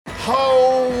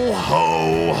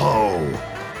Ho, ho.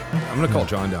 I'm going to call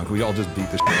John down. Can we all just beat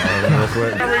this shit out of him real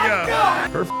quick? Here we go.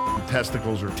 Her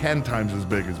testicles are 10 times as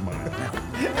big as mine.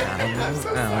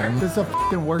 This is the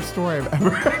fucking worst story I've ever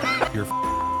heard. You're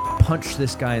Punch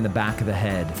this guy in the back of the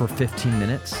head for 15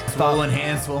 minutes. Swollen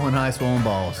hands, swollen eyes, swollen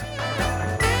balls.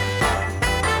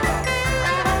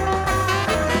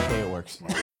 Okay, it works.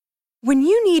 When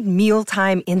you need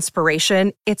mealtime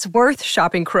inspiration, it's worth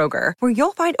shopping Kroger, where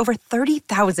you'll find over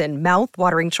 30,000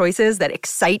 mouth-watering choices that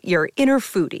excite your inner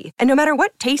foodie. And no matter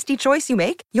what tasty choice you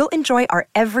make, you'll enjoy our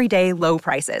everyday low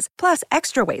prices, plus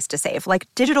extra ways to save, like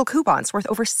digital coupons worth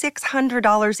over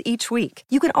 $600 each week.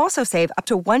 You can also save up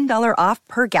to $1 off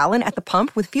per gallon at the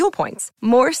pump with fuel points.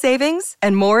 More savings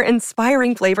and more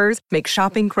inspiring flavors make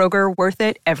shopping Kroger worth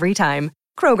it every time.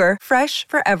 Kroger, fresh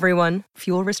for everyone.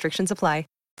 Fuel restrictions apply.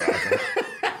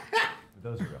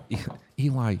 Those are real.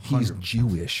 Eli, he's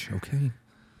Jewish, okay?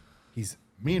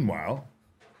 Meanwhile,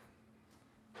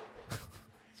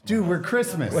 Dude, we're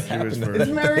Christmas. it's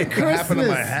Merry What happened to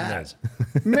my Christmas. hat?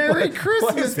 Merry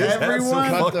Christmas, everyone.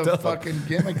 Cut the fucking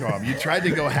gimmick off. You tried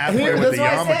to go halfway Here, with that's the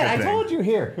what I yarmulke said. I thing. told you.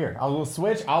 Here. I'll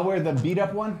switch. I'll wear the beat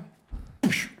up one.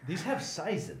 These have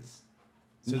sizes.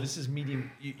 So this is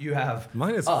medium. You have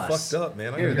Mine is us. fucked up,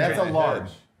 man. Here, that's a large.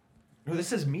 No,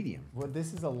 this is medium. Well,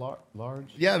 this is a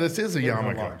large. Yeah, this is a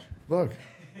yarmulke. large. Look.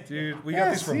 Dude, we Yeah,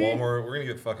 got these from see? Walmart. We're going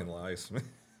to get fucking lice.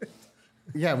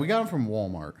 Yeah, we got them from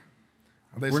Walmart.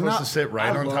 Are they We're supposed not- to sit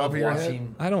right I on love top of your head?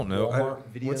 watching I don't know. Walmart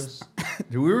videos.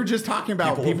 Dude, we were just talking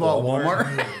about people at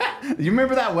Walmart. You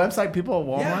remember that website, People at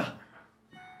Walmart?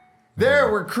 Yeah.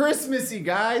 There, we're Christmassy,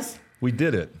 guys. We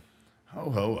did it. Ho,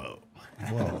 ho,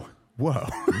 ho. Whoa.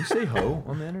 Can you say ho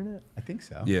on the internet? I think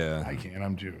so. Yeah. I can't.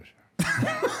 I'm Jewish.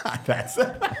 That's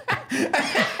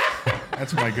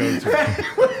That's my go-to.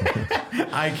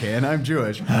 I can. I'm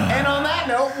Jewish. And on that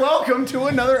note, welcome to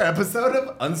another episode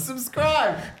of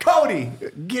Unsubscribe. Cody,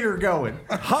 get her going.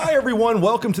 Hi, everyone.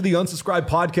 Welcome to the Unsubscribed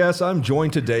Podcast. I'm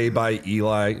joined today by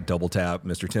Eli, Double Tap,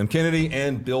 Mr. Tim Kennedy,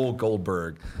 and Bill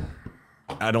Goldberg.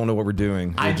 I don't know what we're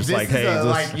doing. We're just this like, is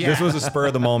hey, this was a spur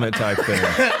of the moment type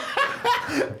thing.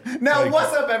 Now,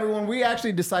 what's up, everyone? We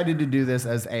actually decided to do this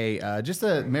as a just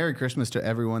a Merry Christmas to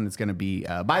everyone that's going to be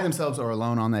by themselves or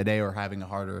alone on that day or having a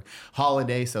harder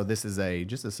holiday. So this is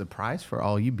just a surprise for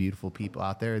all you beautiful people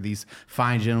out there. These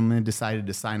fine gentlemen decided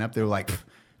to sign up. They were like,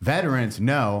 veterans,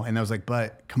 no. And I was like,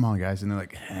 but come on, guys. And they're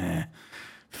like,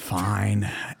 fine.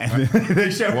 And then they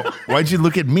showed up. Why'd you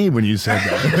look at me when you said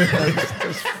that?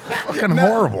 It's fucking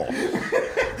horrible.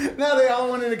 No, they all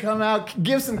wanted to come out,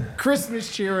 give some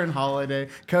Christmas cheer and holiday.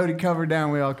 Cody covered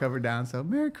down. We all covered down. So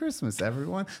Merry Christmas,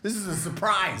 everyone. This is a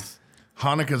surprise.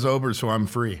 Hanukkah's over, so I'm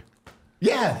free.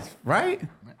 Yeah, right?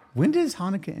 When does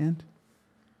Hanukkah end?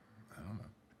 I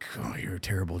don't know. Oh, you're a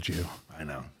terrible Jew. I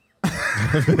know.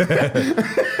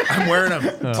 I'm wearing a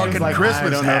fucking Like, Christmas I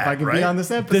don't know hat, if I can right? be on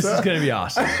this episode. This is going to be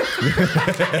awesome.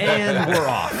 And we're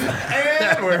off.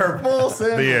 And we're full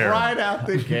send The air. right out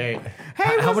the gate.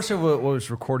 Hey, How much of it was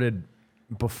recorded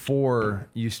before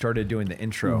you started doing the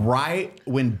intro? right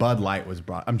when Bud Light was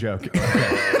brought. I'm joking.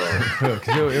 Because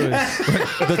it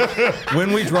was,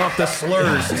 When we dropped the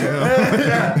slurs,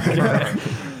 Tim.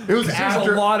 It was there's a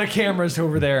after. lot of cameras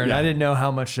over there, and I didn't know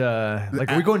how much.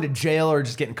 Like, are we going to jail or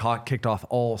just getting kicked off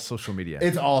all social media?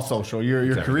 It's all social.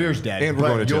 Your career's dead. And we're but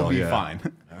going to you'll jail, be yeah. fine.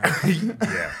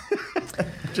 Yeah.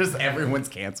 Just everyone's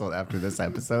canceled after this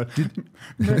episode.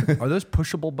 Are those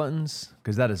pushable buttons?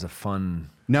 Because that is a fun.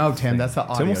 No, Tim, that's the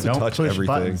audio. Tim wants to Don't touch push everything.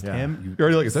 buttons, Yeah. Tim. You're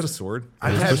already like, is that a sword?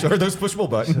 Are those pushable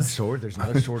buttons? Sword. There's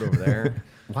another sword over there.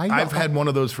 Why you I've had one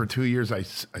of those for 2 years. I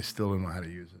still don't know how to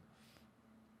use it.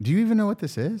 Do you even know what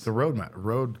this is? The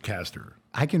Roadcaster.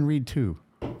 I can read too.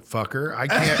 Fucker. I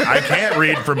can't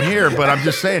read from here, but I'm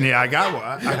just saying, yeah, I got one.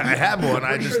 I have one.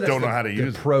 I just don't know how to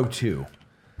use it. Pro 2.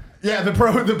 Yeah, the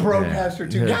Procaster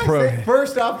too. Yeah, Guys, Pro-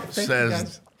 first off, thank you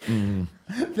Says guys.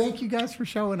 Thank you guys for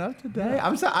showing up today.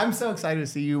 I'm so excited to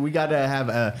see you. We got to have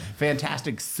a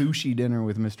fantastic sushi dinner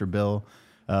with Mr. Bill.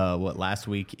 Last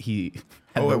week he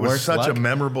had oh, the it was worst such a luck.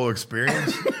 memorable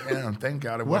experience. Yeah, thank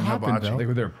God it wasn't happened, hibachi. Bill? Like,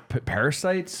 were there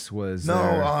parasites? Was No,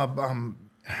 there-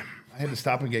 I had to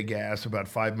stop and get gas about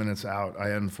 5 minutes out. I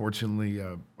unfortunately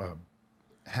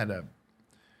had a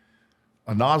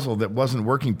nozzle that wasn't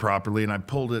working properly, and I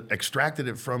pulled it, extracted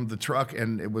it from the truck,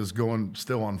 and it was going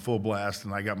still on full blast,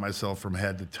 and I got myself from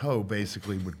head to toe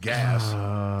basically with gas,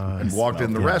 and walked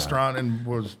in the restaurant and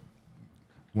was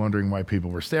wondering why people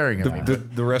were staring at me.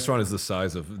 The restaurant is the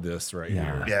size of this right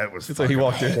here. Yeah, it was It's like he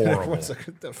walked in. horrible. Everyone's like,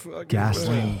 what the fuck?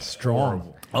 gasoline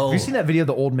strong. Have you seen that video of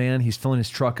the old man? He's filling his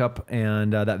truck up,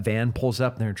 and that van pulls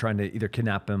up, and they're trying to either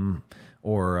kidnap him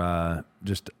or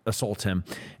just assault him.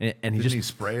 And he Didn't just he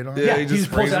spray it on? Yeah, he he just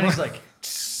just pulls sprays it out. him And he's like,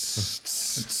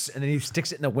 and then he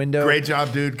sticks it in the window. Great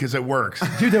job, dude, because it works.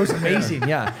 Dude, that was amazing.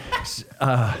 Yeah.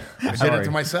 I did it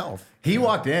to myself. He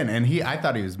walked in and I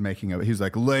thought he was making he was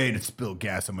like, late, it spilled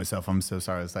gas on myself. I'm so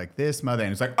sorry. It's like this mother.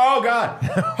 And it's like, oh God.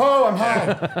 Oh, I'm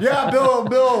home. Yeah,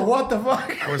 Bill, what the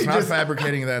fuck? I was not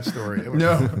fabricating that story. It was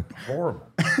horrible.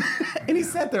 And he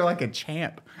sat there like a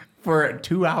champ for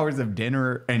 2 hours of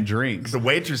dinner and drinks. The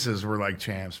waitresses were like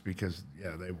champs because,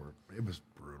 it was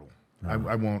brutal.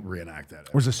 I won't reenact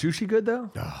that. Was the sushi good though?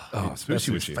 Sushi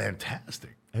was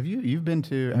fantastic. You've been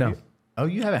to? No.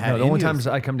 You haven't had No, the only any of times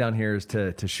I come down here is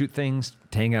to shoot things,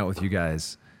 to hang out with you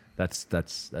guys. That's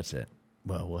it.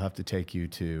 Well, we'll have to take you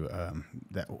to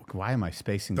that. Why am I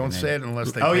spacing? Don't the say name? it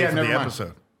unless they pay for the never mind.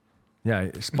 episode. Yeah,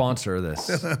 sponsor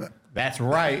this. That's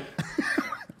right.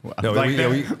 No,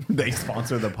 they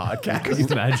sponsor the podcast. Can you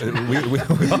imagine?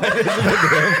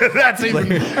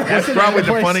 That's probably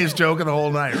the funniest joke of the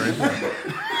whole night, right there.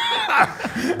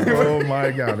 Oh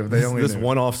my God! If they only this knew.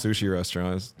 one-off sushi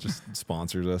restaurant just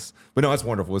sponsors us. But no, it's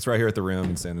wonderful. It's right here at the Rim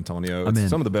in San Antonio. I'm It's in.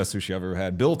 some of the best sushi I've ever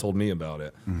had. Bill told me about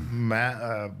it.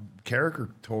 Matt Carricker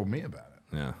told me about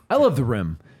it. Yeah. I love the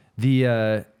Rim. The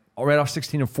right off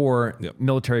 1604 Yep.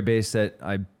 military base that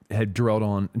I had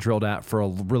drilled at for a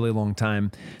really long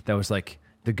time. That was like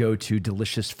the go-to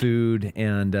delicious food.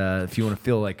 And if you want to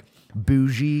feel like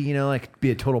bougie, like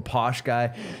be a total posh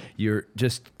guy, you're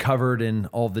just covered in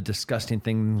all the disgusting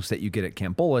things that you get at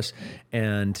Camp Bullis,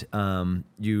 and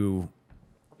you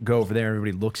go over there and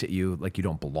everybody looks at you like you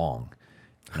don't belong.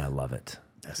 And I love it.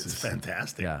 It's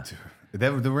fantastic. Yeah.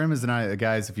 The Rim is not,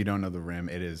 guys. If you don't know the Rim,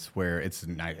 it is where it's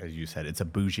nice, as you said. It's a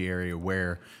bougie area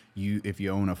where if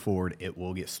you own a Ford, it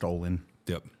will get stolen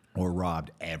Yep. or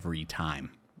robbed every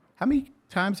time. How many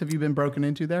times have you been broken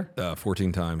into there?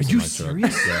 14 times. Are in you my truck.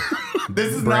 serious? Yeah.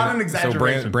 This is not an So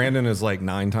exaggeration. Brandon is like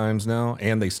 9 times now,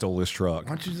 and they stole his truck. Why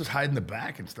don't you just hide in the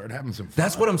back and start having some fun?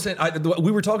 That's what I'm saying.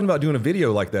 We were talking about doing a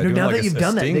video like that. No, doing now like that a you've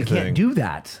done that, sting they can't thing. do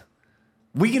that.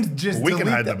 We can just we can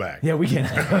delete hide in that. the back. Yeah, we can.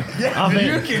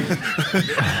 You can.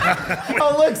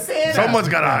 Oh, look, Santa. Someone's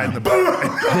got to hide in the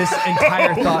back. This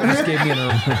entire thought just gave me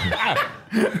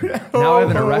now I have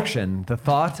an erection. The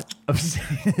thought of just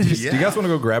Do you guys want to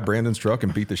go grab Brandon's truck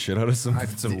and beat the shit out of some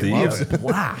thieves?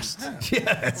 blast.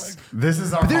 Yes. This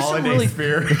is our there's some holiday really-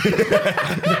 spirit.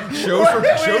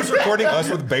 Shows recording us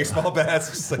with baseball bats.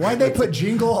 Just like- Why'd they put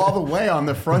Jingle All the Way on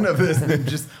the front of this and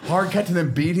just hard cut to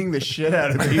them beating the shit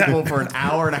out of people for an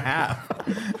hour and a half?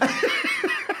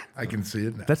 I can see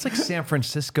it now. That's like San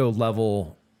Francisco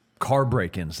level car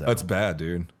break-ins, though. That's bad,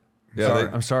 dude. Yeah, Sorry,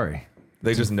 I'm sorry.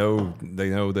 they just know. They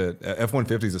know that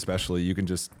F-150s especially, you can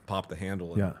just pop the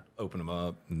handle and Yeah. open them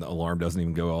up, and the alarm doesn't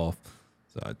even go off.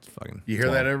 So it's fucking. You hear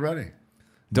that, everybody?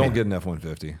 Don't get an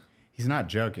F-150. He's not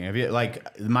joking. Have you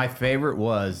my favorite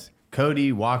was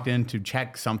Cody walked in to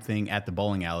check something at the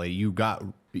bowling alley.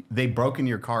 They broke in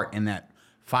your car in that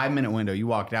 5-minute window. You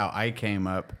walked out. I came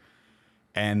up,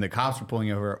 and the cops were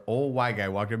pulling over. Old white guy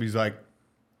walked up. He's like,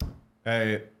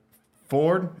 "Hey,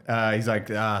 Ford." He's like,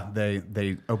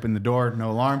 "They opened the door,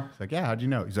 no alarm." He's like, "Yeah, how'd you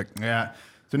know?" He's like, "Yeah,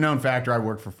 it's a known factor. I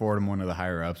work for Ford. I'm one of the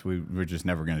higher ups. We're just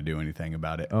never going to do anything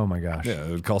about it." Oh my gosh. Yeah,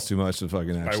 it would cost too much to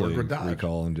fucking actually with Dodge.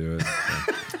 recall and do it.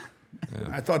 So,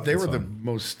 I thought they were the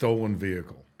most stolen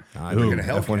vehicle. I They're do. gonna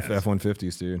help cats.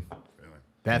 F-150s, dude.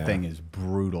 That thing is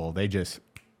brutal. They just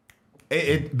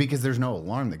because there's no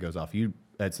alarm that goes off.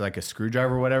 That's like a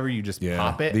screwdriver or whatever. You just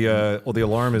pop it. The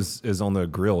alarm is on the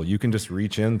grill. You can just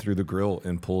reach in through the grill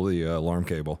and pull the alarm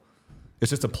cable. It's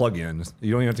just a plug-in.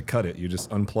 You don't even have to cut it. You just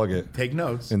unplug it. Take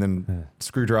notes. And then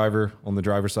screwdriver on the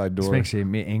driver's side door. This makes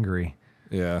me angry.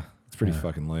 Yeah, it's pretty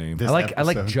fucking lame. This I like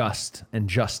episode. just and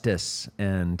justice,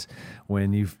 and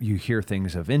when you hear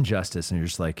things of injustice, and you're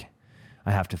just like,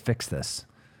 I have to fix this.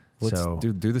 Let's so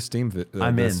do the Steam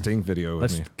I'm the in. Sting video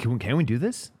with me. Can we do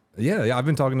this? Yeah, I've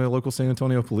been talking to the local San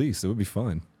Antonio police. It would be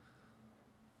fun.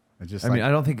 Just I mean, I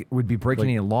don't think it would be breaking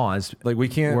any laws. Like we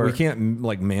can't Where-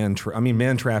 like man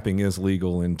trapping is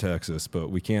legal in Texas, but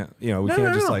we can't we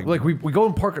can't just like we go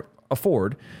and park a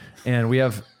Ford, and we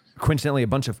have coincidentally a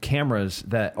bunch of cameras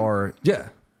that are,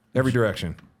 every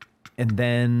direction. and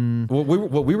then What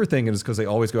we were thinking is because they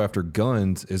always go after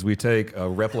guns, is we take a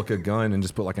replica gun and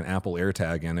just put like an Apple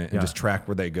AirTag in it and Yeah. just track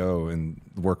where they go and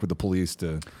work with the police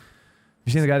to.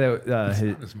 you seen the guy that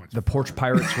as much the porch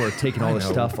pirates were taking all this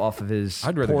stuff off of his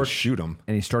I'd rather porch, just shoot him.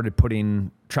 and he started putting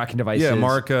tracking devices. Yeah,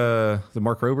 Mark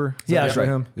Rober. Is Yeah, that that's right.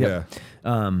 him. Yep.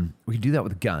 We could do that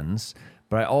with guns,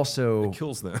 but I also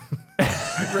Kills them.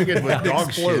 Bring it with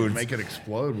dog shit. explodes. Make it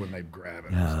explode when they grab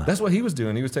it. That's what he was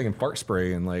doing. He was taking fart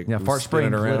spray and like was fart spray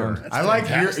spinning and around. glitter. I like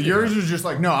yours is just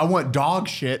like, no, I want dog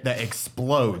shit that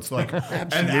explodes. Like an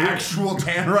actual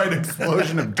Tannerite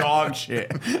explosion of dog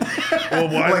shit. Well,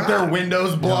 why Like their not?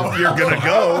 windows blow. If you're gonna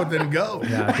go, then go.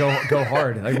 Yeah, go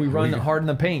hard. Like we run hard in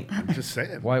the paint. I'm just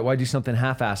saying. Why do something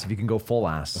half-ass if you can go full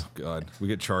ass? God, we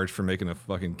get charged for making a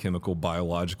fucking chemical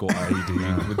biological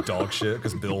IED with dog shit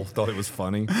because Bill thought it was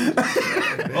funny.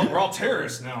 Well, we're all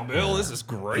terrorists now, Bill. This is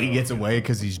great. He gets away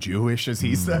because he's Jewish, as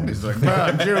he said. He's like, "Nah,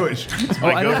 I'm Jewish.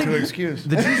 My go-to excuse.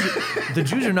 The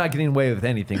Jews are not getting away with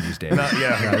anything these days.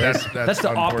 That's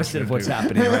the opposite of what's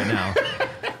happening right now.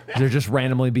 They're just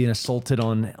randomly being assaulted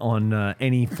on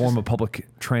any form of public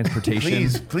transportation.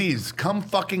 Please, come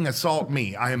fucking assault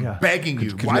me. I am Yeah. begging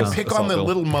you. Could Why you pick assault on the Bill?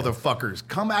 little motherfuckers?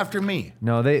 Come after me.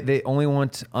 No, they only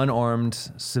want unarmed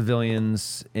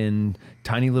civilians in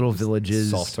tiny little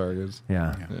villages. Soft targets.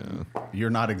 Yeah. You're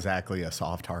not exactly a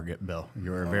soft target, Bill.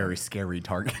 You're a very scary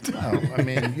target. Oh, I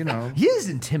mean, He is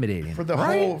intimidating.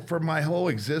 for my whole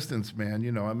existence, man.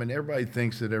 I mean, everybody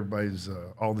thinks that everybody's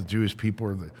all the Jewish people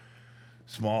are the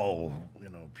small,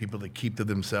 people that keep to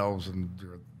themselves, and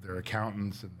they're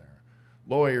accountants and they're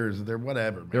lawyers, they're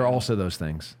whatever. Man. They're also those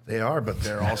things. They are, but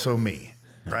they're also me,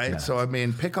 right? So I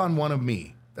mean, pick on one of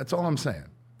me. That's all I'm saying.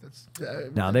 That's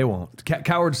No, they won't.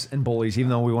 Cowards and bullies, even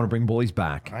though we want to bring bullies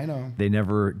back, I know. they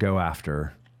never go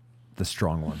after the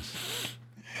strong ones.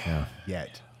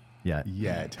 Yet.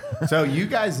 Yet. So you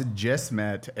guys had just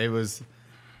met. It was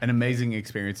an amazing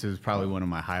experience. It was probably one of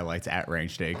my highlights at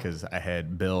range day because I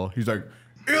had Bill. He's like,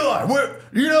 Eli, what?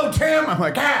 You know Tim? I'm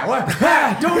like, what?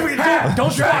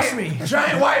 Don't trust me.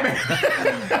 Giant white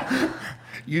man.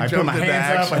 You I put jumped my into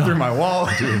hands action. up. I threw my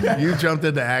wallet. You jumped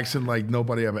into action like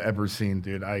nobody I've ever seen,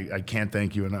 dude. I can't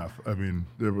thank you enough. I mean,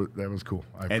 that was cool.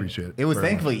 I appreciate it. It was very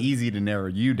thankfully easy to narrow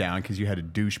you down because you had a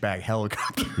douchebag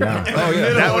helicopter. Yeah. much.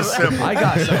 That was simple. I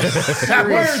got some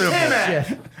Where's serious Tim at?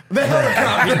 shit. The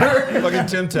helicopter. Fucking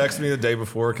Tim texted me the day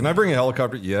before. Can I bring a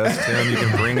helicopter? Yes, Tim, you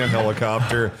can bring a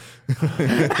helicopter.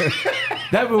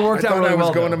 That worked I out thought really I was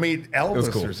well. going though. to meet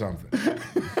Elvis cool. or something.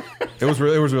 It was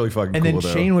really fucking And cool. then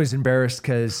though. Shane was embarrassed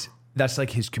because that's like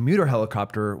his commuter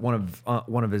helicopter, one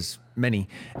of his many,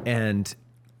 and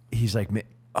he's like,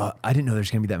 I didn't know there's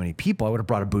gonna be that many people. I would have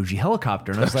brought a bougie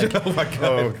helicopter, and I was like, Oh my god!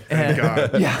 Oh, thank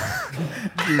God. yeah,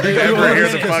 You never hear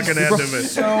the fucking end of it.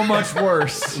 so much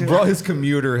worse. Brought his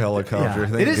commuter helicopter. Yeah.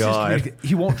 Thank It is God. just,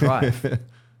 he won't drive.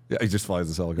 Yeah, he just flies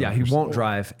this helicopter. Yeah, he won't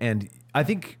drive, and I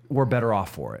think we're better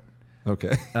off for it.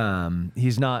 Okay.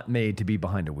 He's not made to be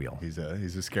behind a wheel. He's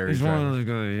a scary He's driver. one of those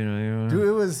guys, Dude,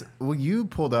 it was you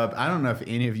pulled up. I don't know if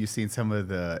any of you seen some of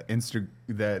the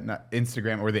not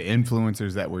Instagram or the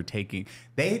influencers that were taking.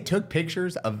 They took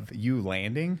pictures of you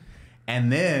landing,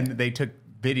 and then they took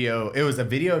video. It was a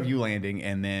video of you landing,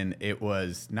 and then it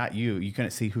was not you. You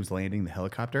couldn't see who's landing the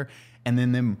helicopter, and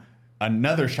then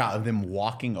another shot of them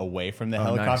walking away from the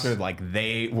helicopter, nice. like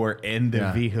they were in the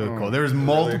Yeah. vehicle. There was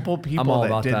multiple people I'm all that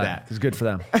about did that. that. It's good for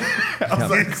them.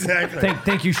 Exactly.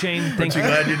 Thank you, Shane. Thank You you.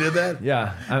 glad you did that?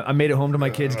 Yeah, I made it home to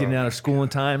my kids getting out of school in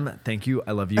time. Thank you.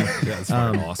 I love you. Yeah, that's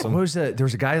fucking awesome. What was that? There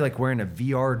was a guy like wearing a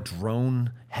VR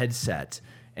drone headset,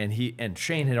 and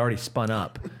Shane had already spun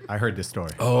up, I heard this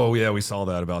story. Oh yeah, we saw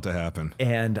that about to happen.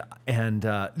 and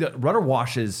the rudder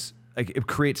washes. Like it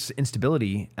creates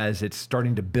instability as it's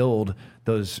starting to build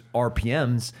those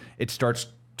RPMs. It starts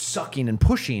sucking and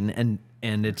pushing,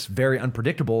 and it's very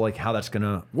unpredictable, like how that's going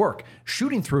to work.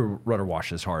 Shooting through rudder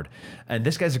wash is hard, and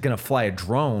this guy's going to fly a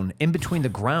drone in between the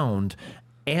ground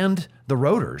and the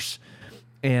rotors,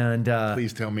 and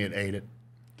Please tell me it ate it.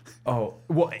 oh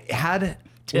well, it had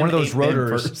Tim one of those ate them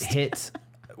rotors first. hit.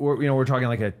 We're talking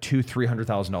like a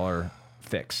 $200,000-$300,000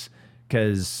 fix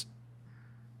because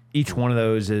each one of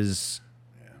those is,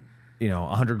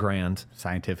 $100,000,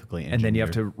 Scientifically engineered. and then you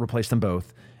have to replace them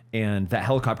both. And that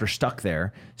helicopter's stuck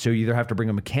there, so you either have to bring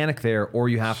a mechanic there, or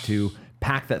you have to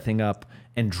pack that thing up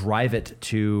and drive it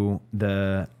to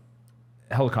the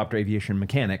helicopter aviation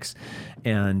mechanics.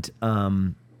 And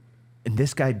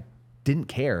this guy didn't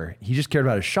care; he just cared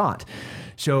about his shot.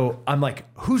 So I'm like,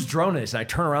 "Whose drone is?" And I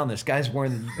turn around, this guy's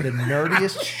wearing the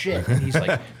nerdiest shit, and he's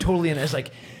like, totally in. It's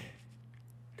like,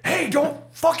 hey, don't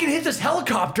fucking hit this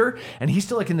helicopter. And he's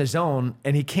still like in the zone,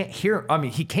 and he can't hear. I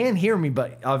mean, he can hear me,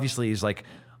 but obviously he's like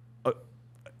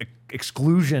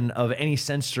exclusion of any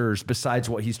sensors besides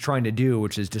what he's trying to do,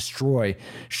 which is destroy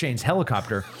Shane's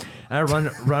helicopter. And I run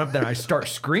up there and I start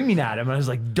screaming at him. And I was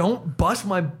like, don't bust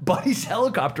my buddy's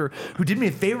helicopter who did me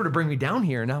a favor to bring me down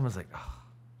here. And I was like,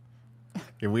 oh.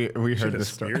 Yeah, we heard this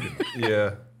story.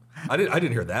 Yeah. I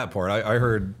didn't hear that part. I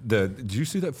heard did you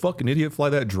see that fucking idiot fly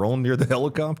that drone near the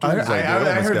helicopter? I He's like, "Oh,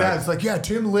 this heard guy." that. It's like, yeah,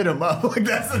 Tim lit him up. Like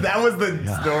that was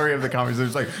the story of the conversation.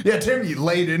 It's like, yeah, Tim, you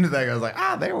laid into that. I was like,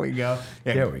 there we go.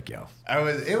 Yeah, There we go.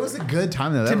 It was a good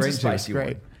time though. That Tim's a race was spicy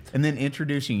great. one. And then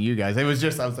introducing you guys, I was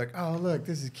like, oh look,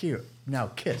 this is cute. Now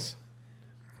kiss.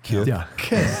 Kid. Yeah.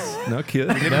 Kiss. No kid.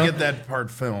 We didn't get that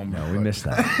part filmed. No, we but missed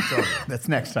that. it's over. That's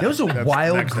next time. There was a That's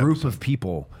wild next group episode. of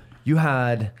people. You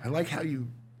had I like how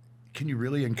can you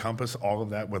really encompass all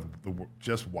of that with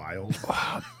just wild?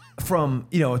 from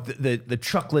the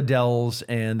Chuck Liddells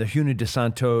and the Huna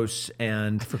DeSantos,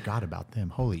 and I forgot about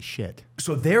them. Holy shit.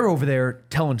 so they're over there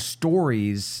telling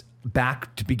stories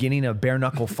back to beginning of bare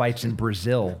knuckle fights in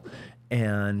Brazil,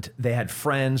 and they had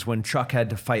friends when Chuck had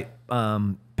to fight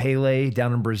Pele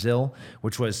down in Brazil,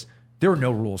 which was there were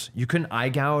no rules. You couldn't eye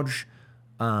gouge.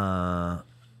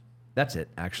 That's it,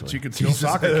 actually. So you could still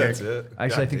soccer kick. That's it.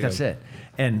 Actually, I think that's it.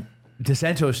 And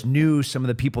DeSantos knew some of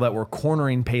the people that were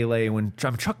cornering Pele when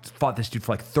Chuck fought this dude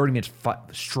for like 30 minutes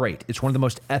straight. It's one of the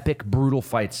most epic, brutal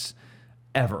fights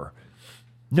ever.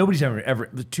 Nobody's ever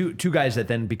two guys that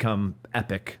then become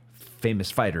epic, famous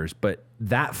fighters. But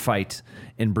that fight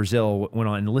in Brazil went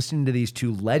on. And listening to these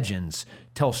two legends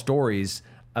tell stories,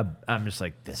 I'm just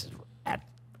like, this is.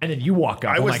 And then you walk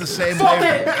up. I I'm was like, the same fuck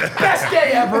way. it, best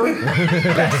day ever,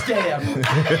 best day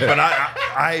ever. But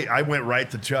I went right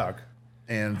to Chuck,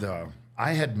 and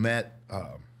I had met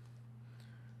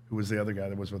who was the other guy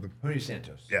that was with him? Huna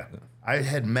Santos. Yeah, I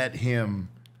had met him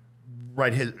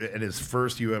right at his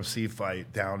first UFC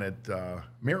fight down at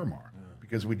Miramar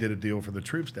because we did a deal for the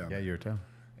troops down there. Yeah, you were telling.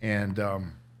 And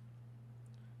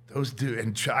those dudes,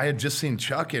 and I had just seen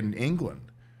Chuck in England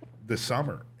this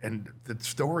summer, and the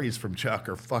stories from Chuck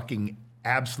are fucking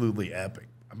absolutely epic.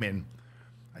 I mean,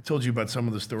 I told you about some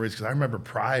of the stories because I remember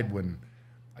Pride when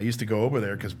I used to go over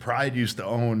there because Pride used to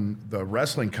own the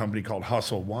wrestling company called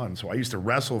Hustle One. So I used to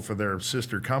wrestle for their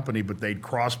sister company, but they'd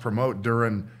cross promote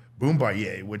during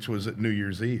Boombaye, which was at New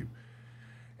Year's Eve.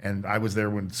 And I was there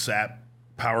when Sapp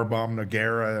powerbombed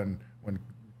Nogueira and when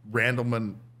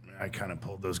Randleman, I kind of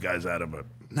pulled those guys out of it.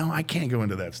 No, I can't go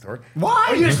into that story. Why?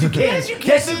 Oh, yes, you can. Yes, you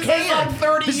can. On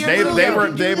 30 years They ago.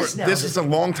 were. this now. This is a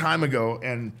long time ago,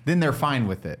 and Then they're fine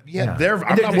with it. yeah,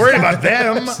 I'm not worried about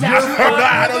them.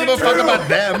 I don't give a fuck about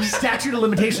them. Statute of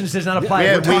limitations does not apply.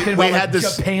 Yeah, We're talking we about had like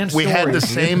this. Japan We had the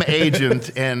stories. same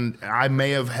agent, and I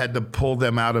may have had to pull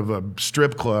them out of a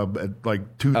strip club at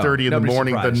like 2:30 in the nobody's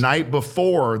morning the surprised. night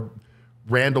before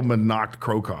Randleman knocked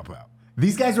Crow Cop out.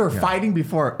 These guys were fighting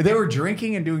before. They were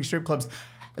drinking and doing strip clubs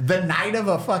the night of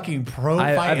a fucking pro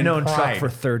fight. I've in known Pride. Chuck for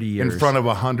 30 years. In front of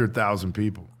 100,000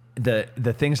 people.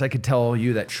 the things I could tell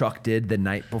you that Chuck did the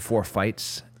night before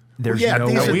fights. There's Yeah, no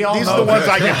these way. are the ones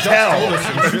I can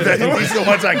tell. These are the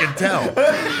ones I can tell.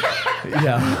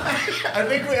 Yeah. I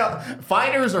think we all,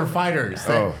 fighters are fighters.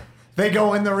 They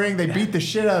go in the ring, they beat the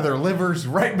shit out of their livers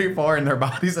right before in their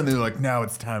bodies, and they're like, now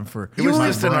it's time for It was my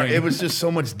just brain. it was just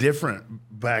so much different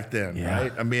back then,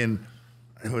 right? I mean,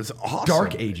 it was awesome.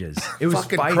 Dark ages. It was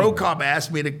Fucking fighting. Crow Cop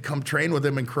asked me to come train with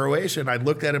him in Croatia, and I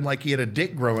looked at him like he had a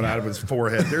dick growing out of his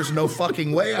forehead. There's no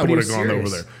fucking way I But he would have was gone over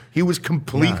serious. there. He was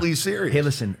completely serious. Hey,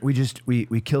 listen,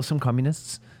 we kill some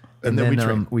communists, And then we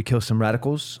train. we kill some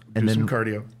radicals, and Do then some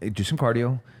cardio. Do some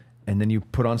cardio, and then you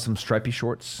put on some stripy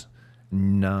shorts.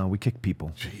 No, we kick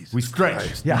people. we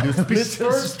stretch. Yeah,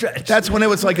 stretch. That's when it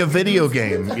was like a video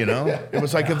game, you know? It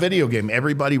was like a video game.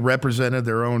 Everybody represented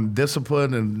their own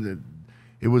discipline, and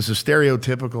it was as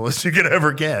stereotypical as you could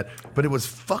ever get. But it was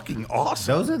fucking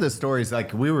awesome. Those are the stories.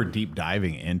 Like we were deep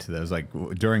diving into those. Like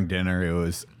during dinner, it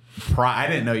was. Pride. I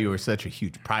didn't know you were such a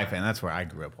huge Pride fan. That's where I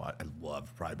grew up. I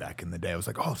loved Pride back in the day. I was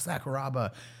like, oh,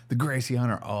 Sakuraba, the Gracie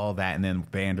Hunter, all that, and then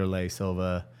Vanderlei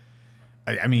Silva.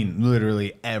 I mean,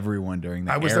 literally everyone during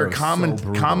that. I was era there so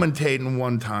brutal. commentating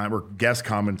one time, or guest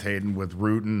commentating with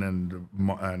Rutan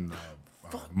and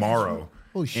Morrow.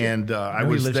 Holy shit. And I he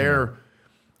was lives there,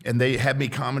 and they had me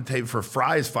commentate for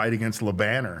Fry's fight against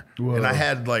LeBanner. And I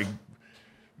had like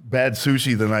bad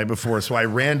sushi the night before, so I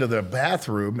ran to the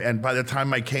bathroom, and by the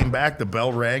time I came back, the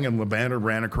bell rang, and LeBanner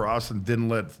ran across and didn't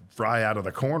let Fry out of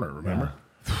the corner, remember?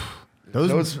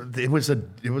 It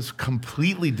was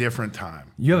completely different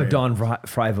time. You have a Don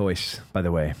Fry voice, by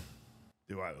the way.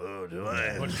 Do I? Oh, do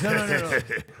I?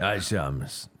 It's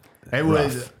It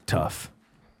was tough.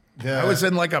 I was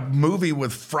in like a movie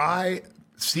with Fry,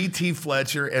 C.T.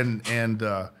 Fletcher, and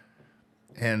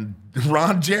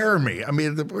Ron Jeremy. I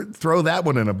mean, throw that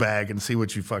one in a bag and see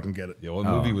what you fucking get. Yeah, what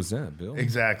movie was that, Bill?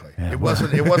 Exactly. It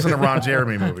wasn't a Ron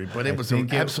Jeremy movie, but it was an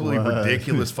think it absolutely was.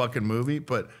 ridiculous fucking movie.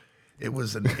 But It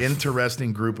was an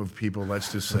interesting group of people,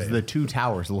 let's just say. The Two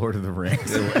Towers, Lord of the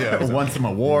Rings. Won some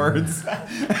awards.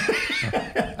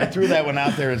 I threw that one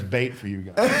out there as bait for you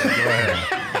guys. Go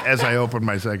ahead. As I opened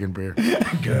my second beer.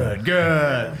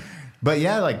 Good. But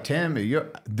yeah, like Tim,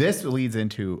 this leads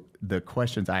into the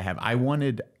questions I have.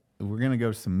 We're going to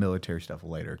go to some military stuff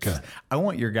later because I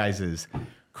want your guys'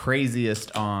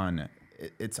 craziest on,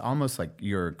 it's almost like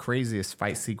your craziest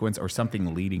fight sequence or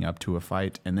something leading up to a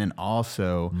fight. And then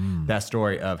also that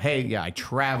story of, hey, yeah, I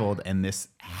traveled and this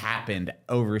happened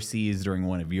overseas during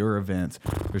one of your events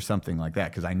or something like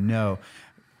that. Because I know,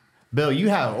 Bill, you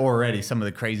have already some of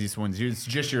the craziest ones. It's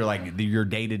just your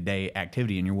day-to-day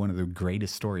activity, and you're one of the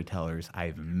greatest storytellers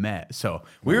I've met. So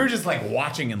we were just like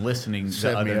watching and listening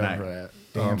the other night. For that.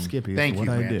 Damn, Skippy, Thank that's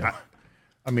you, what I man. did.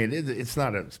 I mean, it's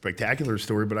not a spectacular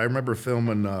story, but I remember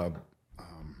filming.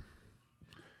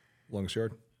 Longest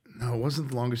yard. No, it wasn't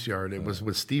The Longest Yard. It was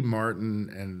with Steve Martin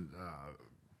and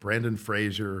Brandon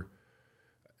Fraser.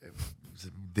 It was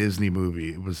a Disney movie.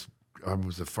 It was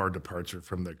a far departure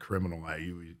from the criminal I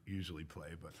usually play,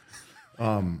 but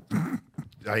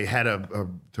I had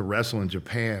to wrestle in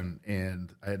Japan,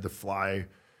 and I had to fly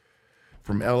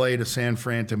from L.A. to San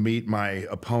Fran to meet my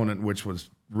opponent, which was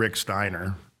Rick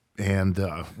Steiner, and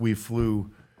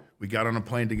we got on a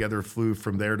plane together, flew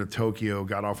from there to Tokyo,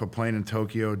 got off a plane in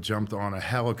Tokyo, jumped on a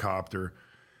helicopter,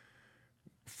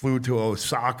 flew to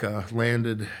Osaka,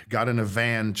 landed, got in a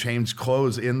van, changed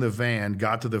clothes in the van,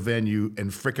 got to the venue, and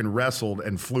frickin' wrestled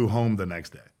and flew home the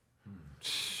next day.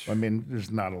 I mean, there's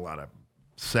not a lot of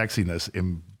sexiness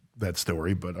in that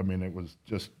story, but I mean, it was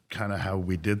just kind of how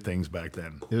we did things back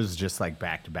then. It was just like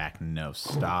back to back, no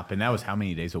stop. And that was how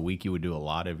many days a week you would do a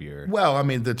lot of your. Well, I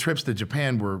mean, the trips to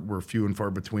Japan were few and far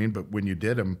between, but when you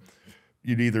did them,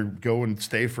 you'd either go and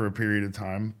stay for a period of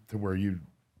time to where you'd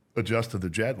adjust to the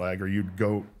jet lag, or you'd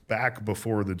go back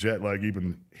before the jet lag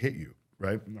even hit you,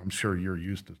 right? I'm sure you're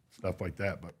used to stuff like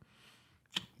that, but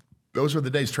those were the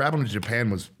days. Traveling to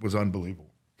Japan was unbelievable.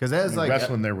 Because that's like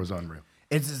wrestling there was unreal.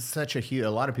 It's such a huge. A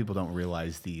lot of people don't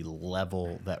realize the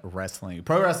level that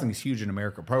pro wrestling is huge in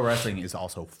America. Pro wrestling is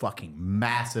also fucking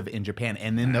massive in Japan,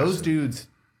 and then those dudes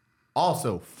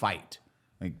also fight.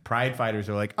 Like Pride fighters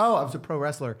are like, oh, I was a pro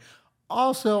wrestler.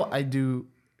 Also, I do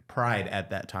Pride at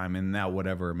that time, and now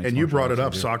whatever. And you brought it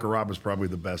up. Sakuraba was probably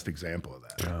the best example of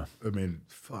that. Yeah. I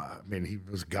mean, he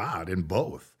was God in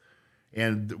both,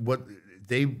 and what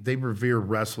they revere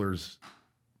wrestlers.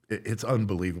 It's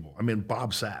unbelievable. I mean,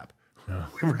 Bob Sapp.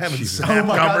 We were having Sapp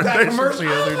conversations the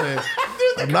other day.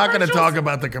 I'm not going to talk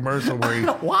about the commercial where he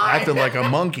acted like a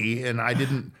monkey, and I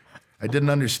didn't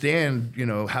understand,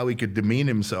 how he could demean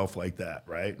himself like that,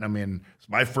 right? I mean, it's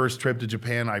my first trip to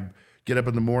Japan. I get up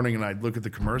in the morning and I'd look at the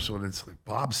commercial, and it's like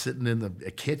Bob's sitting in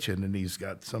the kitchen, and he's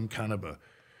got some kind of a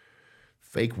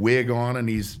fake wig on, and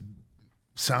he's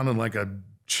sounding like a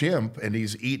chimp, and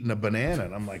he's eating a banana,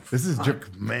 and I'm like, "This is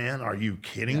man, are you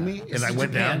kidding me?" And I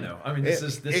went Japan, down. though. I mean, this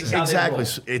is how exactly. they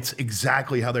roll. It's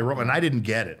exactly how they roll, and I didn't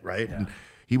get it right. Yeah. And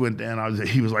he went down.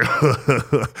 He was like,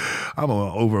 "I'm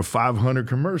on over 500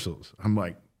 commercials." I'm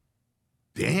like,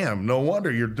 "Damn, no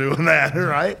wonder you're doing that,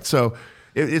 right?" So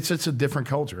it's a different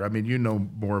culture. I mean, you know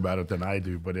more about it than I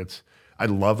do, but I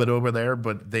love it over there.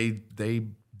 But they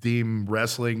deem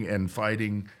wrestling and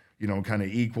fighting, kind of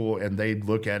equal, and they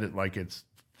look at it like it's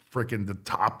freaking the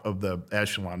top of the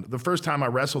echelon. The first time I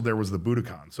wrestled there was the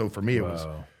Budokan. So for me, it was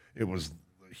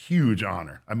a huge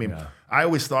honor. I mean, I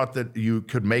always thought that you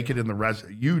could make it in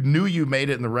you knew you made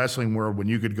it in the wrestling world when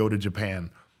you could go to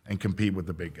Japan and compete with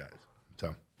the big guys.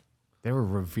 So they were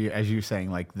revered, as you're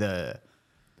saying, like the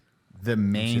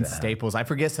main staples. I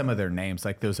forget some of their names,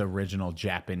 like those original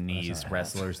Japanese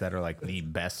wrestlers that are like the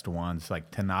best ones.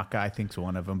 Like Tanaka, I think, is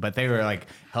one of them. But they were like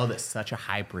held at such a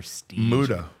high prestige.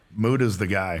 Muda's the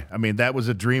guy. I mean, that was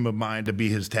a dream of mine to be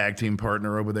his tag team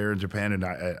partner over there in Japan, and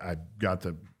I got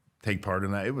to take part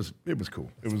in that. It was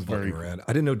cool. It was very rad.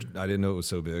 I didn't know it was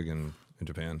so big in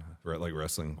Japan, like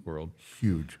wrestling world.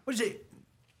 Huge. What is it?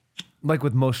 Like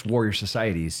with most warrior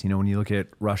societies, when you look at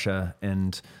Russia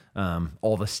and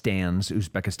all the stands,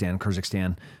 Uzbekistan,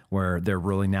 Kyrgyzstan, where they're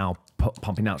really now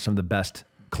pumping out some of the best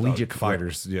collegiate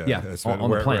fighters, on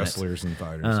the planet. Wrestlers and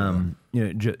fighters.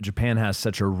 Japan has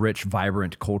such a rich,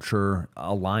 vibrant culture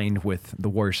aligned with the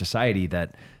warrior society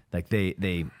that like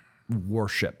they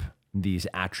worship these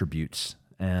attributes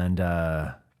and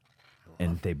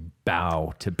they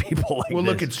bow to people like Well,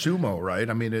 this. look at sumo, right?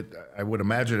 I mean, I would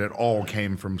imagine it all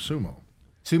came from sumo.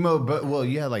 Sumo, but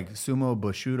like sumo,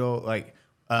 bushido, like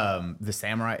the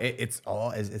samurai. It's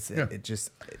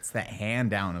that hand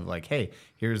down of like, hey,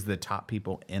 here's the top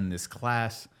people in this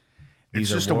class. It's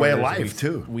These are just a way of warriors. life,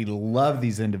 too. We love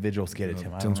these individuals. Get it,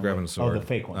 Tim. I Tim's don't know grabbing a what- sword. Oh, the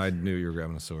fake ones. I knew you were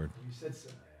grabbing a sword.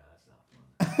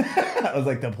 I was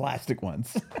like the plastic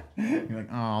ones. You're like,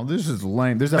 oh, this is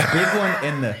lame. There's a big one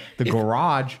in the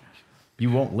garage. You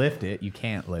won't lift it. You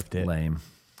can't lift it. Lame.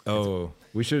 Oh,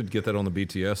 we should get that on the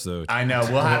BTS though. I know.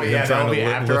 We'll have it. Him Yeah, trying that'll to be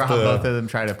lift after the- both of them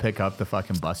try to pick up the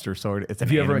fucking Buster sword. It's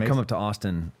If you ever come up to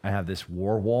Austin, I have this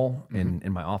war wall in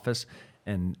my office,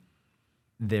 and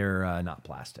they're not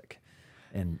plastic.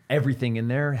 And everything in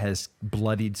there has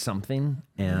bloodied something,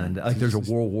 and like there's a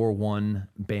World War I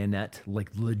bayonet, like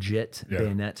legit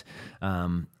bayonet,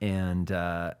 and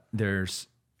there's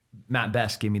Matt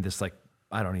Best gave me this like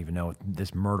I don't even know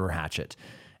this murder hatchet,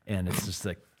 and it's this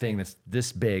like thing that's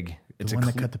this big. It's the one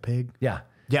that cut the pig. yeah.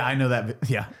 Yeah, I know that.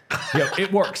 Yeah. Yeah,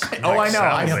 it works. Oh, I know.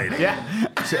 I know. salivating. Yeah.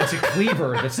 So it's a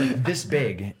cleaver that's like this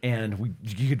big, and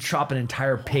you could chop an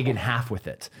entire pig in half with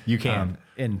it. You can.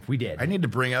 And we did. I need to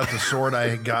bring out the sword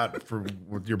I got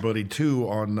with your buddy too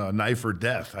on Knife or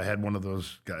Death. I had one of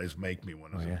those guys make me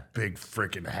one. It was a big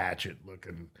freaking hatchet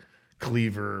looking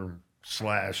cleaver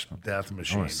 / death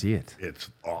machine. wanna see it. It's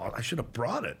I should have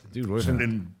brought it, Dude, what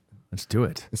if Let's do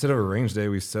it. instead of a range day,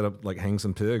 we set up like hang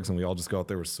some pigs and we all just go out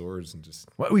there with swords and just.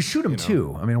 Well, we shoot them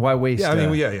too. I mean, why waste? Yeah, I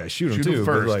mean, shoot them shoot too. it but,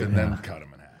 first like, and then cut them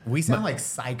in half. We sound like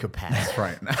psychopaths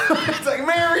right now. It's like,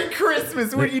 Merry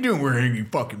Christmas. What are you doing? We're hanging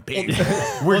fucking pigs.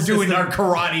 We're doing our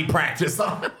karate practice. It's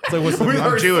like, what's the,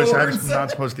 I'm Jewish. I'm swords. not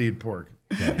supposed to eat pork.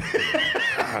 God,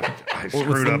 I what's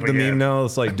screwed up the again. meme now?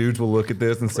 It's like dudes will look at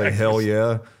this and say, "Hell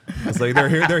yeah!" It's like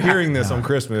they're hearing this on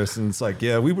Christmas, and it's like,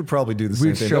 yeah, we would probably do the same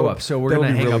We'd thing. show That up. would- So we're that would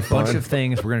gonna be hang really a bunch fun. of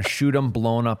things. We're gonna shoot them,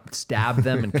 blow them up, stab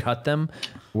them, and cut them.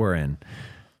 We're in.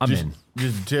 I'm in.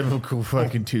 Just typical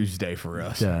fucking Tuesday for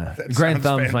us. Grand sounds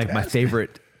Thumb's like my fantastic.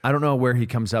 favorite. I don't know where he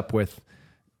comes up with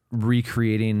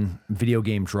recreating video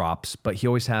game drops, but he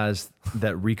always has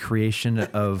that recreation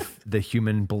of the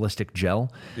human ballistic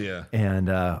gel. Yeah. And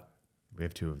We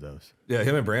have 2 of those. Yeah,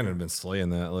 him and Brandon have been slaying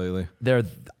that lately. they're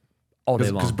all day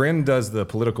Because long. Brandon does the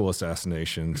political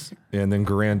assassinations, and then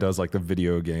Garan does like the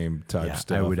video game type Yeah,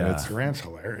 stuff. I would, It's- Grant's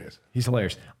hilarious. He's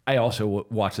hilarious. I also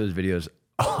watch those videos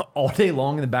all day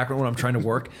long in the background when I'm trying to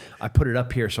work. I put it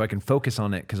up here so I can focus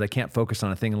on it because I can't focus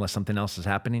on a thing unless something else is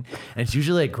happening. And it's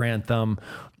usually a Grand Thumb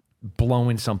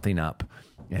blowing something up,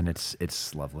 and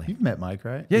it's lovely. You've met Mike,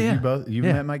 right? Yeah, Did yeah. You both. You've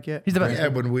Yeah. met Mike yet? He's the best. Yeah,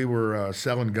 when we were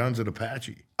selling guns at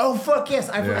Apache. Oh fuck yes!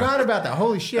 I forgot about that.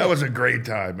 Holy shit! That was a great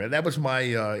time, man. That was my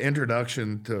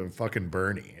introduction to fucking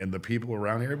Bernie and the people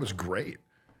around here. It was great.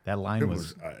 that line It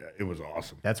was. was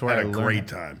awesome. That's where Had I a learned. great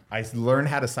time. I learned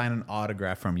how to sign an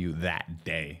autograph from you that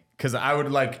day because I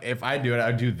would like if I do it, I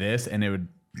would do this and it would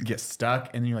get stuck,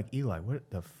 and then you're like Eli, what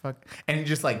the fuck? And he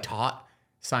just like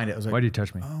signed it. I was like, Why do you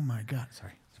touch me? Oh my god,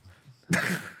 sorry.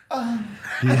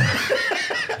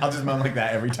 I'll just moan like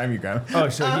that every time you grab it. Oh,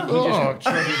 so he just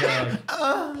triggered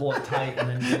pull it tight and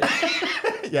then get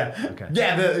it. Yeah. Okay.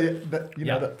 Yeah. The you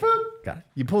know Yeah. the boop. Got it.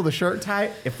 You pull the shirt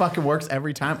tight. It fucking works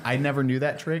every time. I never knew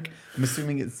that trick. I'm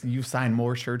assuming it's you sign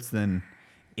more shirts than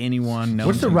anyone knows.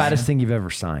 What's the raddest thing you've ever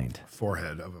signed?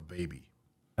 Forehead of a baby.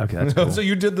 Okay, that's cool. So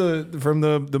you did from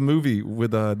the movie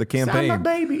with the Sign campaign. my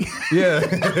baby. Yeah.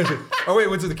 Oh wait,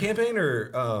 was it the campaign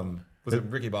or was it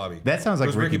Ricky Bobby? That sounds like it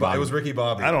was Ricky Bobby. Bobby. It was Ricky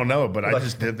Bobby. I don't know, but I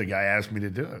just did. The guy asked me to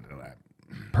do it.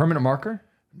 And Permanent marker?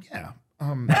 yeah.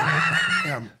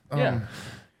 Yeah.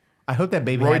 I hope that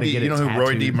baby Roy had to D. get You it know who Roy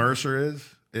tattooed. D. Mercer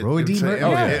is? Roy D. it's a- Mercer? it-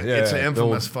 Oh, it- yeah, It's an yeah.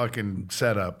 infamous fucking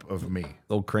setup of me.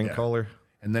 Old crank collar.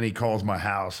 And then he calls my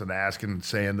house and asking,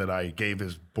 saying that I gave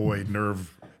his boy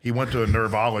nerve. He went to a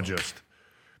neurologist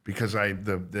because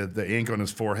the ink on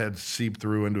his forehead seeped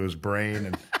through into his brain,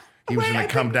 and he was going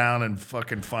to come down and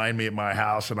fucking find me at my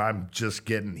house, and I'm just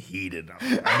getting heated.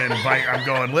 I'm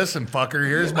going, listen, fucker,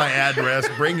 here's my address.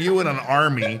 Bring you in an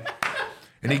army.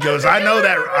 And he goes, I know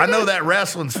that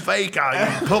wrestling's fake.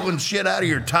 You're pulling shit out of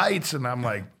your tights, and I'm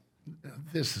like,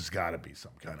 this has got to be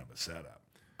some kind of a setup.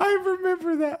 I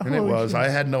remember that. And it was. I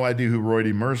had no idea who Roy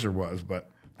D. Mercer was, but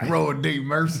Roy D.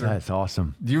 Mercer. That's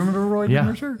awesome. Do you remember Roy D. Yeah.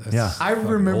 Mercer? Yeah. I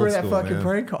remember old that school, fucking man.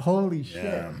 prank. Holy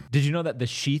shit. Did you know that the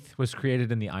sheath was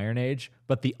created in the Iron Age,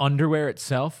 but the underwear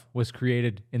itself was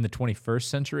created in the 21st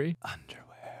century?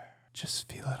 Underwear.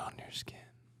 Just feel it on your skin.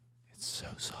 It's so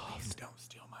soft. Please don't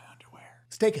steal my underwear.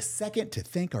 Let's take a second to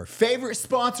thank our favorite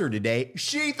sponsor today,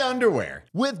 Sheath Underwear,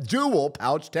 with dual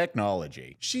pouch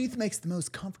technology. Sheath makes the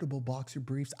most comfortable boxer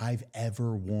briefs I've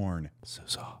ever worn. So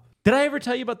soft. Did I ever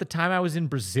tell you about the time I was in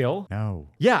Brazil? No.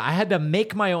 Yeah, I had to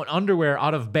make my own underwear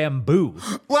out of bamboo.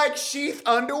 Like Sheath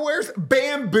Underwear's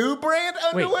bamboo brand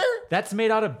Wait, underwear? that's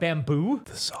made out of bamboo?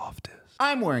 The softest.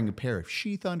 I'm wearing a pair of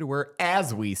sheath underwear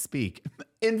as we speak.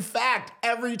 In fact,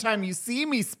 every time you see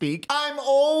me speak, I'm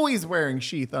always wearing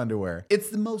sheath underwear. It's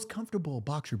the most comfortable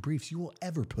boxer briefs you will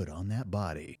ever put on that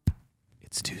body.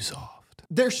 It's too soft.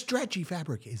 Their stretchy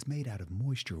fabric is made out of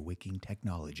moisture-wicking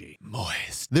technology.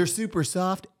 Moist. They're super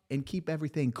soft and keep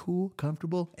everything cool,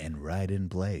 comfortable, and right in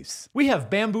place. We have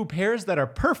bamboo pairs that are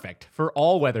perfect for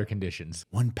all weather conditions.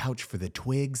 One pouch for the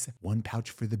twigs, one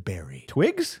pouch for the berry.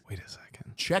 Twigs? Wait a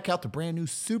second. Check out the brand new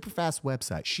super fast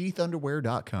website,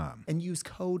 sheathunderwear.com, and use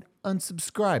code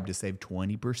unsubscribe to save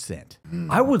 20%.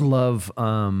 I would love.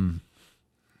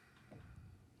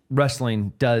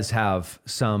 Wrestling does have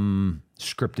some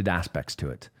scripted aspects to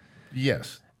it.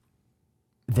 Yes.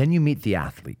 Then you meet the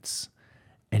athletes,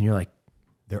 and you're like,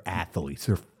 They're athletes.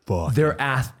 They're fucking. they're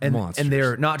and monsters.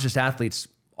 they're not just athletes.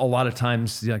 A lot of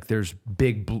times, like there's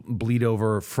big bleed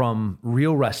over from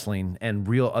real wrestling and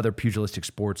real other pugilistic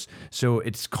sports. So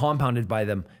it's compounded by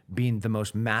them being the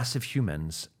most massive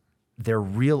humans. They're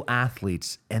real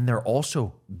athletes, and they're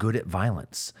also good at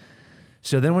violence.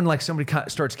 So then when like somebody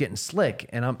starts getting slick,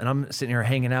 and I'm sitting here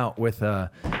hanging out with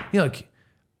like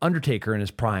Undertaker in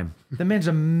his prime. The man's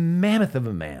a mammoth of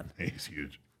a man. He's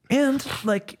huge. And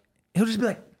like he'll just be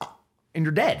like, and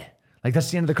you're dead. Like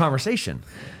that's the end of the conversation.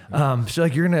 So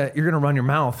like you're gonna run your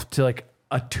mouth to like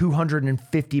a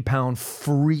 250-pound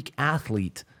freak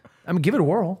athlete. I mean, give it a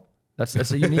whirl.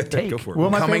 That's a unique take. Go for it.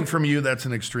 Well, Coming from you, that's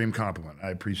an extreme compliment. I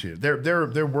appreciate it.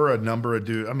 There were a number of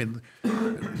dudes. I mean,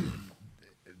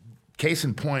 case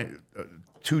in point,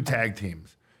 2 tag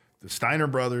teams, the Steiner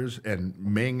brothers and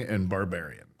Ming and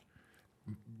Barbarian.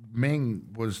 Ming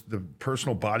was the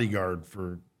personal bodyguard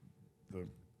for the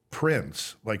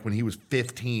Prince. Like when he was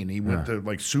 15, he went to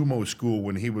like sumo school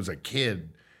when he was a kid.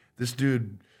 This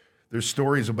dude, there's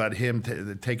stories about him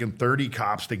taking 30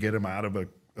 cops to get him out of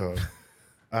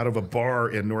a bar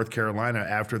in North Carolina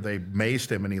after they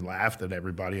maced him, and he laughed at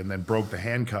everybody and then broke the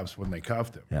handcuffs when they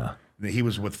cuffed him. Yeah. He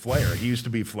was with Flair. He used to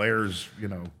be Flair's,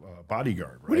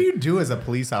 bodyguard, right? What do you do as a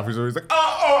police officer? He's like,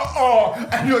 oh,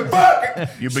 and you're like,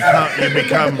 fuck! You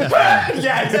become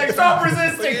Yeah, he's like, stop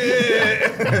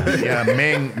resisting! yeah,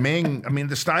 Ming. I mean,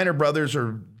 the Steiner brothers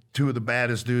are 2 of the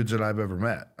baddest dudes that I've ever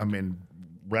met. I mean,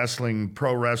 wrestling,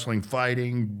 pro wrestling,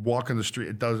 fighting, walking the street.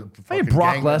 It doesn't. Hey,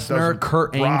 Brock Lesnar,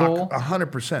 Kurt Angle.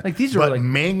 100%. Like, these are but like-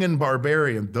 Ming and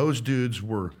Barbarian. Those dudes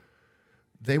were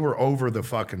over the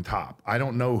fucking top. I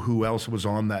don't know who else was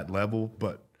on that level,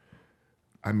 but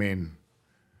I mean,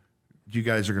 you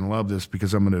guys are gonna love this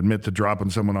because I'm gonna admit to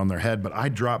dropping someone on their head. But I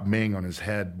dropped Ming on his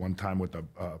head one time with a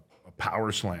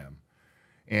power slam.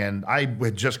 And I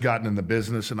had just gotten in the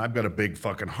business, and I've got a big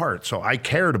fucking heart. So I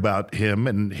cared about him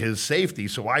and his safety.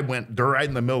 So I went right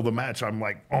in the middle of the match. I'm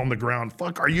like on the ground.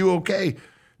 Fuck, are you okay? And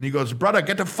he goes, brother,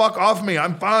 get the fuck off me.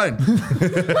 I'm fine.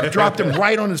 I dropped him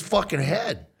right on his fucking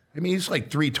head. I mean, he's like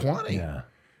 320. Yeah.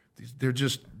 They're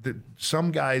just,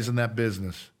 some guys in that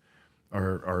business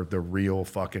are the real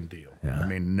fucking deal. Yeah. I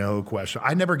mean, no question.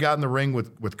 I never got in the ring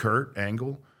with Kurt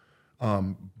Angle.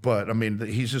 But I mean,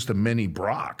 he's just a mini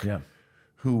Brock. Yeah.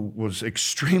 Who was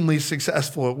extremely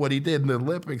successful at what he did in the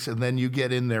Olympics, and then you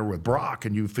get in there with Brock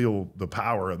and you feel the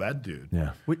power of that dude.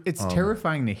 Yeah. It's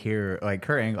terrifying to hear, like,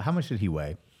 Kurt Angle, how much did he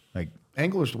weigh? Like,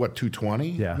 Angle is what, 220?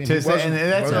 Yeah. I mean, to he say, wasn't-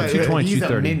 and that's wasn't- what, 220, he's a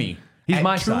 230. mini. He's At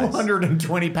my size.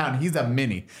 220 pounds, he's a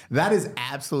mini. That is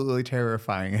absolutely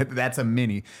terrifying. That's a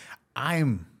mini.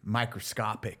 I'm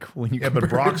microscopic when you Yeah, but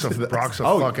compare Brock's it a to this.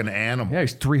 fucking animal. Yeah,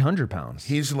 he's 300 pounds.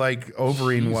 He's like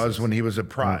Overeem was when he was at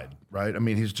Pride, right? I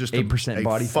mean, he's just 8% a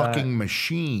body fat. fucking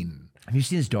machine. Have you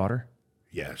seen his daughter?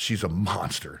 Yeah, she's a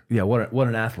monster. Yeah, what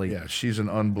an athlete. Yeah, she's an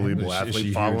unbelievable Is she athlete.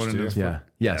 huge Following too? his Yeah.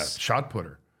 Yes. shot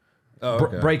putter,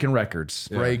 Breaking records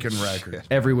breaking records.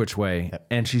 every which way,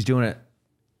 and she's doing it.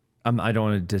 I don't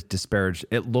want to disparage.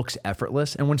 It looks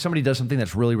effortless, and when somebody does something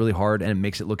that's really, really hard and it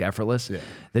makes it look effortless,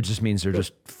 that just means they're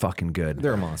just fucking good.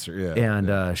 They're a monster, yeah.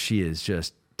 And she is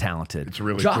just talented. It's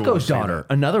really cool to Jocko's see daughter,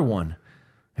 that. another one.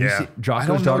 Have you Yeah, seen I Jocko's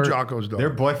don't know daughter. Jocko's daughter. Their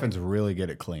boyfriend's really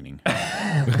good at cleaning.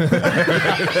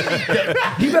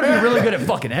 He better be really good at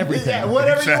fucking everything.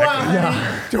 Whatever you want. Exactly.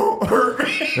 honey. Don't hurt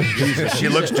me. She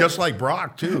looks just like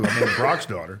Brock too. I mean, Brock's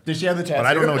daughter. Does she have the tattoo? But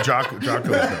I don't know Jocko's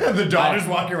daughter. The daughter's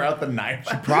walking around with a knife.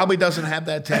 Probably doesn't have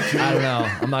that tattoo. I don't know.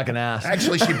 I'm not gonna ask.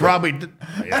 Actually, she probably.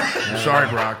 Yeah. Sorry,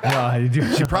 Brock.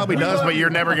 She probably does, but you're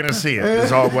never gonna see it.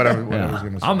 Is all what I was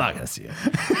gonna say. I'm not gonna see it.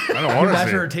 I don't want to see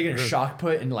Imagine her it. taking a shock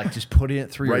put and like just putting it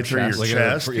through Right through your your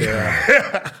chest. chest.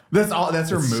 Yeah. That's all. That's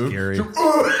her move. Scary.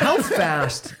 How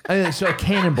fast? I mean, so a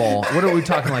cannonball. What are we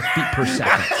talking like feet per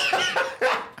second?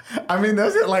 I mean,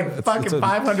 those are like fucking it's a-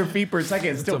 500 feet per second,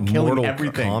 It's still a killing Mortal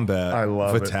everything. Kombat I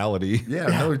love it. fatality. Yeah,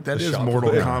 no, that is shot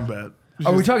Mortal put. Kombat.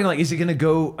 Are we talking like, is it going to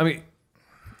go? I mean,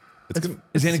 is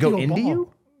it going to go steel into ball.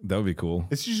 you? That would be cool.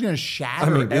 It's just gonna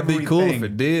shatter. I mean, it'd be cool if everything.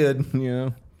 it did. You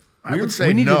know. I would say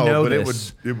we need to no, know but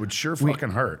this. it would sure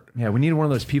fucking hurt. Yeah, we need one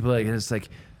of those people like it's like,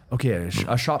 okay,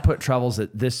 a shot put travels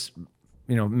at this,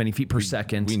 many feet per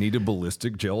second. We need a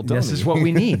ballistic gel dummy. This is what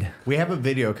we need. We have a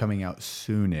video coming out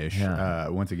soonish. Yeah.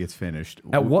 Once it gets finished.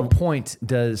 At what point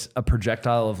does a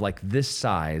projectile of like this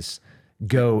size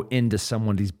go into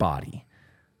somebody's body?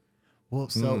 Well,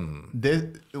 so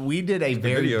we did a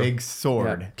very video. big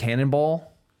sword. Yeah.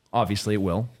 Cannonball, obviously it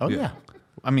will. Oh yeah.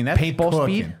 I mean that's Paintball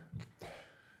cooking. speed?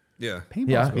 Yeah. Paintball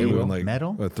Yeah, speed. it will. Like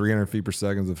Metal. 300 feet per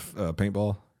second of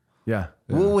paintball. Yeah.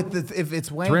 Well, with if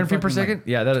it's weighing 300 feet per fucking, second?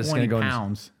 Yeah, that is gonna 20 go in-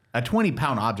 pounds. A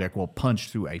 20-pound object will punch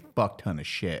through a fuck ton of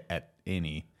shit at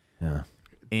any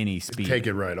speed. Take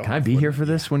it right off. Can I be here for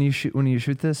this when you shoot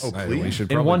this? Oh, Hey, please. we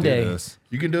should In probably one do day. this.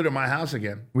 You can do it at my house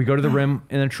again. We go to the rim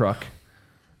in a truck,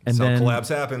 and Some then collabs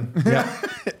happen.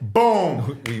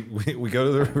 Boom. we go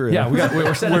to the rim. yeah,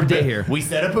 we're setting up a day here. We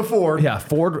set up a Ford. Yeah,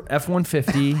 Ford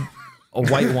F-150, a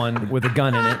white one with a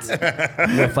gun in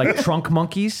it, with like trunk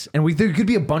monkeys, and there could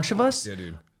be a bunch of us. Yeah,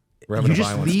 dude. We're having You a just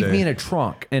violent leave day. me in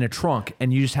a trunk,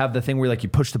 and you just have the thing where like you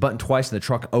push the button twice and the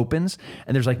truck opens,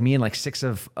 and there's like me and like 6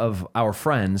 of our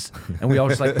friends, and we all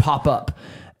just like pop up.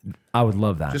 I would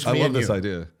love that. Just I me love and this you.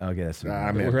 idea. Okay, that's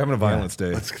I'm We're in. having a violence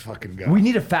day. Let's fucking go. we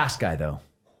need a fast guy though.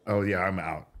 Oh yeah, I'm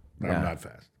out. Yeah. I'm not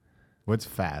fast. What's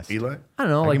fast? Eli, I don't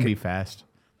know, I like can be fast.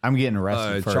 I'm getting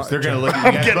arrested Uh, first. Char- They're gonna look at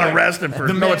I'm you guys getting like, arrested for.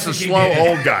 the No, it's a Mexican slow kid.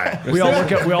 old guy. we all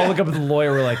look up at the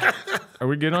lawyer. We're like, are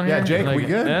we good on Yeah, here? Jake, Like, we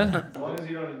good? yeah? As long as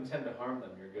you don't intend to harm them,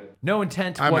 you're good. No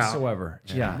intent I'm out. whatsoever.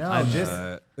 Yeah, No, I'm just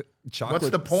Chocolate.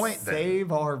 What's the point then?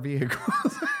 save our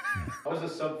vehicles. I was a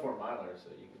sub 4 miler, so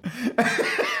you can.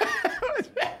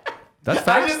 that's I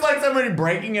fast. just like somebody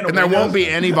breaking in a And there window. won't be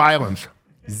any violence.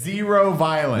 Zero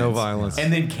violence. No violence.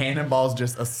 And then cannonballs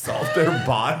just assault their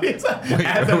bodies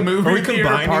at the movie Are we theater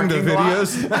combining the parking lot.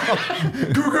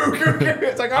 videos? Goo, goo, goo, goo.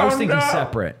 It's like, I was oh, thinking no.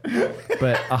 separate,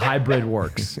 but a hybrid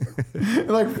works.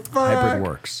 Like, fuck. Hybrid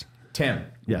works. Tim,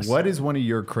 Yes. what is one of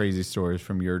your crazy stories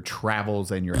from your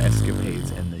travels and your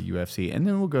escapades in the UFC? And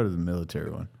then we'll go to the military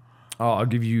one. Oh, I'll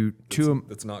give you two.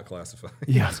 That's not classified.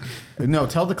 Yeah, No,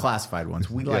 tell the classified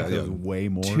ones. We like Yeah, those yeah. way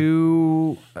more.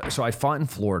 two. So I fought in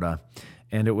Florida,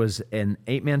 and it was an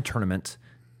 8-man tournament.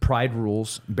 Pride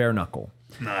rules, bare knuckle.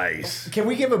 Nice. Can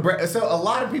we give a break? So a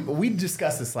lot of people, we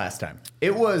discussed this last time.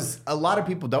 It was, a lot of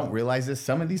people don't realize this.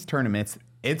 Some of these tournaments,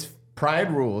 it's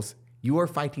pride rules. You are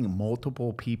fighting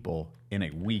multiple people in a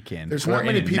weekend. There's or not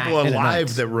many in a people night.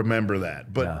 alive that remember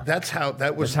that, but Yeah. that's how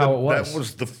that was. That's how it was. That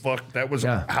was the fuck. That was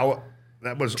Yeah. how.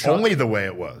 That was only the way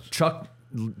it was. Chuck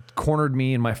cornered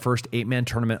me in my first 8-man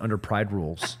tournament under Pride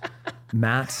rules.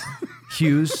 Matt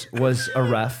Hughes was a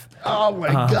ref. Oh my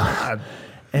god.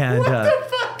 And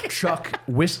Chuck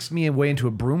whisks me away into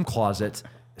a broom closet,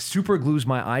 super glues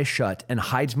my eyes shut, and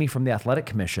hides me from the athletic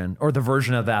commission, or the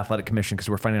version of the athletic commission, because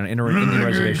we're fighting on an Indian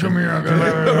reservation. Come here.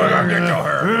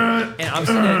 And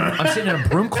I'm sitting in a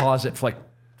broom closet for like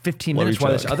 15 Love minutes you,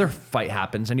 while this Chuck. other fight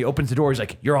happens, and he opens the door. He's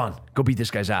like, "You're on. Go beat this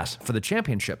guy's ass for the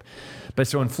championship." But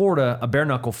so in Florida, a bare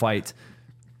knuckle fight,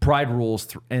 pride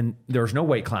rules, and there's no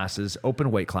weight classes,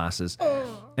 open weight classes.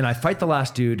 And I fight the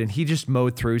last dude, and he just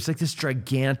mowed through. He's like this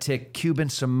gigantic Cuban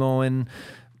Samoan,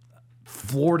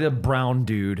 Florida brown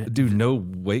dude. Dude, no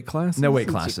weight class? No weight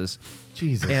classes.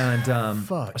 Jesus. And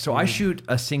Fuck, so I shoot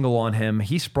a single on him.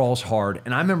 He sprawls hard,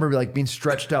 and I remember like being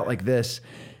stretched out like this,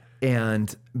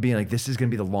 and being like, "This is going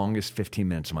to be the longest 15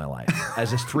 minutes of my life."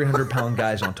 As this 300-pound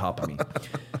guy's on top of me.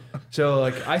 So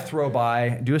like I throw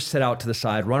by, do a sit out to the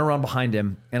side, run around behind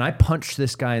him, and I punch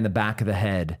this guy in the back of the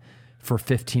head for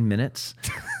 15 minutes.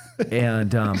 And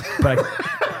but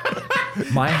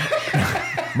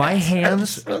my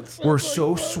hands were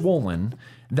so swollen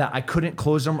that I couldn't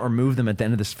close them or move them at the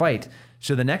end of this fight.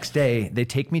 So the next day, they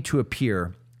take me to a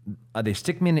pier. They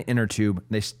stick me in an inner tube.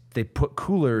 They put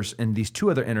coolers in these 2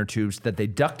 other inner tubes that they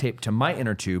duct tape to my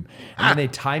inner tube, and then they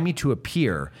tie me to a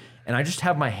pier. And I just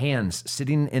have my hands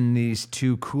sitting in these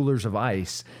 2 coolers of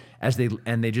ice as they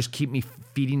just keep me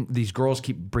feeding. These girls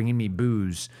keep bringing me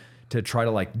booze to try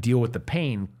to like deal with the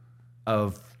pain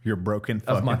of Your broken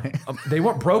of my. fucking They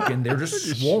weren't broken; they were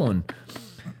just swollen.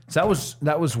 So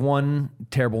that was one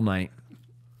terrible night.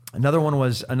 Another one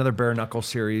was another bare knuckle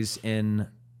series in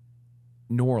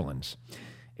New Orleans,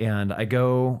 and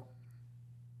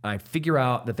I figure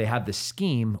out that they have this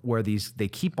scheme where they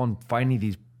keep on finding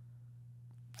these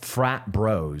frat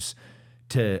bros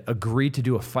to agree to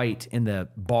do a fight in the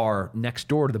bar next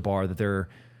door to the bar that they're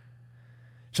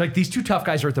So like these two tough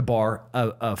guys are at the bar.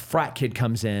 A frat kid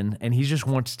comes in and he just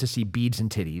wants to see beads and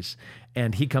titties.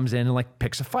 And he comes in and like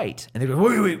picks a fight. And they go,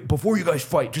 wait, before you guys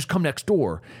fight, just come next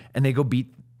door. And they go beat,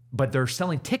 but they're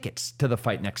selling tickets to the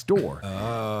fight next door.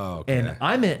 Oh, okay.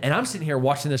 And I'm sitting here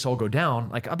watching this all go down.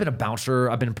 Like I've been a bouncer,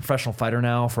 I've been a professional fighter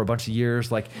now for a bunch of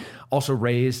years. Like also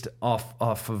raised off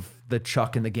of the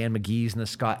Chuck and the Gan McGee's and the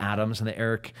Scott Adams and the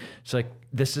Eric. So like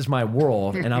this is my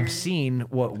world, and I'm seeing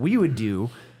what we would do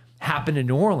happen in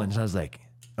New Orleans. And I was like,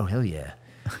 oh hell yeah.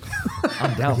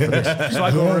 I'm down for this. So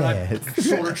I go over and I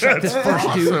shoulder check this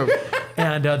first dude,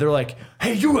 and they're like,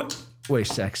 hey, you. Wait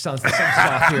a sec, something's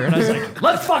off here. And I was like,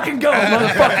 let's fucking go,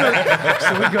 motherfucker.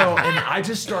 So we go, and I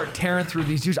just start tearing through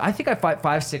these dudes. I think I fight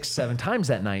 5, 6, 7 times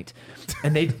that night.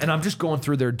 And I'm just going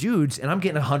through their dudes, and I'm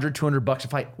getting $100, $200 a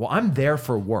fight. Well, I'm there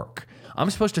for work. I'm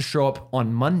supposed to show up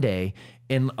on Monday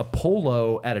in a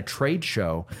polo at a trade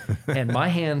show, and my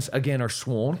hands, again, are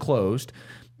swollen closed,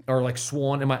 or like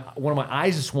swollen, and one of my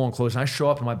eyes is swollen closed, and I show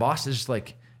up, and my boss is just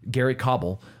like, Gary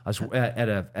Cobble. I was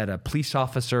at a police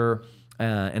officer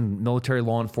and military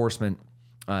law enforcement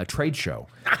trade show,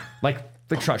 like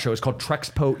the truck show. It's called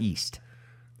Trexpo East.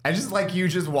 I just like you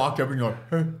just walked up and go,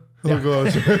 hey,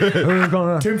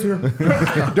 Tim's here.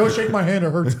 Don't shake my hand,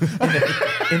 it hurts.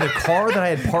 In the car that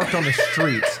I had parked on the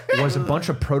street was a bunch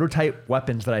of prototype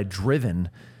weapons that I had driven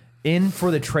in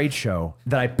for the trade show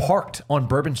that I parked on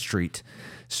Bourbon Street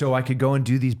so I could go and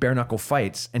do these bare knuckle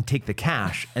fights and take the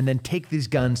cash and then take these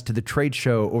guns to the trade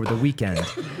show over the weekend.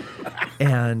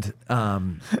 And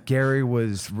Gary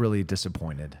was really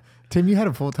disappointed. Tim, you had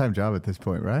a full-time job at this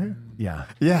point, right? Yeah.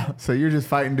 Yeah. So you're just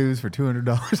fighting dudes for $200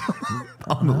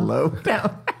 on the low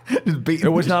down. Just beating. It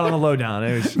was not on the lowdown.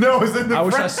 It was, No, it was in the I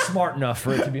was front. not smart enough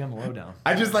for it to be on the lowdown.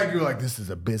 I just like you were like, this is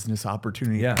a business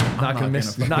opportunity. Yeah. Not gonna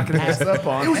miss. fucking Not gonna pass miss. up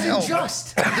on. It was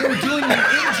unjust. They were doing an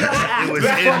unjust act. It was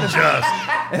unjust.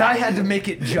 And I had to make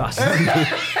it just.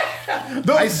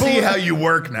 I see how you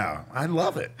work now. I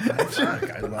love it.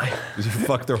 I love it. You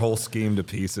fucked their whole scheme to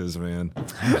pieces, man.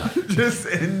 Just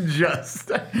unjust.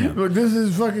 Look, this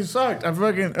is fucking sucked. I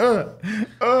fucking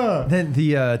Then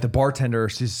the bartender,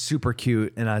 she's super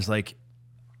cute, and I was like,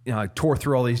 I tore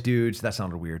through all these dudes. That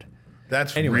sounded weird.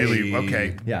 That's Anyway. really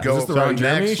okay. Yeah. Go Is this the so Ron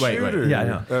Jeremy next. shoot? Yeah, I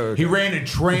know. He ran a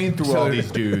train through all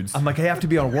these dudes. I'm like, I have to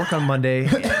be on work on Monday,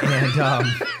 and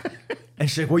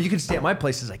she's like, well, you can stay at my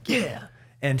place. I was like, yeah,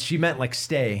 and she meant like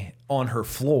stay on her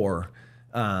floor,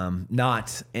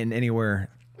 not in anywhere.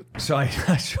 So I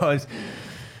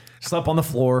slept on the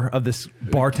floor of this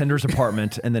bartender's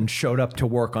apartment and then showed up to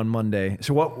work on Monday.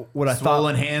 So what I thought,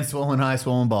 Swollen hands, swollen eyes,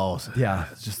 swollen balls. yeah,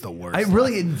 It's just the worst. I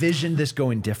really envisioned this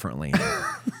going differently,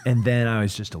 and then I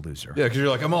was just a loser. Yeah, because you're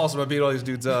like, I'm awesome. I beat all these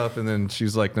dudes up. And then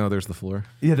she's like, no, there's the floor.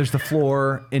 Yeah, there's the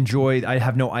floor. Enjoy. I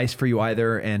have no ice for you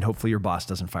either, and hopefully your boss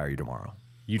doesn't fire you tomorrow.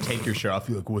 You take your shirt off,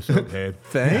 you look, what's up, head?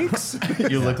 Thanks.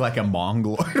 You look like a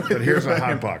Mongol. But here's a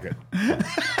hot pocket.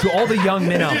 To all the young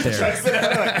men out there,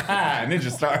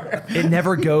 Ninja Star. it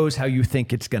never goes how you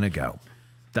think it's gonna go.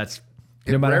 That's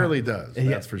It rarely does.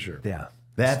 That's for sure. Yeah.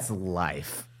 That's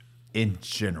life in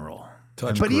general.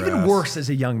 But even worse as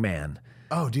a young man,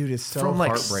 Oh, dude, it's so from like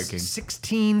heartbreaking.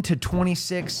 16 to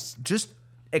 26, just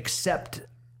accept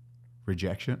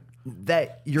Rejection.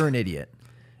 that you're an idiot.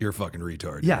 You're a fucking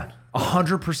retard. Yeah,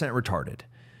 100% retarded.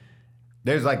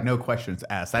 There's like no questions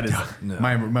asked. That is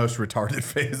my most retarded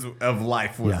phase of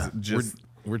life was Yeah. just.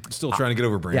 We're still trying to get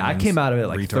over Brandon's Yeah, I came out of it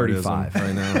like retardism 35.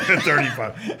 right now.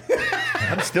 35.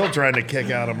 I'm still trying to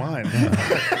kick out of mine.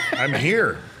 I'm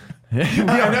here I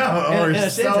know. And We're a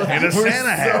so, Santa hat. in a Santa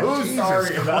hat. so Jesus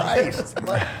sorry about Christ.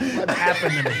 What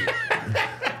happened to me?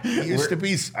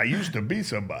 I used to be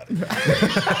somebody.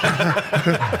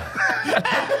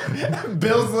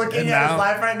 Bill's looking And at his now-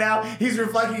 life right now. He's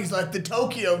reflecting. He's like, the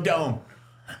Tokyo Dome.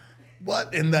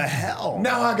 What in the hell?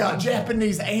 Now I got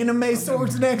Japanese anime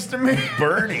swords next to me.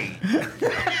 Bernie.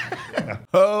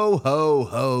 Ho, ho,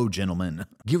 ho, gentlemen.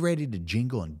 Get ready to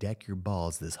jingle and deck your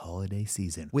balls this holiday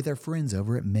season with our friends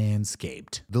over at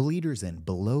Manscaped. The leaders in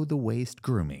below-the-waist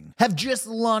grooming have just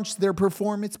launched their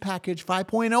Performance Package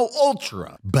 5.0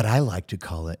 Ultra. But I like to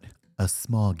call it a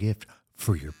small gift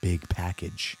for your big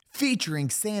package. Featuring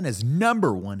Santa's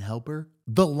 #1 helper,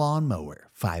 the Lawnmower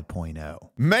 5.0.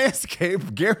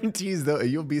 Manscaped guarantees that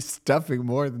you'll be stuffing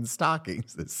more than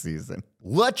stockings this season.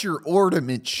 Let your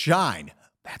ornaments shine.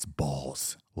 That's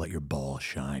balls let your balls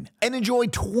shine. And enjoy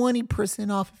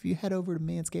 20% off if you head over to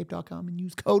manscaped.com and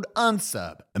use code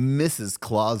UNSUB. Mrs.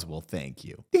 Claus will thank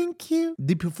you. Thank you.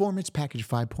 The Performance Package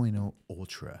 5.0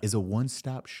 Ultra is a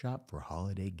one-stop shop for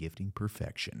holiday gifting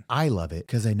perfection. I love it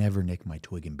because I never nick my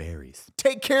twig and berries.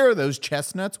 Take care of those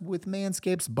chestnuts with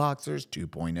Manscaped's Boxers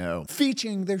 2.0,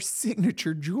 featuring their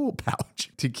signature jewel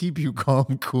pouch to keep you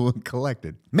calm, cool, and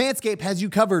collected. Manscaped has you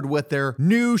covered with their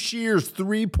new Shears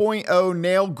 3.0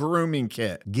 nail grooming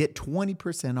kit. Get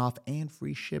 20% off and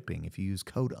free shipping if you use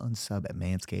code UNSUB at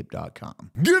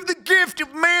manscaped.com. Give the gift of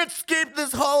Manscaped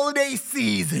this holiday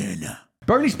season.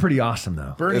 Bernie's pretty awesome,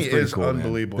 though. Bernie It's pretty is cool, man.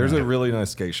 unbelievable. There's a really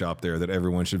nice skate shop there that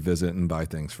everyone should visit and buy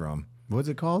things from. What's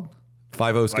it called?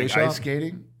 50 Skate like Shop. ice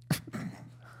skating.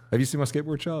 Have you seen my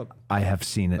skateboard shop? I have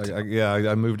seen it.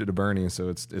 I moved it to Bernie, so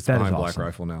it's That is behind Black awesome.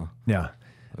 Rifle now. Yeah.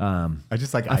 I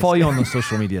just like I follow you on the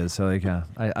social media, so like,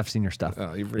 I've seen your stuff.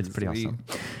 Oh, you're It's pretty sweet.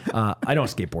 awesome. I don't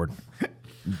skateboard.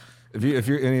 If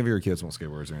you're any of your kids want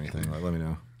skateboards or anything, let me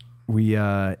know. We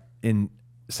in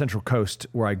Central Coast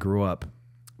where I grew up,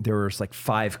 there was like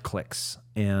 5 cliques,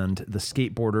 and the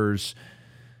skateboarders,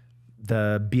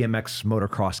 the BMX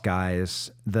motocross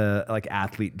guys, the like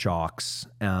athlete jocks,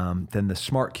 then the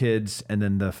smart kids, and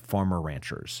then the farmer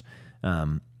ranchers.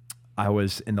 I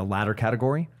was in the latter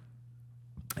category,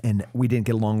 and we didn't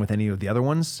get along with any of the other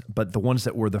ones, but the ones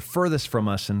that were the furthest from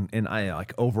us and I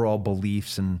like overall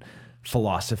beliefs and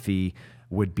philosophy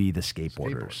would be the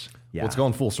skateboarders. Yeah. Well, it's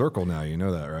gone full circle now. You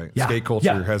know that, right? Yeah. Skate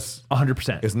culture has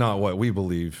 100%. is not what we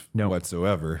believe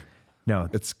whatsoever. No.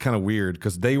 It's kind of weird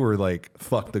because they were like,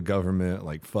 fuck the government,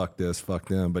 like, fuck this, fuck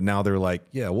them. But now they're like,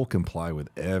 yeah, we'll comply with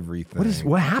everything.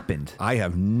 What happened? I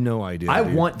have no idea. I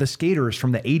dude. want the skaters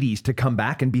from the 80s to come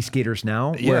back and be skaters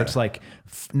now, where Yeah. it's like,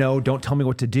 no, don't tell me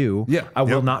what to do. Yeah. I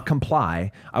will Yep. not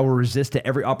comply. I will resist at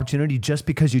every opportunity just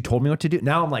because you told me what to do.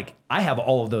 Now I'm like, I have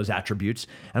all of those attributes.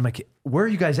 And I'm like, where are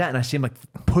you guys at? And I see them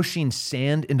like pushing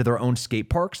sand into their own skate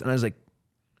parks. And I was like,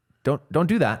 don't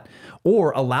do that.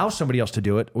 Or allow somebody else to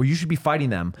do it. Or you should be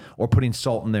fighting them or putting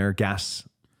salt in their gas.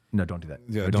 No, don't do that.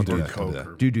 Yeah, Or don't do that. Coke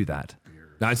Don't do that. Do that.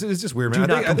 No, it's just weird, Do man.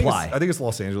 not comply. I think it's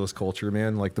Los Angeles culture,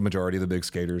 man. Like the majority of the big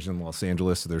skaters in Los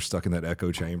Angeles, they're stuck in that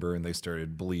echo chamber, and they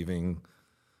started believing,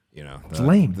 you know, It's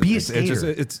lame. Be a it's just-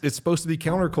 skater. it's supposed to be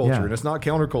counterculture, Yeah. and it's not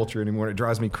counterculture anymore. And it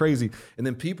drives me crazy. And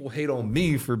then people hate on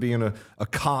me for being a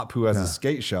cop who has a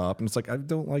skate shop, and it's like I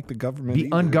don't like the government. Be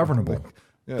either. ungovernable. Like,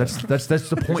 yeah. That's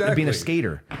the point of being a Exactly.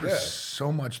 skater. There's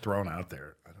so much thrown out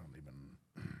there. I don't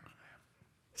even.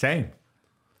 Same.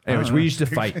 Anyways, we used to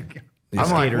fight. The I'm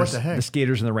like, skaters, what the heck?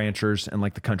 skaters and the ranchers and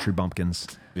like the country bumpkins.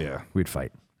 Yeah. We'd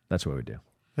fight. That's what we'd do.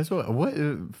 That's what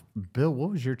Bill,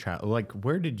 what was your child? Like,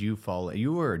 where did you fall?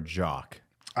 You were a jock.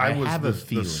 I was have the, a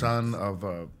feeling. the son of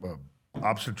a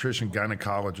obstetrician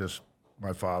gynecologist,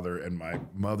 my father, and my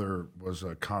mother was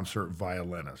a concert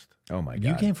violinist. Oh my god.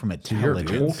 You came from You're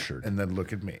intelligence. cultured. And then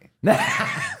look at me.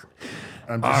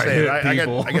 I'm just saying, I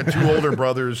got 2 older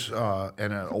brothers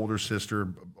and an older sister.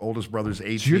 Oldest brother's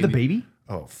 18. So you're the baby?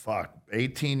 Oh, fuck.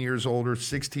 18 years older,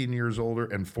 16 years older,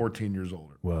 and 14 years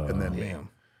older. Whoa. And then me.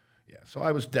 Yeah, so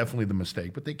I was definitely the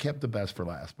mistake, but they kept the best for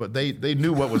last. But they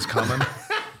knew what was coming.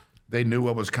 They knew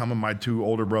what was coming. My 2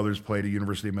 older brothers played at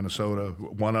University of Minnesota.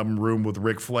 One of them roomed with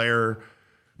Ric Flair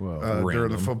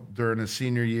during his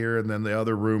senior year, and then the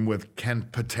other room with Ken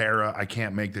Patera. I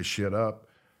can't make this shit up.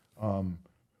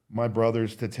 My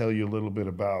brothers, to tell you a little bit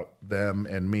about them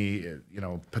and me, you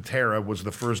know, Patera was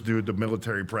the first dude to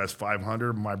military press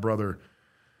 500. My brother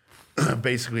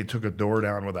basically took a door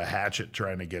down with a hatchet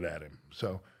trying to get at him.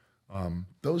 So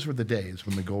those were the days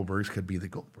when the Goldbergs could be the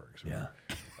Goldbergs. Yeah.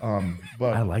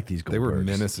 But I like these Goldbergs. They were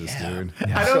menaces, dude.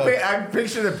 I don't think I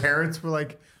picture the parents were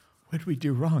like, "What did we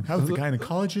do wrong? I was the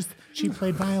gynecologist. She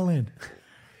played violin.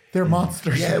 They're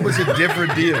monsters." yeah, it was a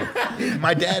different deal.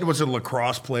 My dad was a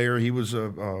lacrosse player. He was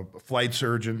a flight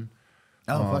surgeon.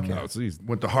 Oh, fuck yeah. Oh, geez.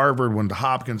 Went to Harvard, went to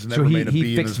Hopkins, So never made a he B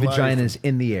in fixed his life. vaginas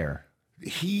in the air.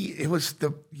 It was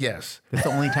yes. That's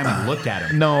the only time I looked at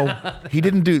him. No, he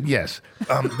didn't do. Yes,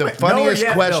 the funniest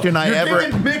question I ever.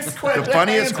 The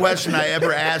funniest question I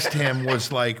ever asked him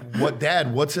was like, "What,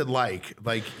 Dad? What's it like?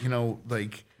 Like, you know,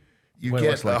 like you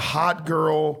get a hot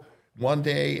girl one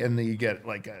day, and then you get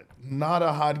like not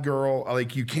a hot girl.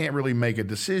 Like you can't really make a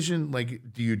decision.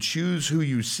 Like, do you choose who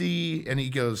you see?" And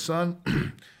he goes, "Son,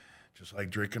 just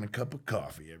like drinking a cup of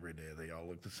coffee every day. They all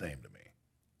look the same to me."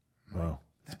 Wow.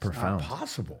 It's Not profound.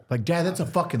 possible. Like, Dad, that's a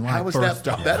fucking lie. How is First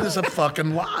that? off. That is a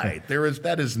fucking lie.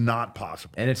 That is not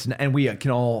possible. And we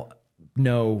can all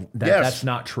know that Yes. that's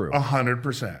not true.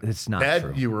 100%. It's not Ed,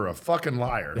 true. you were a fucking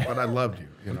liar, but I loved you.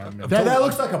 You know, I mean, That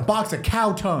looks like a box of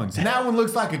cow tongues. And that one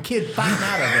looks like a kid fighting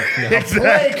out of it. Exactly. A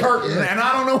play curtain, and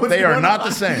I don't know what's they are going not on.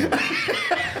 the same.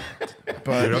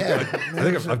 But yeah, I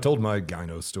think I've told my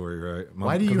gyno story, right?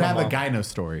 Why do you have a gyno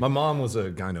story? My mom was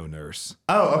a gyno nurse.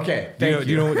 Oh, okay. Do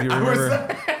you know what you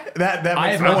remember? That I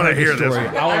makes have not wanna heard hear this story.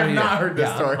 one. I have not heard this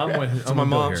Yeah, story. I'm with, So I'm my with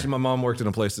Bill mom, here. my mom worked in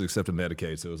a place that accepted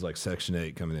Medicaid, so it was like Section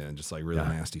 8 coming in, just like really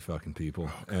nasty fucking people.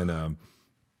 And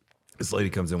this lady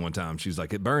comes in one time. She's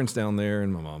like, it burns down there.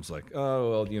 And my mom's like, oh,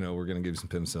 well, you know, we're going to give you some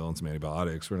penicillin, some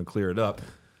antibiotics. We're going to clear it up.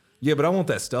 Yeah, but I want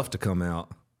that stuff to come out.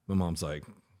 My mom's like,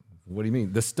 what do you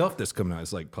mean? The stuff that's coming out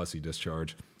is like pussy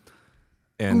discharge.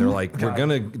 And they're like, we're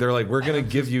gonna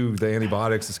give you the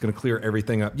antibiotics. It's gonna clear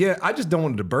everything up. Yeah, I just don't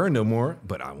want it to burn no more,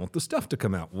 but I want the stuff to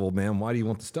come out. Well, ma'am, why do you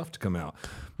want the stuff to come out?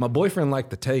 My boyfriend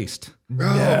liked the taste. oh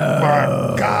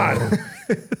my God.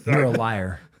 You're a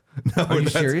liar. Are you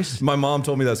serious? My mom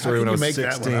told me that How story can when I you was make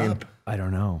that one 16. up? I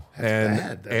don't know.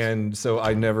 And so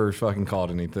I never fucking caught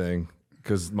anything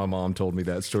because my mom told me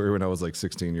that story when I was like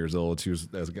 16 years old. She was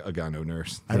as a gyno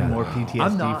nurse. I have more I'm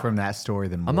PTSD not- from that story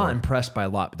than I'm more. not impressed by a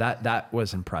lot, but that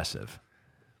was impressive.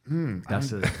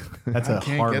 That's a. That's I a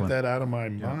can't hard get one. that out of my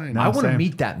mind. I want to same.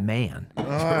 meet that man,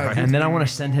 and then I want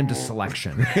to send him to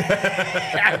selection.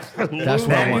 That's what I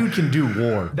That want. dude can do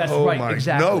war. That's Oh right, my-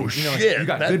 exactly. no You know, shit, You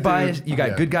got that good guys, dude- you got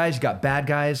yeah. good guys, you got bad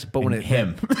guys, but when it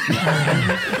him.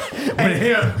 when he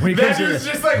That comes to dude's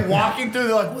the- just like walking through.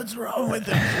 They're like, "What's wrong with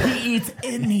him? He eats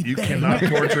anything. You cannot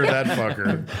torture that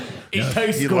fucker. He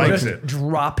tastes He good. likes just it.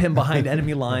 drop him behind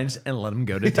enemy lines and let him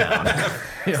go to town.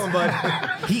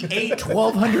 He ate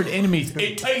 1,200 enemies.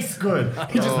 It tastes good.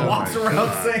 He just walks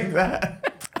around saying that.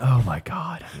 Oh my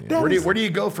god! Where do you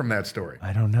go from that story?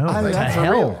 I don't know. I mean, to that's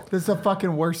hell. This is the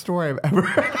fucking worst story I've ever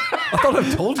heard. I thought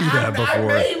I've told you that before.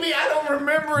 Maybe I don't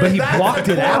remember it. But he That's blocked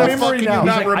the it core out. memory How the fuck now. can you not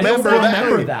He's like, remember I don't that?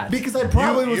 remember that. because I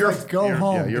probably was You're- like, go you're-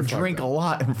 home yeah, you're and drink fucked a up.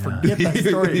 lot and forget that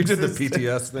story. You did the existed.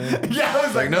 PTS thing. Yeah, I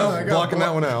was like, no, I gotta blocking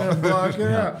that one out. I gotta block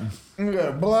it out. I'm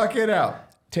gonna block it out.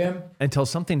 Tim? Until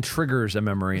something triggers a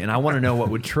memory, and I want to know what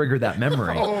would trigger that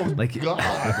memory. Like God,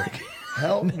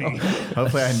 help me.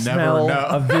 Hopefully I never smell, know.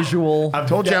 a visual. I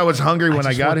told you I was hungry when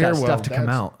I just got want here. that Well, stuff to come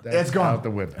out. That's It's gone. out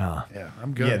the window. Yeah,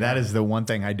 I'm good. Yeah, that is the one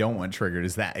thing I don't want triggered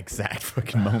is that exact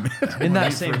fucking moment. In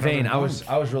that same vein, I was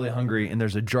really hungry, and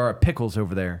there's a jar of pickles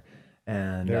over there,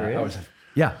 and I was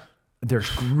they're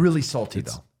really salty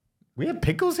though. We have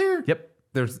pickles here? Yep,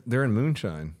 They're in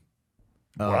moonshine.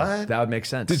 What? that would make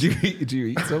sense. Did you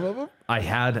eat some of them? I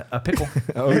had a pickle.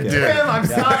 Okay. Tim, I'm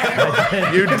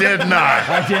sorry. You did not.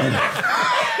 I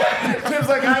did. Tim's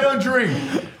like, I don't drink.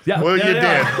 Yeah. Well, yeah, you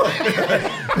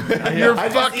yeah. did. You're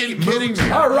fucking kidding me.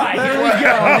 All right, here we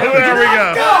go. There we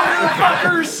go.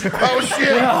 Fuckers. Oh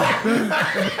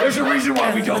shit. There's a reason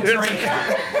why we don't drink.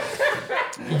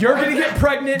 You're gonna get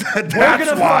pregnant. We're That's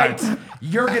gonna why. fight.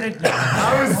 You're gonna.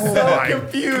 I was so my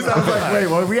confused. I was like, wait,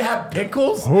 what? We have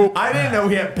pickles? I didn't know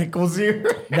we had pickles here.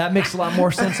 That makes a lot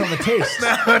more sense on the taste.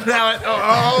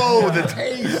 The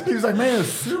taste. He was like, man, it's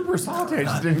super salty. I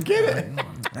just didn't get it.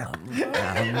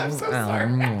 I'm so sorry.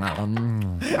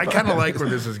 I kind of like where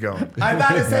this is going. I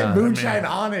thought it said moonshine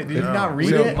on it. Did you not read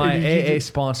So it? my Or did you AA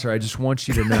sponsor, I just want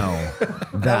you to know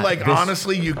And that like this,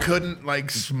 honestly, you couldn't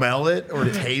like smell it or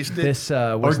taste it. this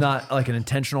was not like an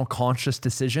intentional, conscious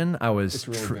decision. I was. It's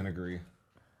really vinegary.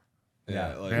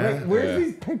 Yeah. Like, Yeah. Where's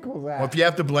these pickles at? Well, if you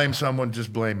have to blame someone,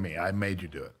 just blame me. I made you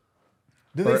do it.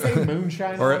 Do they say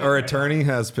moonshine? Our, on it? our attorney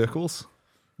has pickles.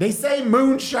 They say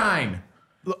moonshine.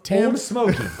 Tim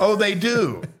Smoky. Oh, they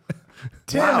do.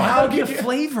 Tim, How how get did you?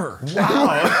 flavor?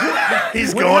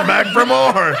 He's going back for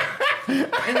more.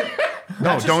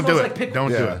 No, just don't do smells it. like pickle. Don't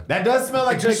do Yeah. it. That does smell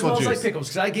like It just pickle smells juice. like pickles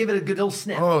because I gave it a good little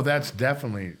sniff. Oh, that's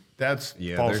definitely false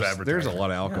There's advertising. a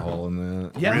lot of alcohol in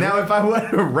that. Yeah. Now, if I would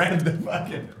have read the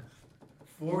fucking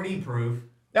 40 proof.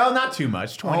 No, not too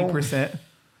much. 20%.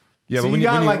 Yeah, So but when you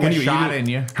got when like when a eat shot it- in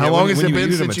you. How yeah, long when- has when it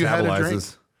been eat since you had a drink?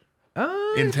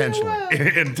 metabolizes.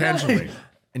 Intentionally. Intentionally.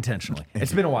 Intentionally.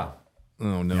 It's been a while.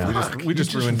 Oh no, we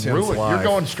just ruined Tim's Ruined. life. You're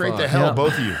going straight to hell, Yeah.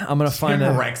 both of you. I'm gonna find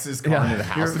a Rex's car into the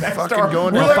house. You're next fucking door.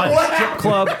 going We're to like, find what a strip happened?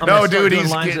 club. I'm No, gonna start dude, doing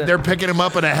lines they're picking him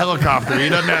up in a helicopter. He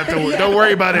doesn't have to. Don't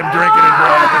worry about him drinking and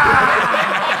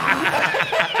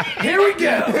driving. Here we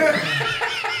go.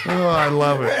 Oh, I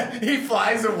love it. He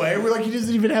flies away. We're like, he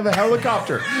doesn't even have a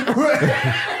helicopter.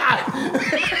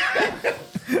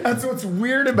 That's what's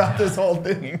weird about this whole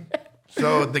thing.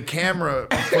 So the camera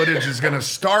footage is going to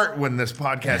start when this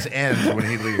podcast ends when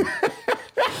he leaves.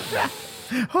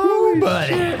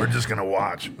 buddy. We're just gonna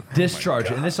watch. Discharge,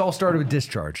 and this all started with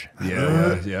discharge.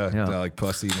 Yeah. Like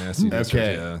pussy, nasty.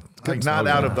 Okay. Yeah. Like not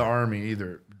out of the army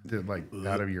either. Like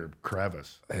out of your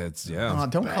crevice. It's Oh,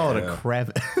 don't call it a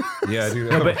crevice. Yeah, dude.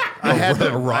 but I had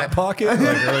a rock pocket. Like,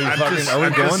 are we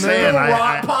going there?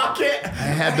 Rock pocket. I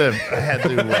had to.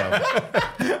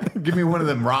 Give me one of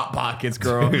them rock pockets,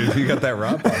 girl. You got that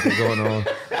rock pocket going on.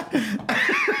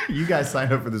 You guys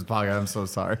signed up for this podcast. I'm so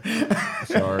sorry.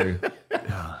 Sorry.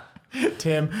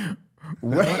 Tim,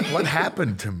 What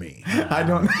happened to me? I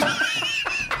don't.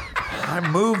 I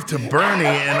moved to Bernie,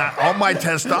 and all my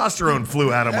testosterone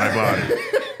flew out of my body.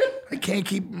 I can't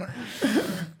keep.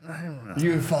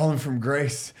 You've fallen from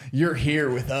grace. You're here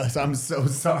with us. I'm so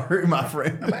sorry, my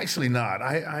friend. I'm actually not.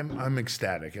 I'm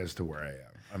ecstatic as to where I am.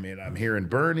 I mean, I'm here in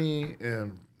Bernie,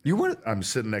 and I'm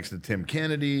sitting next to Tim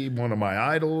Kennedy, one of my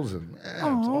idols, and it's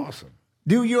awesome.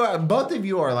 Dude, both of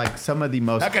you are like some of the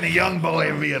most How can a young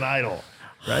boy be an idol?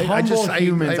 Right? humble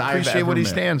humans I I've appreciate ever what he met.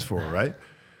 stands for, right?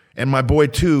 And my boy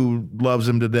too loves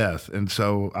him to death, and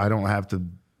so I don't have to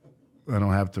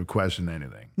question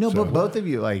anything. No, So- but both of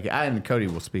you, like, and Cody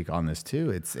will speak on this too.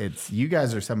 It's you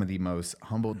guys are some of the most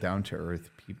humble, down to earth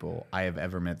people I have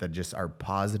ever met that just are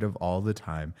positive all the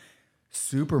time,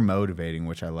 super motivating,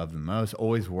 which I love the most.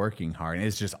 Always working hard, and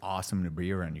it's just awesome to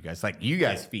be around you guys. Like, you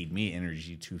guys feed me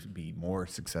energy to be more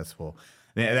successful.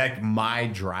 Like, my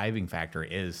driving factor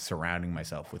is surrounding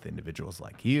myself with individuals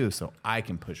like you, so I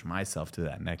can push myself to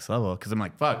that next level. Because I'm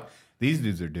like, fuck, these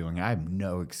dudes are doing. I have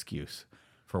no excuse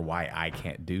for why I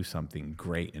can't do something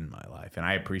great in my life. And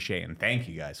I appreciate and thank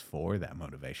you guys for that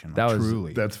motivation. That was-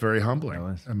 truly. That's very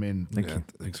humbling. I mean,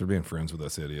 Thanks for being friends with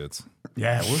us idiots.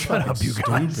 Yeah, we're Shut up, you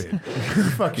guys. stupid. You're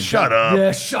fucking shut up.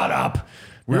 Yeah, shut up.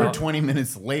 We were 20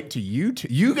 minutes late to you.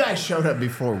 You guys showed up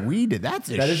before we did. That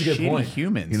is a good point.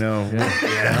 Humans. You know, But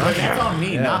that's on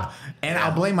me. Not, and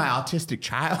I'll blame my autistic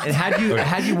child. And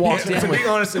had you walked in To with be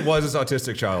honest, it was his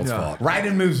autistic child's fault.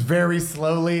 Ryden moves very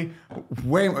slowly.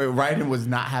 Ryden was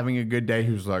not having a good day.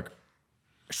 He was like,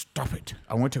 stop it.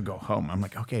 I want to go home. I'm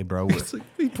like, okay, bro. It's like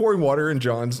he pouring water in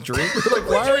John's drink. We're like,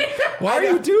 why are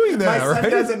you doing that? My son right?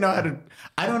 doesn't know how to.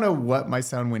 I don't know what my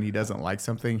son, when he doesn't like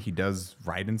something, he does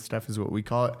Ryden stuff, is what we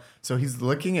call it. So he's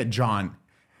looking at John,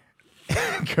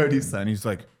 Cody's son. He's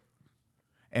like,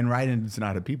 and Ryden's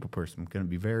not a people person. I'm going to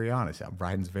be very honest.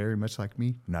 Ryden's very much like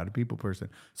me, not a people person.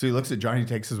 So he looks at John, he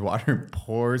takes his water and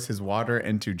pours his water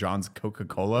into John's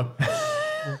Coca-Cola.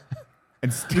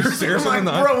 And stares I'm him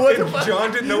like, bro, what the and fuck?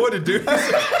 John didn't know what to do.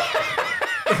 I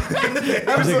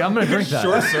was like, I'm gonna drink that.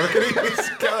 Short circuiting.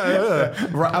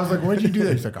 I was like, why'd you do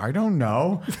that? He's like, I don't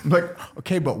know. I'm like,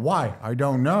 okay, but why? I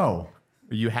don't know.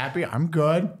 Are you happy? I'm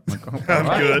good. I'm like,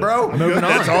 I'm good, bro. Moving on.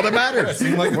 That's all that matters.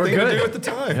 Seemed like the We're thing good. to do at the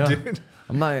time, Yeah. dude.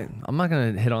 I'm not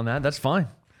gonna hit on that. That's fine.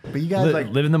 But you guys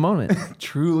Live in the moment.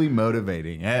 truly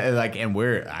motivating. Like, and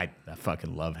I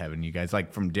fucking love having you guys.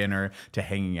 Like, from dinner to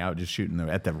hanging out, just shooting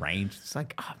at the range. It's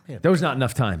like, oh man. There was not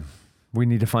enough time. We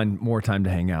need to find more time to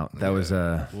hang out. That was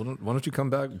Why don't you come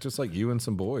back just like you and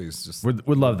some boys? Just would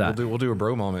love that. We'll do a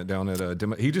bro moment down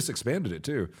at he just expanded it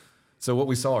too. So what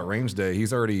we saw at range day,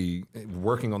 he's already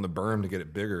working on the berm to get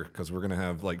it bigger because we're gonna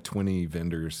have like 20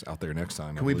 vendors out there next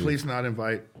time. Can we please not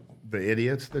invite the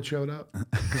idiots that showed up?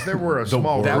 Because there were a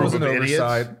small That group was an of idiots.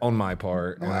 oversight on my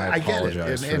part, and I get it.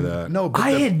 apologize for that. No, but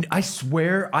I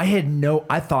swear,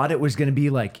 I thought it was going to be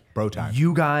like Bro time.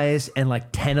 you guys and like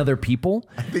 10 other people.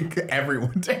 I think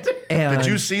everyone did. And did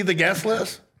you see the guest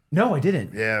list? No, I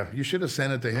didn't. Yeah, you should have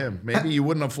sent it to him. Maybe you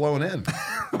wouldn't have flown in.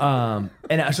 And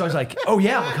so I was like, oh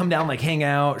yeah, we'll come down, like hang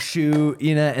out, shoot,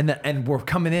 and we're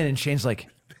coming in and Shane's like,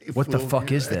 what the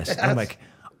fuck is this? And I'm like,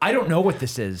 I don't know what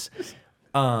this is.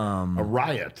 A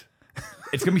riot.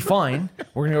 It's gonna be fine.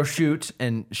 We're gonna go shoot.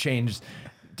 And Shane just,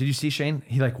 did you see Shane?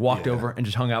 He like walked over and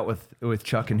just hung out with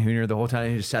Chuck and Hooner the whole time.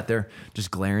 He just sat there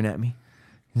just glaring at me.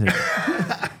 He's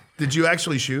like, Did you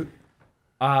actually shoot?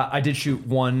 I did shoot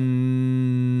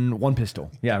one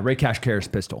pistol. Yeah, Ray Cash Care's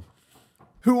pistol.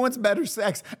 Who wants better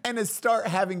sex and to start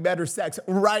having better sex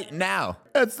right now?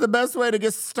 That's the best way to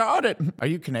get started. Are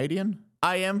you Canadian?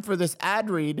 I am for this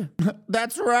ad read.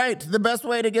 That's right. The best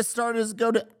way to get started is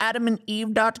go to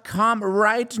adamandeve.com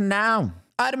right now.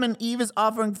 Adam and Eve is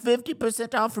offering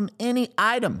 50% off from any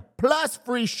item, plus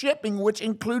free shipping, which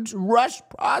includes rush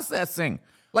processing,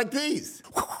 like these.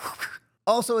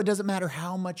 Also, it doesn't matter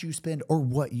how much you spend or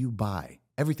what you buy.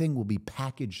 Everything will be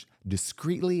packaged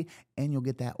discreetly, and you'll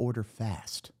get that order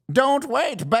fast. Don't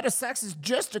wait. Better sex is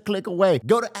just a click away.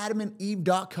 Go to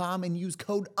adamandeve.com and use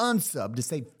code UNSUB to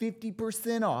save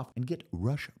 50% off and get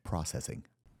rush processing.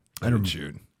 I didn't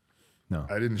shoot. No.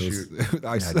 I didn't shoot.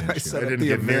 I set I up didn't the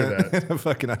get near event. that.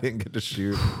 Fucking, I didn't get to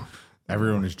shoot.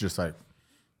 Everyone is just like,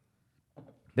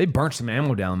 They burnt some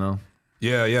ammo down though.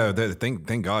 Yeah. Thank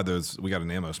God we got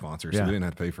an ammo sponsor, so Yeah. we didn't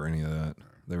have to pay for any of that.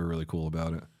 They were really cool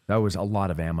about it. That was a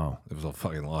lot of ammo. It was a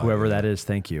fucking lot. Whoever that is,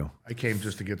 thank you. I came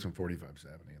just to get some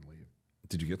 4570 and leave.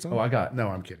 Did you get some? Oh, I got. No,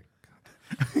 I'm kidding.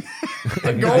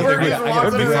 Goldberg is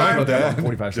lots of fine. time.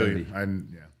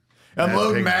 4570. Yeah. I'm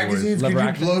loading Bad Pig magazines. Lever Could you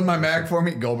action? load my mag for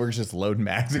me? Goldberg's just loading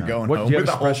mags and going What, home do you have with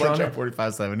a a whole suppressor bunch on of it?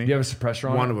 4570. Do you have a suppressor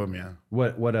on One it? of them, yeah.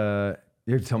 What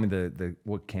you have to tell me the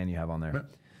what can you have on there?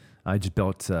 I just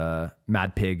built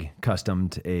Mad Pig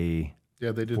customed a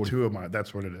Yeah, they did 2 of mine.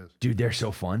 That's what it is. dude, they're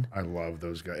so fun. I love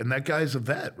those guys. And that guy's a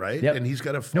vet, right? Yep. And he's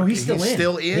got a fucking, No, he's still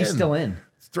in. He's still in.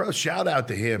 Throw a shout out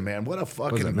to him, man. What a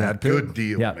fucking Mad Pig? good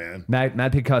deal, Yeah. man.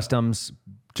 Mad Pig Customs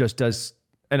just does,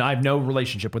 and I have no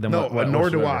relationship with him. No, nor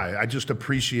do whatsoever. I. I just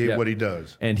appreciate Yeah. what he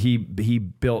does. And he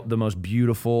built the most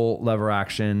beautiful lever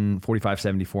action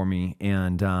 4570 for me,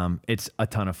 and it's a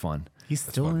ton of fun. He's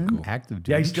still in active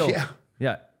duty. Yeah, he's still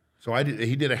Yeah. So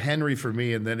he did a Henry for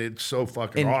me, and then it's so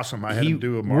fucking and awesome. I had he him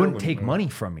do a Marlin. wouldn't take money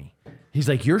from me. He's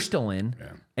like, "You're still in,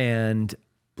 and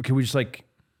can we just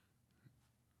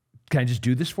can I just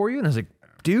do this for you?" And I was like,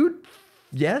 "Dude,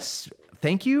 yes,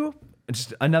 thank you." It's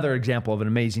just another example of an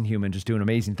amazing human just doing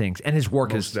amazing things, and his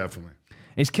work Most is definitely.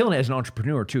 he's killing it as an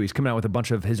entrepreneur too. He's coming out with a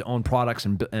bunch of his own products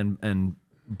and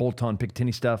bolt-on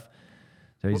Picatinny stuff.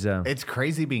 So he's It's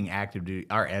crazy being active duty.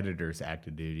 Our editor's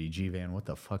active duty. G-Van, what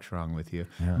the fuck's wrong with you?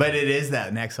 But it is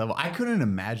that next level. I couldn't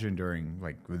imagine during,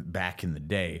 back in the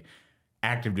day,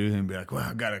 active duty and be like, well,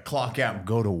 I got to clock out and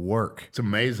go to work. It's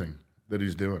amazing that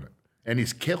he's doing it. And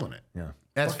he's killing it. yeah.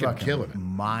 That's Fucking fucking killing it.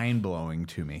 mind-blowing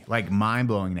to me.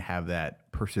 Mind-blowing to have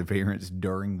that perseverance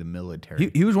during the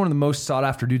military. He was one of the most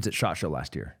sought-after dudes at SHOT Show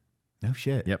last year. No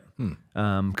shit. Yep.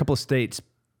 A couple of states,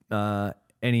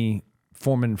 any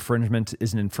form of infringement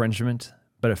is an infringement,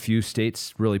 but a few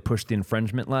states really pushed the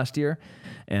infringement last year.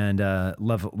 And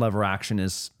lever action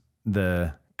is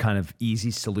the kind of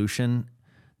easy solution.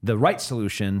 The right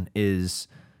solution is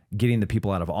getting the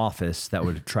people out of office that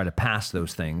would try to pass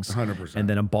those things 100%. and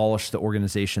then abolish the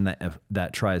organization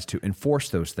that tries to enforce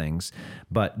those things.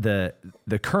 But the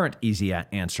current easy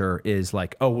answer is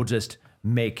we'll just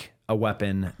make a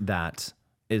weapon that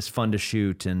is fun to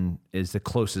shoot and is the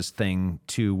closest thing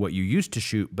to what you used to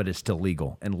shoot, but is still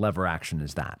legal. And lever action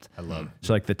is that. I love it.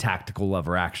 So the tactical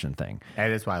lever action thing.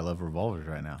 And that's why I love revolvers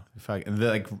right now.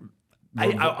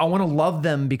 I want to love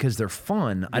them because they're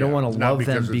fun. I don't want to not love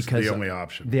them because it's because the only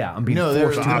option. Yeah, I'm being they're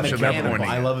forced to. option they're mechanical. pointing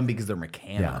I at. love them because they're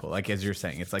mechanical. Like as you're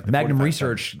saying, it's like the Magnum 45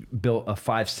 Research built a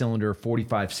 5-cylinder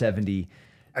 4570.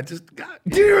 I just got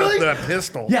Do you really? that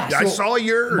pistol. Yeah, I so saw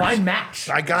yours. Mine matched.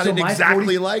 I got So it my exactly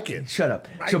 40 like it. Shut up.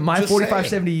 I'm So my just saying.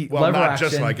 4570 Well, lever not action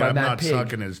just like it. by I'm Mad not Pig.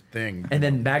 sucking his thing. And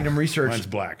then Magnum Research. Mine's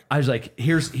black. I was like,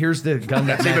 here's the gun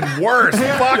That's that even worse.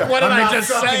 Fuck, what did I just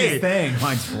say? Thing.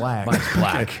 Mine's black. Mine's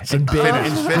black and big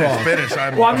and strong. Finish.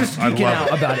 Well, I'm just I geeking love out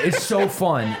it. about it. It's so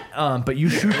fun. But you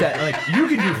shoot that you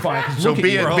can do fine. 'cause So look at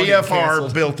you.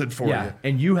 BFR built it for Yeah, you.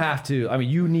 and you have to. I mean,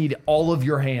 you need all of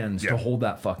your hands to Yeah. hold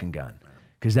that fucking gun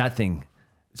because that thing.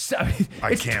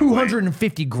 I It's can't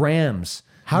 250 grams.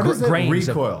 How does it grains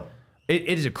of- recoil? It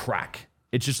is a crack.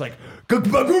 It's just like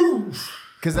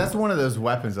Because that's one of those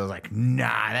weapons. I was like,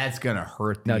 nah, that's gonna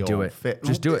hurt the No, do old it. fit.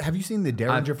 Just do it. Have you seen the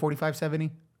Derringer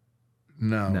 4570?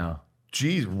 no.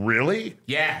 Jeez, really?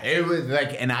 Yeah, it was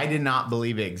and I did not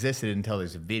believe it existed until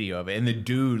there's a video of it. And the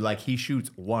dude, he shoots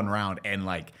one round and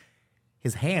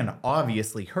his hand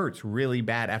obviously hurts really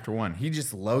bad after one. He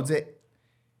just loads it,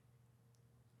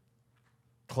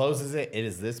 closes it. It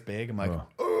is this big. I'm like,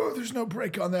 oh, there's no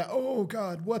break on that. Oh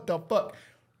God, what the fuck?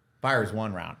 Fires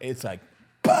one round. It's like,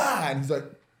 bah! And he's like,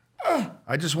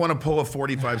 I just want to pull a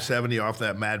 4570 off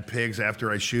that Mad Pigs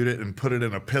after I shoot it and put it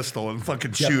in a pistol and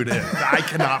fucking shoot it. I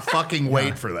cannot fucking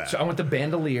wait for that. So I want the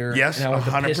bandolier. Yes, and I want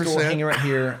the 100%. pistol hanging right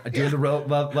here. I do the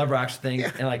lever action thing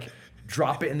and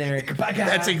drop it in there.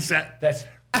 That's exact. That's.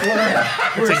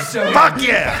 We're so Fuck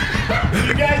yeah!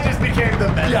 you guys just became the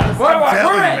best. Yeah, telling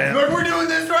we're you, in. man. Look, we're doing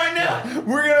this right now.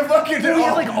 We're gonna fucking do We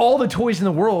have it. all the toys in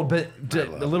the world, but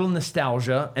a little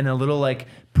nostalgia and a little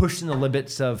pushing the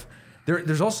limits of.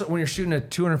 There's also when you're shooting a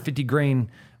 250 grain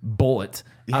bullet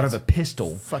out of a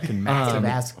pistol. Fucking massive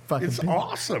ass fucking. It's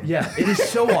awesome. Yeah, it is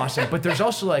so awesome. But there's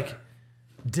also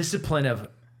discipline of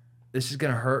this is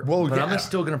gonna hurt. Well, but yeah. I'm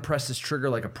still gonna press this trigger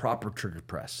like a proper trigger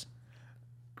press.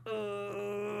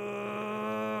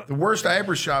 The worst I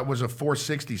ever shot was a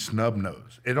 460 snub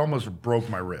nose. It almost broke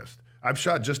my wrist. I've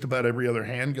shot just about every other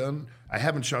handgun. I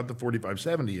haven't shot the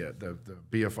 4570 yet, the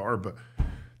BFR, but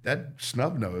that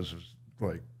snub nose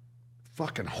was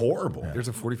fucking horrible. There's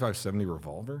a 45-70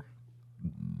 revolver.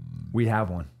 We have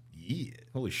one. Yeah.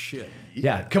 Holy shit.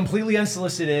 Yeah, completely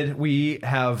unsolicited. We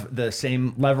have the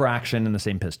same lever action and the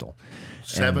same pistol.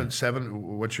 Seven.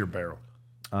 What's your barrel?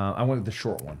 I went with the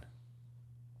short one.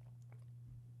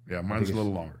 Yeah, mine's a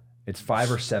little longer. It's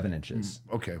 5 or 7 inches.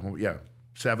 Okay, well, yeah,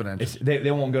 7 inches.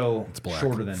 They won't go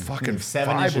shorter than Fucking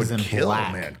 7 5 inches would in kill,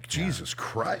 black. man. Jesus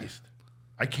Christ.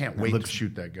 I can't wait to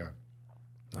shoot that gun.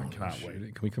 I cannot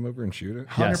wait. Can we come over and shoot it?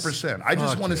 100%. I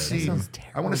just want to yeah. see. sounds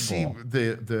I want to see terrible.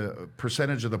 the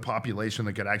percentage of the population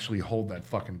that could actually hold that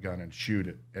fucking gun and shoot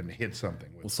it and hit something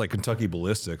with. It's like Kentucky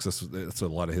Ballistics. That's a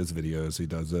lot of his videos. He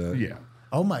does that. Yeah.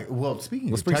 Oh my! Well, speaking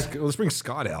Let's of bring, let's bring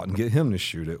Scott out and get him to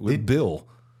shoot it with Bill.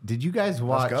 did you guys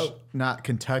watch go. not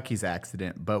Kentucky's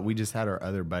accident, but we just had our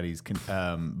other buddies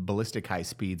ballistic high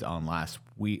speeds on last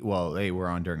week. Well, they were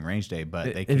on during range day,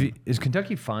 but they Is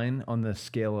Kentucky fine on the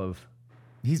scale of?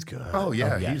 he's good. Oh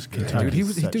yeah, he's good. Dude, he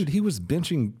was such- he was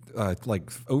benching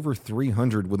like over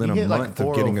 300 within He a hit, like, month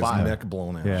of getting his 405. neck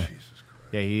blown out. Yeah.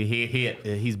 Yeah,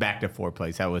 he's back to 4th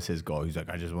place. That was his goal. He's like,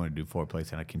 I just want to do 4th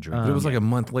place and I can drink. But it was like a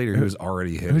month later, he was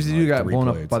already hit. Who's the dude who got 3 blown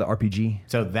plates. up by the RPG?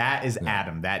 So that is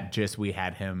Adam. That just we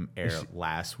had him air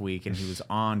last week, and he was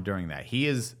on during that. He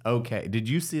is okay. Did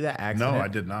you see that No, accident? I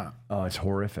did not. Oh, it's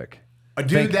horrific.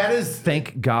 Dude, that is.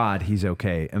 Thank God he's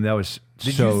okay. And that was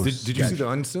Did so. you see the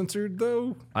uncensored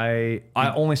though? I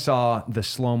only saw the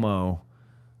slow mo.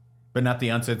 But not the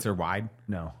uncensored wide.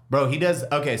 No. Bro, he does.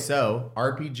 Okay, so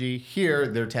RPG here,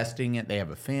 they're testing it. They have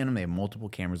a Phantom. They have multiple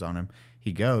cameras on him.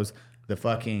 He goes the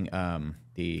fucking not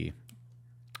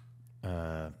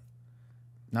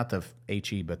the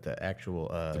HE, but the actual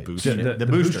booster? The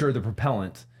booster, the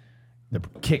propellant,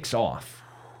 kicks off,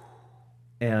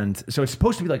 and so it's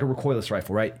supposed to be like a recoilless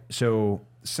rifle, right? So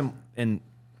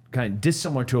kind of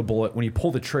dissimilar to a bullet. When you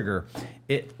pull the trigger,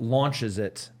 it launches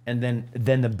it, and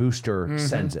then the booster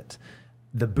sends it.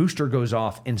 The booster goes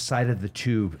off inside of the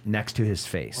tube next to his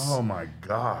face, Oh my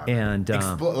god. and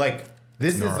like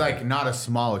this is like not a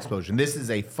small explosion. This is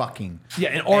a fucking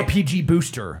an RPG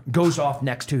booster goes off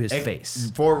next to his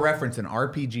face. For reference, an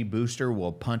RPG booster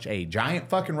will punch a giant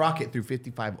fucking rocket through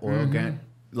 55 oil gun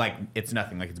like it's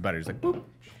nothing, like it's butter. It's like boop.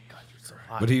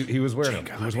 But he was wearing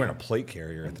a plate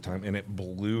carrier at the time, and it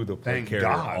blew the plate Thank carrier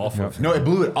God. off of him. No, it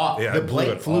blew it off. Yeah, The it blew plate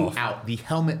it flew off. out. The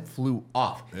helmet flew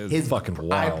off. It was His fucking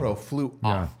wild. iPro flew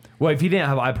off. Well, if he didn't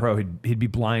have iPro, he'd be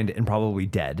blind and probably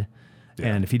dead.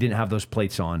 And if he didn't have those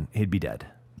plates on, he'd be dead.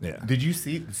 Yeah. Did you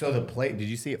see? So the plate. Did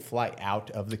you see it fly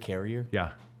out of the carrier? Yeah.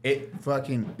 It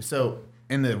fucking. So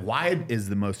in the wide is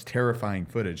the most terrifying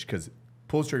footage because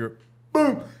pulls trigger,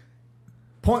 boom.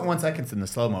 0.1 seconds in the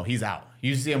slow mo, he's out.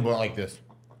 You see him go like this.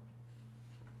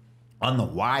 On the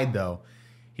wide though,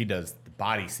 he does the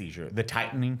body seizure, the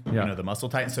tightening. Yeah. You know, the muscle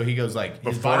tighten. So he goes like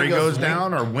his Before body he goes limp.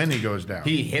 down or when he goes down?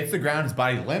 He hits the ground, his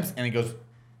body limps, and he goes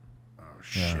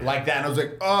like that. And I was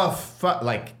like, oh, fuck.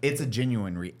 Like, it's a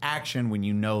genuine reaction when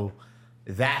you know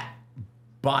that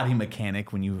body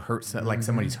mechanic, when you hurt, like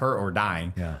somebody's hurt or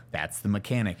dying. Yeah. That's the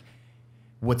mechanic.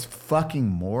 What's fucking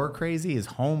more crazy is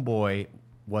homeboy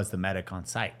was the medic on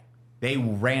site. They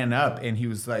ran up, and he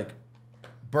was like,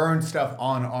 burn stuff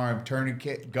on arm,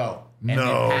 tourniquet, go. And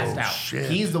No then passed out.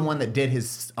 shit. He's the one that did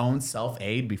his own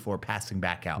self-aid before passing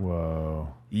back out.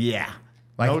 Whoa. Yeah.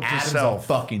 Like, Note to Adam's self. a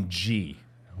fucking G.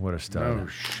 What a stud. Oh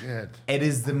shit. It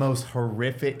is the most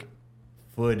horrific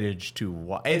footage to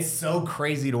watch. It's so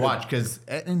crazy to watch because,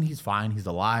 and he's fine. He's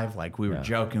alive. Like, we were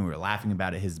joking. We were laughing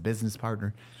about it. His business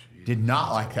partner did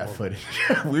not like that footage.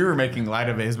 We were making light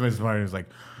of it. His business partner was like,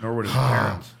 Nor would his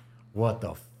parents. what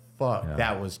the fuck?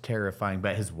 That was terrifying.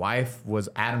 But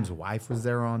Adam's wife was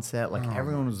there on set. Like,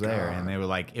 everyone was there. And they were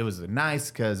like, it was nice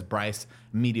because Bryce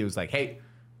immediately was like, hey,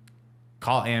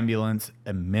 call ambulance,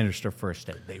 administer first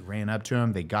aid. They ran up to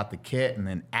him. They got the kit. And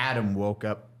then Adam woke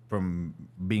up from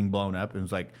being blown up and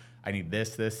was like, I need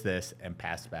this, and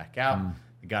passed back out.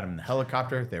 They got him in the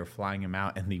helicopter. They were flying him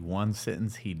out. And the one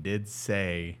sentence he did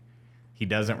say, he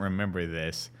doesn't remember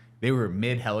this. They were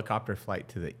mid-helicopter flight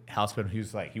to the hospital. He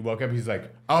was like, he woke up. He's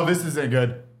like, oh, this isn't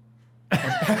good.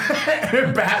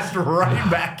 And passed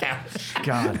right back out.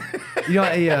 God. You know,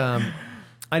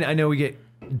 I know we get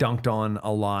dunked on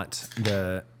a lot.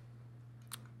 The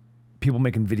people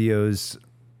making videos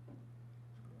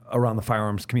around the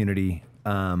firearms community.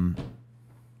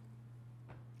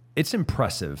 It's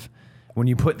impressive when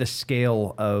you put the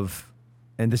scale of,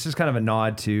 and this is kind of a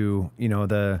nod to, you know,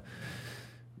 the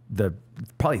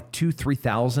probably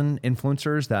 2,000-3,000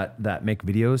 influencers that make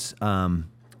videos,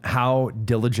 how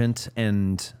diligent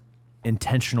and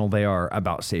intentional they are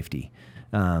about safety.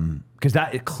 Because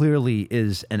that it clearly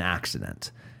is an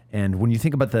accident. And when you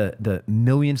think about the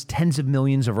millions, tens of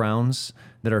millions of rounds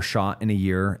that are shot in a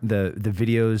year, the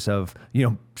videos of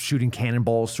shooting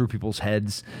cannonballs through people's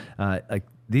heads, like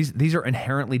these are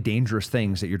inherently dangerous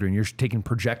things that you're doing. You're taking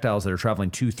projectiles that are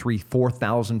traveling 2,000, 3,000,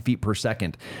 4,000 feet per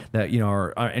second that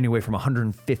are anywhere from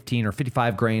 115 or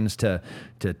 55 grains to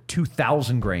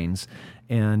 2,000 grains,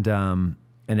 and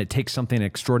it takes something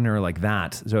extraordinary like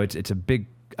that. So it's a big.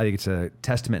 I think it's a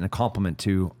testament and a compliment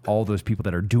to all those people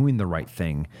that are doing the right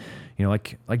thing,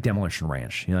 like Demolition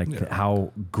Ranch,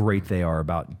 how great they are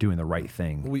about doing the right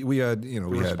thing. We had, The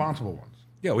responsible ones.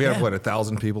 Yeah, we had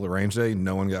 1,000 people at range day.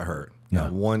 No one got hurt.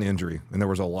 Not one injury, and there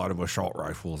was a lot of assault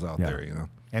rifles out there.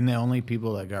 And the only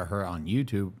people that got hurt on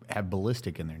YouTube have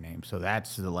ballistic in their name, so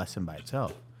that's the lesson by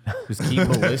itself. Just keep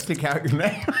ballistic out your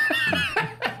name,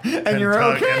 and you're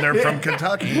okay. And they're from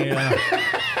Kentucky.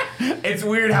 It's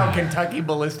weird how Kentucky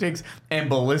ballistics and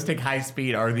ballistic high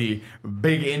speed are the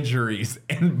big injuries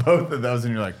in both of those,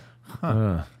 and you're like,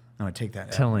 huh. No, I take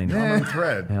that. Telling. Common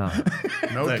thread. Yeah.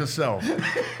 Note to self.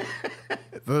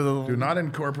 Do not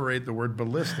incorporate the word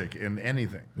ballistic in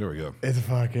anything. There we go. It's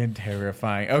fucking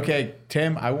terrifying. Okay,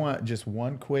 Tim, I want just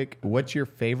one quick. What's your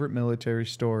favorite military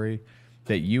story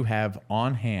that you have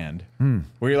on hand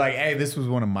where you're like, hey, this was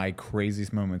one of my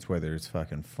craziest moments, whether it's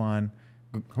fucking fun.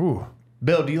 Ooh.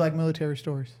 Bill, do you like military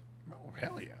stories? Oh,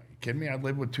 hell yeah. You kidding me? I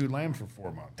lived with 2 lamb for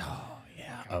 4 months. Oh,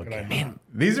 yeah. Okay. Man,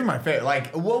 these are my favorite.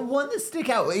 Like, one that stick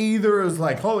out, either it was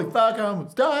like, holy fuck, I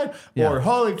almost died, or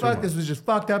holy fuck, this was just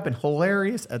fucked up and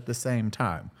hilarious at the same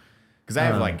time. Because I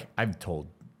have I've told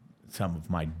some of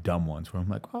my dumb ones where I'm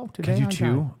like, oh, today Could you I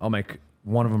two? died. I'll make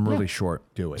one of them really short.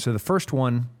 Do it. So the first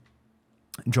one,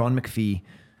 John McPhee,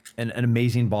 an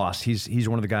amazing boss. He's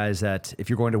one of the guys that if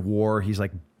you're going to war, he's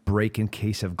like break in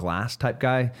case of glass type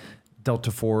guy.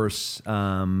 Delta Force,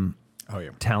 talented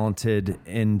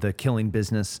in the killing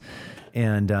business.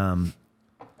 And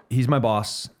he's my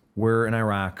boss. We're in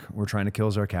Iraq. We're trying to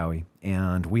kill Zarqawi.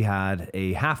 And we had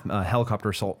a helicopter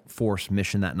assault force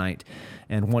mission that night.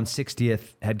 And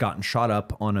 160th had gotten shot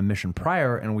up on a mission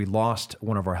prior, and we lost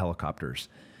one of our helicopters.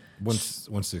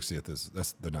 160th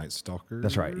that's the Night Stalker.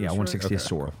 That's right. Yeah, 160th Okay.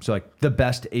 SOAR. So like the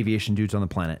best aviation dudes on the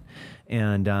planet.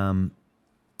 And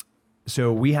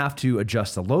so we have to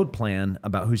adjust the load plan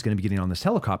about who's going to be getting on this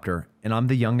helicopter. And I'm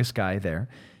the youngest guy there.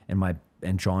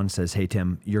 And John says, hey,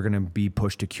 Tim, you're going to be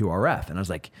pushed to QRF. And I was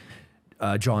like,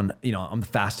 John, I'm the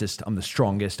fastest, I'm the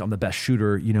strongest, I'm the best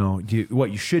shooter.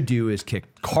 What you should do is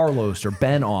kick Carlos or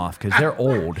Ben off because they're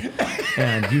old,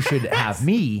 and you should have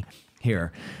me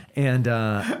here. And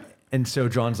so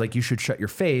John's like, you should shut your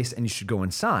face and you should go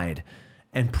inside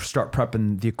and start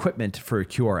prepping the equipment for a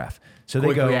QRF. So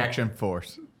Quick they go reaction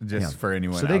force, just for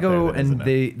anyone. So they go and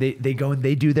they go and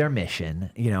they do their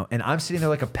mission, and I'm sitting there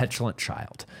like a petulant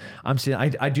child. I'm sitting.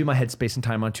 I do my headspace and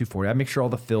time on 240. I make sure all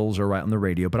the fills are right on the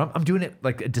radio, but I'm doing it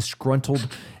like a disgruntled,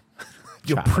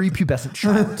 prepubescent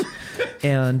child.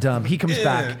 And he comes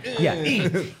back.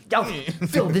 I'll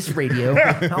fill this radio.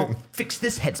 I'll fix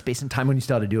this headspace and time when you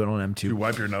still have to do it on M2. You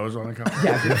wipe your nose on a car?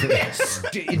 Yeah,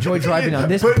 enjoy driving on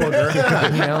this booger.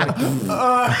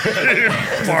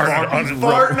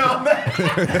 Farting on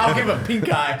that. I'll give a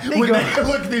pink eye when they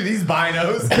look through these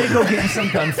binos. They go get in some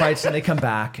gunfights and they come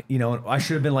back. And I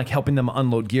should have been like helping them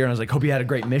unload gear. And I was like, hope you had a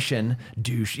great mission,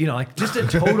 douche. Like just a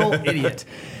total idiot.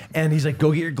 And he's like,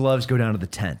 go get your gloves, go down to the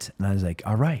tent. And I was like,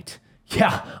 all right.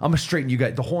 Yeah, I'm going to straighten you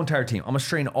guys, the whole entire team. I'm going to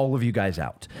straighten all of you guys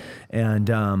out. And,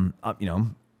 you're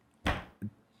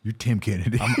Tim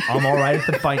Kennedy. I'm all right at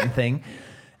the fighting thing.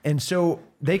 And so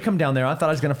they come down there. I thought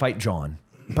I was going to fight John,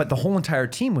 but the whole entire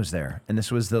team was there. And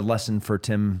this was the lesson for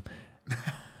Tim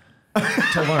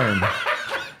to learn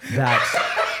that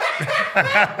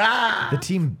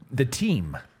the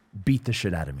team beat the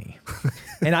shit out of me.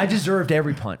 And I deserved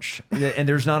every punch. And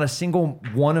there's not a single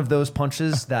one of those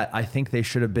punches that I think they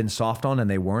should have been soft on, and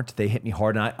they weren't. They hit me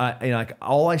hard. And I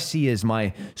all I see is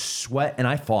my sweat, and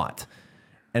I fought,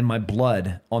 and my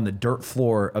blood on the dirt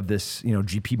floor of this,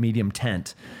 GP medium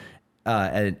tent.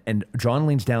 And John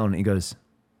leans down and he goes,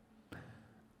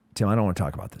 Tim, I don't want to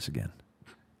talk about this again.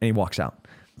 And he walks out.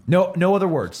 No other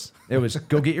words. It was,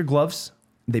 go get your gloves.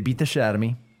 They beat the shit out of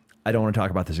me. I don't want to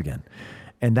talk about this again.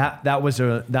 And that's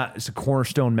a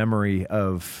cornerstone memory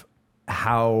of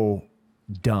how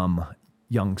dumb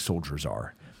young soldiers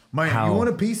are. Man, you want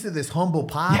a piece of this humble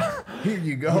pie? Yeah. Here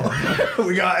you go. Yeah.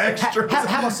 We got extras.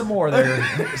 Have some more there,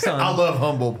 son. I love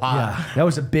humble pie. Yeah, that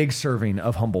was a big serving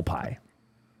of humble pie.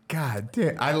 God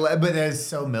damn. But that's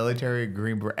so military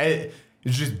green beret.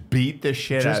 You just beat the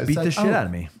shit out. Just beat the shit out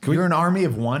of me. You're an army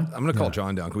of one. I'm gonna call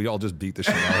John down. Can we all just beat the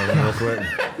shit out of him real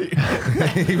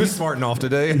quick? He was smarting off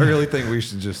today. I really think we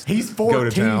should just He's go to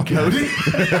 14, town. Cody.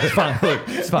 It's fine. Look,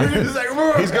 it's fine. He's like,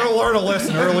 He's gonna learn a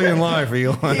lesson early in life.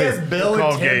 Eli. he has Bill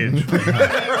Call and Tim. Gage.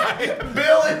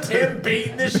 Bill and Tim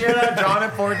beating the shit out of John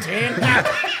at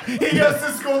 14. He goes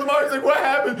to school tomorrow. He's like, what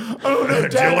happened? Oh no,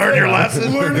 Did you learn your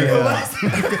lesson? Learning a lesson.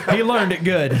 He learned it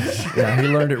good. Yeah, he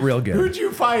learned it real good. Who'd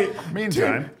you fight? Meantime.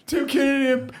 Tim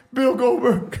Kennedy and Bill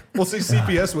Goldberg. Well, see,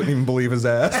 CPS wouldn't even believe his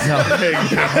ass.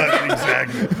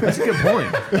 Exactly. That's a good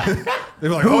point. They'd be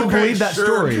like, Who would okay, believe that sure,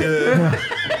 story? kid.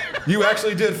 You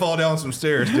actually did fall down some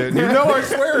stairs, didn't you? No, I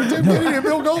swear, Tim Kennedy and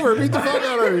Bill Goldberg beat the fuck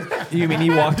out of me. You mean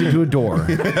he walked into a door?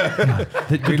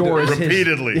 The door is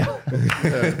Repeatedly.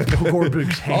 his.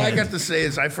 Goldberg's hand. All I got to say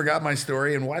is I forgot my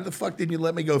story, and why the fuck didn't you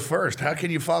let me go first? How can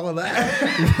you follow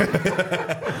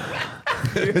that?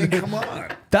 I mean, come on.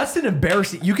 That's an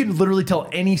embarrassing. You can literally tell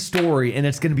any story, and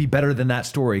it's going to be better than that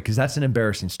story because that's an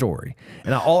embarrassing story.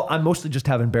 And I mostly just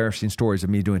have embarrassing stories of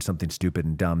me doing something stupid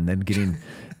and dumb, and then getting,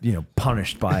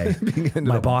 punished by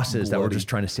my bosses that were just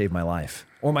trying to save my life,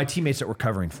 or my teammates that were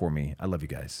covering for me. I love you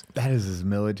guys. That is as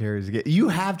military as it gets. You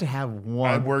have to have I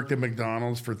one. worked at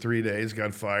McDonald's for 3 days,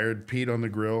 got fired, peed on the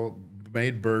grill,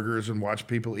 made burgers, and watched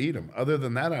people eat them. Other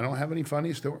than that, I don't have any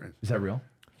funny stories. Is that real?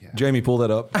 Jamie, pull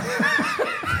that up. We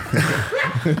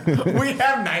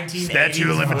have 1980s Statute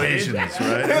of footage. limitations,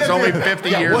 right? It's only 50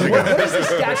 years ago. What is the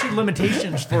statute of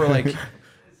limitations for like 10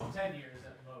 years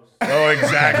at most. Oh,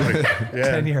 exactly.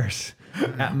 10 Yeah. years at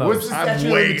What's most? the I'm statute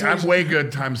of way limitations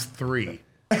good times 3.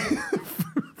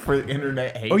 for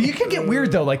internet hate? Oh, you can get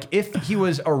weird though. Like if he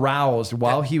was aroused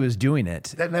while he was doing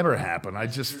it. That never happened. I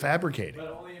just fabricated.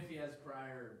 But only if he has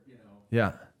prior,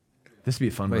 Yeah. This would be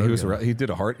a fun. Wait, you did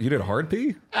a hard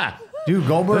pee? Dude,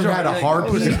 Goldberg had a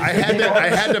hard pee. I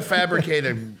had to fabricate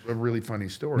a really funny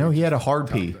story. No, he had a hard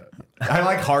pee. I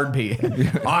like hard pee.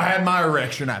 I had my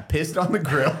erection. I pissed on the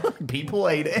grill. People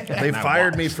ate it. They and I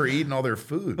fired me watched. for eating all their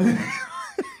food.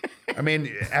 I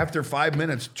mean, after 5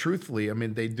 minutes, truthfully, I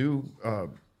mean, they do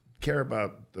care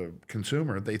about the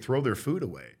consumer. They throw their food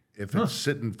away if it's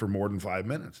sitting for more than 5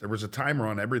 minutes. There was a timer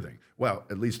on everything. Well,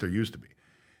 at least there used to be.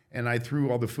 And I threw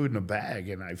all the food in a bag,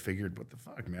 and I figured, what the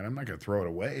fuck, man? I'm not going to throw it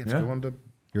away. It's going to...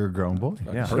 You're a grown boy.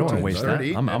 Yeah, I don't want to waste that.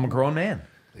 Eat, I'm a grown man.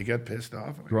 They got pissed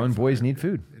off. I Grown got boys fired. need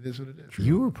food. It is what it is.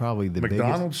 You were probably the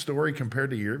McDonald's story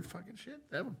compared to your fucking shit?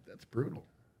 That's brutal.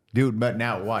 biggest. Dude, but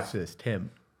now watch this.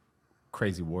 Tim,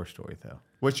 crazy war story, though.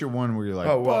 What's your one where you're like,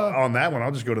 Oh, well, on that one,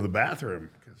 I'll just go to the bathroom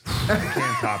because I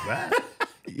can't top that.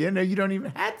 you don't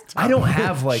even have to I don't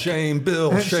have like. Shame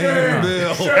Bill. Shame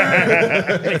Bill.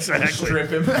 Exactly. strip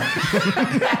him.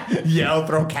 Yell,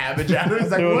 throw cabbage at him.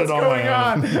 He's like, Doing what's it on going my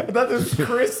on? I thought this was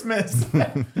Christmas.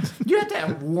 You have to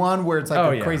have one where it's like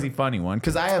Oh, a yeah. crazy funny one.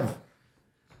 Because I've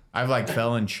like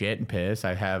fell in shit and piss.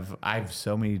 I have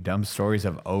so many dumb stories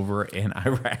of over in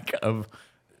Iraq of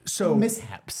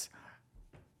mishaps.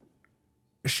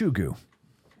 Shoe goo. Do you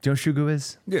know what shoe goo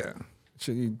is? Yeah.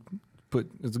 So you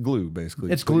it's glue,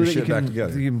 basically. It's Put glue your that you shit back can,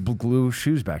 together. you can glue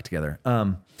shoes back together.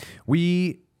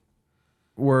 We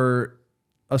were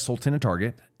assaulting a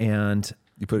Target, and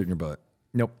You put it in your butt.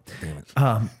 nope. Damn it.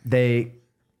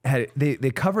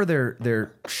 They cover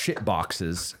their shit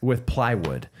boxes with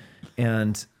plywood,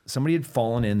 and somebody had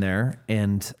fallen in there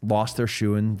and lost their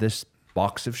shoe in this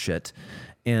box of shit,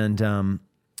 and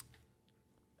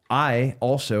I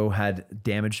also had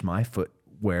damaged my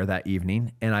footwear that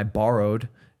evening, and I borrowed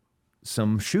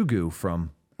some shoe goo from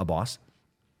a boss.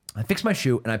 I fixed my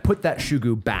shoe and I put that shoe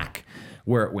goo back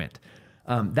where it went.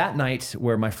 That night,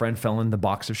 where my friend fell in the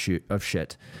box of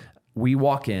shit, we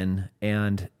walk in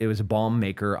and it was a bomb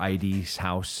maker ID's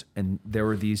house, and there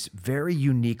were these very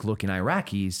unique looking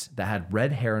Iraqis that had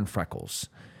red hair and freckles.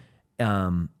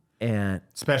 And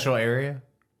Special area?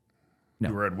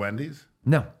 You were at Wendy's?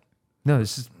 no,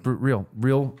 this is real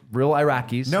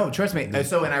Iraqis. No, trust me.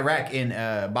 So in Iraq, in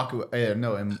Baku,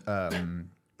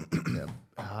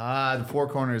 the four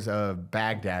corners of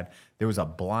Baghdad, there was a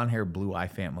blonde hair, blue eye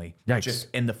family. Yikes. Just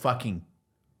in the fucking,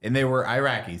 and they were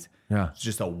Iraqis. Yeah. It's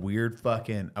just a weird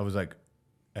fucking, I was like,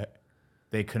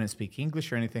 they couldn't speak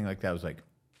English or anything like that. I was like,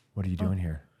 What are you doing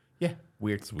here? yeah,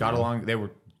 weird. Got along. They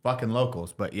were fucking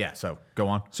locals, but yeah, so go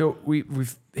on. So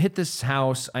we've hit this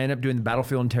house. I end up doing the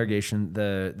battlefield interrogation,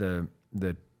 the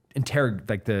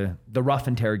rough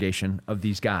interrogation of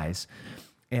these guys.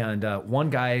 And one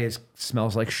guy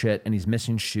smells like shit, and he's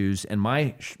missing shoes, and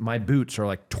my boots are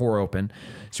like tore open.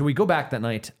 So we go back that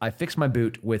night. I fix my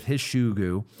boot with his shoe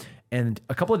goo, and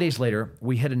a couple of days later,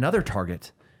 we hit another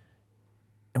Target,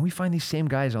 and we find these same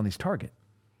guys on these Target.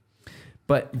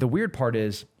 But the weird part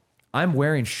is I'm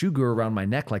wearing shugu around my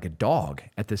neck like a dog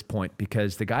at this point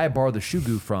because the guy I borrowed the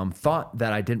shugu from thought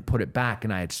that I didn't put it back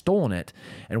and I had stolen it.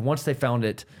 And once they found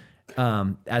it,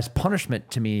 as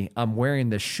punishment to me, I'm wearing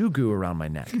the shugu around my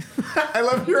neck. I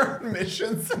love your own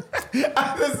missions.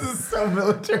 This is so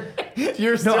military.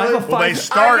 You're No, I have a Well, they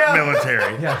start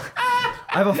military. Yeah.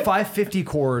 I have a 550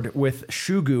 cord with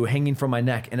shugu hanging from my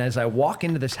neck, and as I walk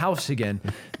into this house again,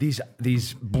 these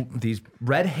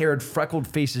red-haired,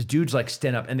 freckled-faces dudes like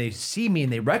stand up, and they see me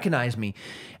and they recognize me,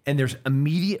 and there's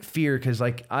immediate fear because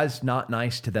like I was not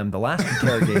nice to them the last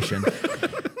interrogation,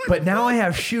 but now I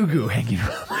have shugu hanging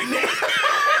around my neck.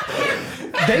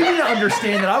 They didn't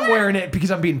understand that I'm wearing it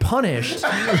because I'm being punished,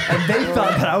 and they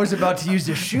thought that I was about to use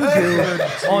the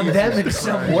shugu on them in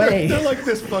some way. They're like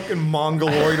this fucking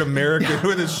mongoloid American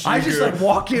with his shugu. I just like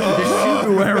walk in with a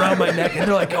shugu around my neck, and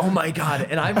they're like, "Oh my god!"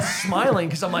 And I'm smiling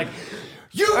because I'm like,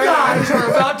 "You guys are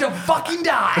about to fucking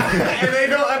die," And they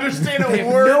don't understand they a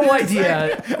have word. no you're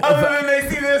idea. saying, other than they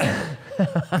see this.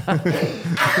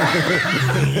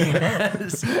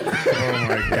 Yes. Oh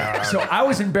my God. So I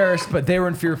was embarrassed, but they were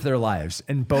in fear for their lives,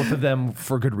 and both of them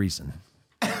for good reason.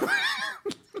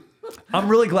 I'm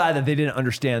really glad that they didn't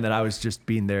understand that I was just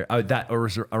being there, that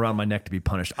was around my neck to be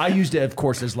punished. I used it, of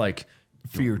course, as like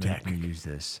fear tactic. Use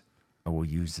this. I will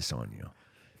use this on you.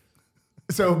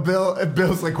 So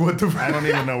Bill's like, what the I don't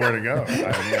even know where to go.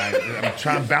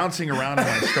 I'm bouncing around in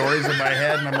my stories in my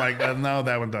head, and I'm like, no,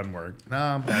 that one doesn't work.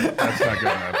 No, that's not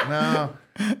good enough.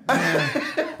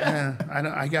 No,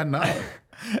 I got nothing.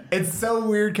 It's so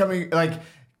weird coming, like,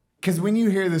 because when you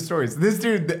hear the stories, this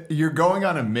dude, you're going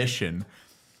on a mission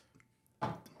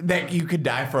that you could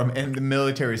die from, and the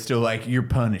military is still like, you're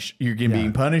punished. You're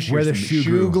being punished. Wear Here's the some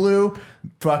shoe glue,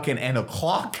 fucking, and a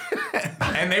clock.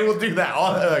 And they will do that.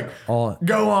 All-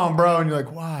 Go on, bro. And you're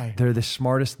like, why? They're the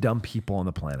smartest dumb people on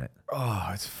the planet. Oh,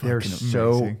 it's fucking They're amazing.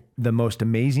 so the most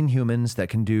amazing humans that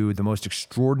can do the most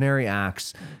extraordinary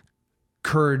acts,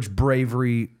 courage,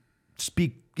 bravery,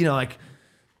 speak, like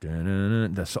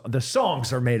the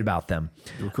songs are made about them.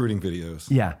 The recruiting videos.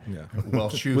 Yeah. Yeah.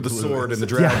 Well, shoe With the glue sword is- and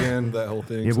the dragon, that whole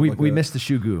thing. Yeah, something we, like we that. missed the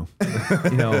shugu,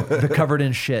 the covered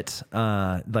in shit,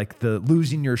 like the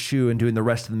losing your shoe and doing the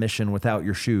rest of the mission without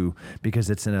your shoe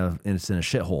because it's in a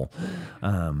shithole.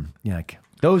 Like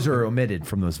those are omitted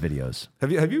from those videos.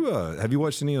 Have you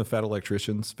watched any of the Fat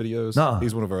Electrician's videos? No.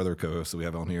 He's one of our other co-hosts that we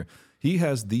have on here. He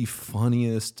has the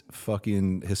funniest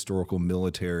fucking historical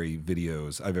military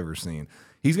videos I've ever seen.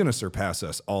 He's gonna surpass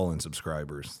us all in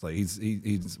subscribers. Like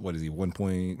he's what is he 1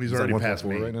 point? He's already past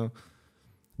me right now.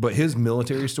 But his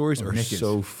military stories are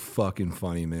so fucking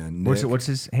funny, man. What's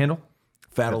his handle?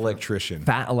 Fat Electrician.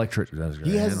 Fat Electrician. That was a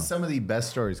great He has handle. some of the best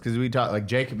stories because we talk like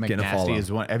Jake a McNasty follow.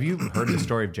 is one. Have you heard the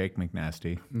story of Jake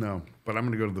McNasty? No, but I'm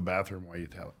going to go to the bathroom while you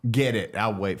tell it. Get it.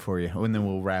 I'll wait for you, and then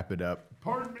we'll wrap it up.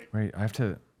 Pardon me. Wait, I have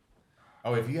to.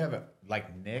 Oh, if you have a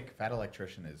like Nick, Fat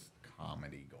Electrician is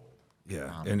comedy gold.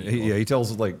 Yeah, and he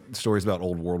tells like stories about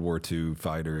old World War II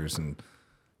fighters and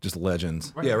just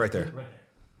legends. Yeah, right there.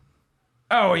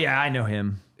 Oh yeah, I know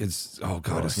him. It's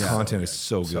his content is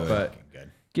so good. But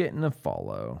Good. getting a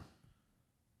follow.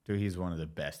 Dude, he's one of the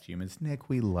best humans. Nick,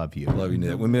 we love you. Love you,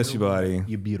 Nick. We miss you, buddy.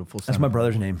 You beautiful son. That's my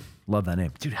brother's name. Love that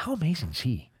name, dude. How amazing is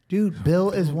he? Dude,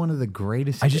 Bill is one of the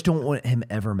greatest. I just don't want him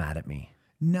ever mad at me.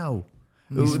 No.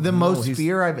 The most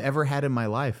fear I've ever had in my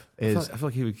life I is feel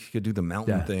like he could do the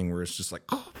mountain Yeah. thing where it's just like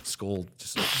skull,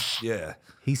 just like, yeah.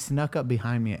 he snuck up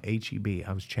behind me at HEB.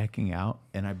 I was checking out,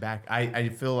 and I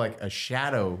feel like a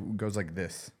shadow goes like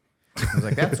this. I was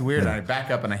like, that's weird. And I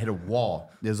back up, and I hit a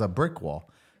wall. There's a brick wall.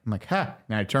 I'm like, huh.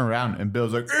 And I turn around, and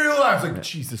Bill's like, ew. I was like,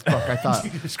 Jesus fuck. I thought,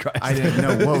 Jesus Christ. I didn't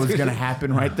know what was going to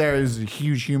happen right there. It was a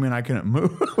huge human. I couldn't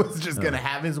move. was just going to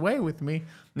have his way with me.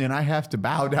 And I have to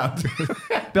bow down to him.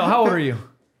 Bill, how old are you? Let's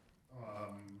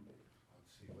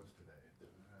see, what's today?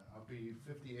 I'll be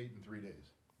 58 in 3 days.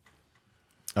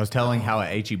 I was telling how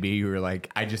at HEB you were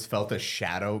like, I just felt a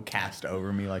shadow cast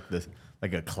over me like this,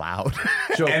 like a cloud.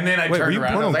 and then I Wait, were turned you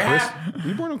around. born And on I was like, Christmas? Were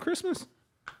you born on Christmas?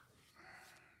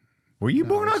 Were you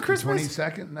born on It's the Christmas?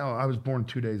 22nd? No, I was born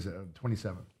 2 days,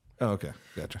 27th. Oh, okay,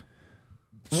 gotcha.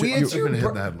 It's I've your been hitting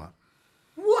bir- the headline.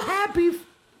 Well,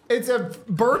 it's a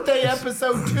birthday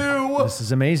episode 2. This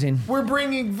is amazing. We're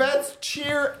bringing Vets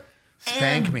Cheer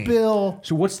Stank and me. Bill.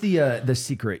 So what's the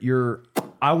secret?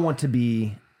 I want to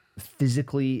be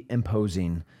physically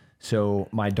imposing, so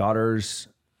my daughter's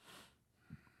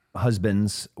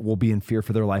husbands will be in fear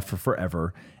for their life for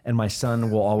forever, and my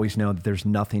son will always know that there's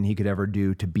nothing he could ever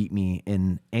do to beat me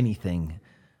in anything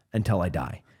until I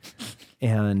die.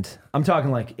 And I'm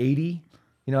talking like 80,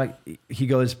 You know, like he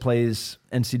goes, plays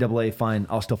NCAA, fine.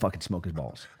 I'll still fucking smoke his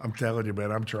balls. I'm telling you,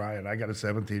 man, I'm trying. I got a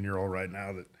 17-year-old right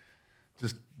now that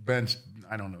just benched,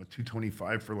 I don't know,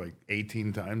 225 for like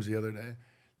 18 times the other day.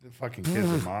 The fucking kid's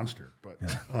a monster. But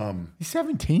He's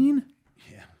 17.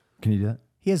 Can you do that?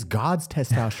 He has God's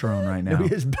testosterone right now. He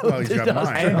has well, he's got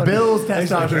mine. And Bill's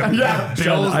testosterone. Yeah,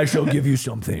 Son, I shall give you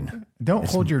something. Don't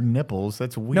hold your nipples.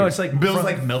 That's weird. No, it's like Bill's from-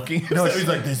 like milking. No, he's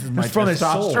like, this is my It's from his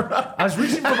soul. testosterone. I was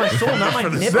reaching for my soul, not my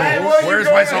nipples. Where's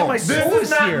my soul? My soul This is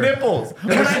not here. nipples.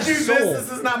 When I do his soul.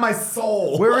 this is not my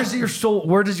soul. Where is your soul?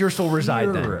 Where does your soul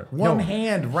reside then? Here. One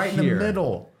hand right in Here. the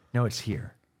middle. No, it's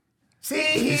here. See,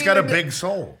 He's got a big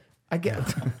soul I get.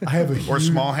 I have a or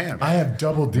small hand. I have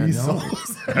double D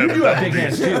souls. You do have big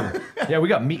hands too. Yeah, we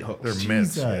got meat hooks. They're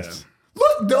mitts, man. Jesus.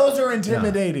 Look, those are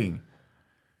intimidating.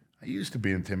 I used to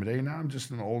be intimidating. Now I'm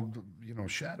just an old,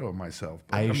 shadow of myself.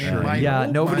 But, I sure my- Yeah,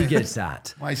 nobody my- gets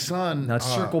that. My son. Now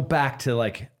circle back to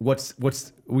like what's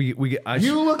we get.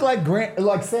 You look like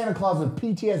like Santa Claus with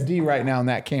PTSD right now in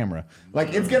that camera.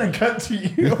 Like it's gonna cut to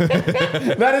you.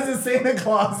 That is a Santa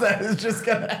Claus that is just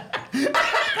gonna.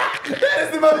 That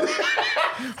is the most.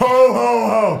 Ho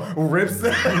ho ho! Rips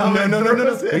it.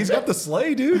 No. He's got the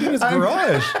sleigh, dude, in his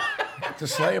garage. To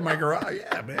slay in my garage.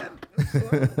 Yeah,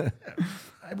 man.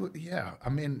 I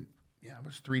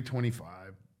was 325.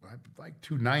 I was like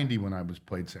 290 when I was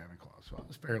played Santa Claus, so I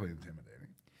was fairly intimidating.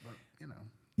 But,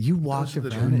 You walked Those are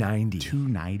the around 290.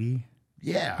 290.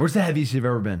 yeah. Where's the heaviest you've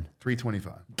ever been?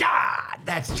 325. God,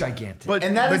 that's gigantic. But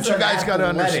And that is you an guys got to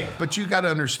understand. athletic. But you got to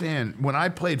understand. When I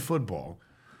played football,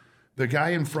 the guy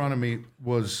in front of me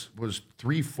was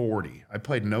 340. I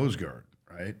played nose guard,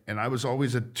 right? And I was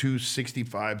always a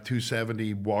 265,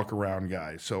 270 walk around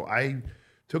guy. So I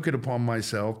took it upon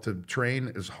myself to train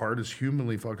as hard as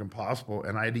humanly fucking possible,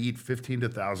 and I'd eat 15 to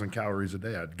 1,000 calories a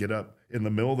day. I'd get up in the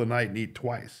middle of the night and eat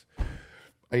twice.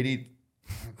 I'd eat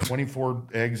 24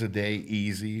 eggs a day,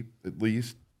 easy at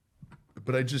least.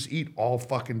 But I just eat all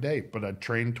fucking day. But I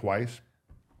trained twice.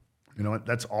 You know what?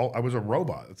 That's all. I was a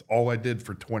robot. That's all I did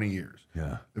for 20 years.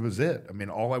 Yeah. It was it. I mean,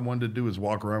 all I wanted to do was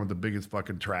walk around with the biggest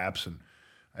fucking traps. And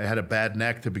I had a bad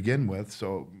neck to begin with,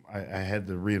 so I had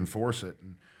to reinforce it.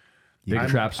 And Big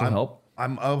traps will help.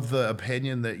 I'm of the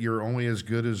opinion that you're only as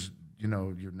good as,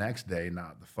 your next day,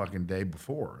 not the fucking day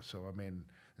before. So, I mean,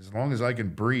 as long as I can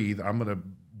breathe, I'm going to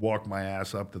walk my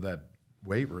ass up to that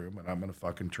weight room and I'm going to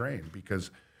fucking train because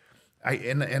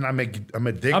I'm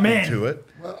addicted I'm in. to it.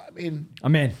 Well, I mean,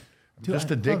 I'm in. I'm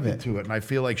just addicted to it, and I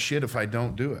feel like shit if I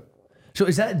don't do it. So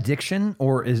is that addiction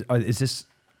or is this?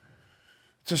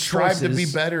 To strive to be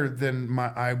choices? better than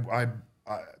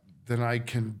than I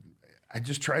can. I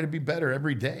just try to be better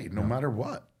every day, no matter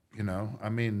what. I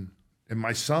mean, and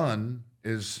my son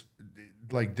is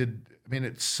like,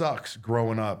 it sucks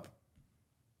growing up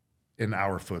in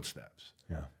our footsteps.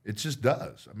 Yeah. It just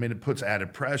does. I mean, it puts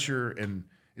added pressure, and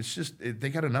it's just they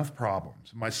got enough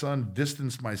problems. My son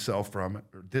distanced himself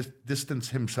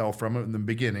from it in the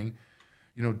beginning,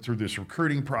 through this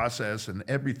recruiting process and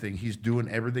everything. He's doing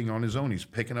everything on his own. He's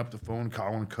picking up the phone,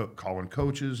 calling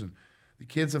coaches, and the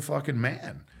kid's a fucking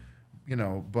man,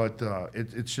 But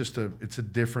it's a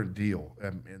different deal,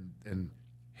 and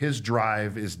his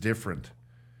drive is different.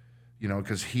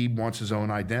 Because he wants his own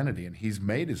identity, and he's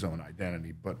made his own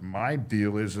identity. But my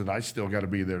deal is that I still got to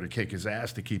be there to kick his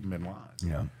ass to keep him in line.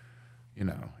 Yeah.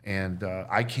 And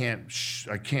I can't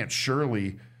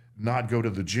surely not go to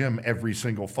the gym every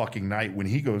single fucking night when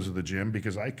he goes to the gym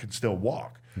because I could still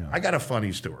walk. Yeah. I got a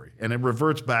funny story, and it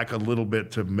reverts back a little bit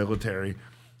to military.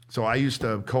 So I used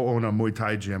to co-own a Muay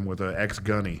Thai gym with an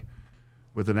ex-gunny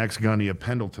of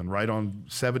Pendleton, right on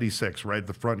 76, right at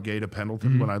the front gate of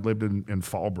Pendleton when I lived in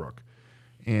Fallbrook.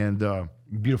 And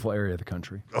Beautiful area of the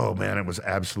country. oh man, it was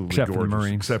absolutely Except for the gorgeous.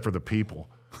 Marines. Except for the people.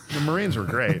 The Marines were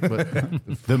great, but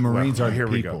The Marines well, are here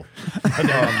people. we go.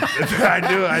 I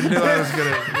knew I was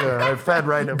gonna. I fed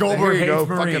right up. Goldberg Here you go, hates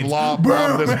fucking Marines.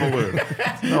 bomb this balloon.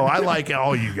 No, I like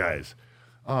all you guys.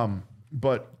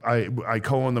 But I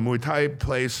co-owned the Muay Thai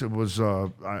place. It was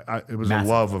a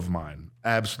love of mine,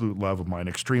 absolute love of mine.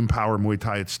 Extreme Power Muay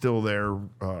Thai. It's still there,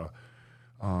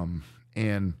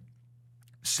 and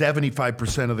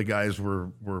 75% of the guys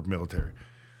were military,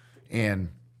 and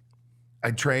I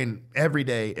trained every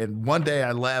day. And one day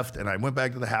I left and I went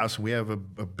back to the house, and we have a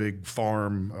big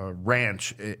farm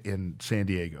ranch in San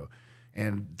Diego.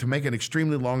 And to make an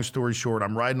extremely long story short,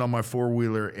 I'm riding on my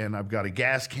four-wheeler, and I've got a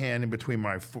gas can in between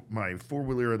my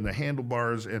four-wheeler and the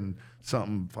handlebars, and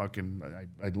something fucking,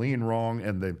 I lean wrong,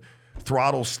 and the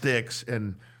throttle sticks,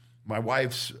 and my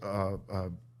wife's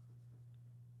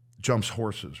jumps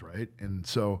horses, right? And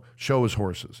so shows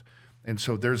horses. And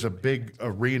so there's a big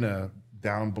arena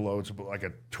down below. It's like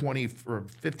a 20 or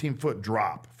 15-foot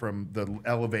drop from the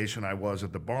elevation I was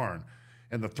at the barn.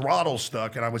 And the throttle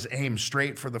stuck, and I was aimed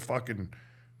straight for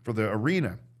the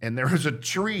arena. And there was a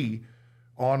tree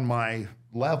on my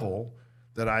level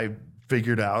that I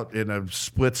figured out in a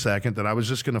split second that I was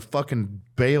just going to fucking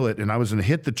bail it, and I was going to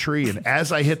hit the tree. And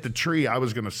as I hit the tree, I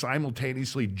was going to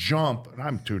simultaneously jump, and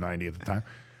I'm 290 at the time.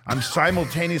 I'm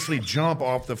simultaneously jump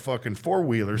off the fucking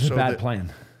four-wheeler. It's a bad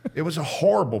plan. It was a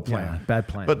horrible plan. Yeah, bad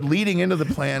plan. But leading into the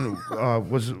plan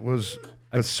was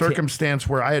a circumstance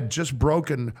where I had just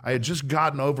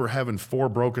gotten over having 4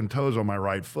 broken toes on my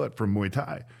right foot from Muay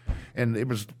Thai. And it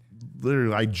was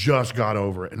literally, I just got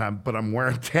over it. But I'm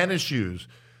wearing tennis shoes.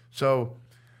 So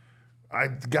I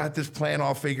got this plan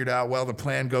all figured out. Well, the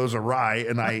plan goes awry,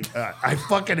 and I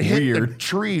fucking hit the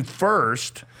tree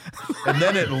first, and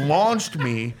then it launched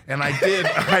me, and I did.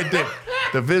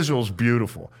 The visual's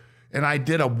beautiful, and I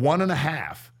did a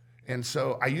 1.5. And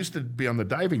so I used to be on the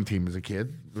diving team as a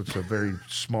kid. It's a very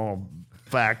small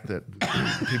fact that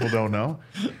people don't know,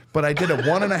 but I did a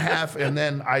 1.5, and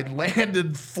then I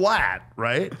landed flat,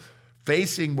 right,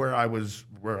 facing where I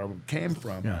came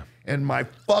from. Yeah. And my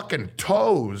fucking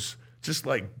toes just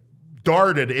like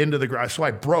darted into the ground. So I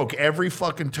broke every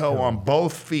fucking toe on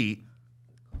both feet.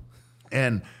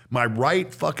 And my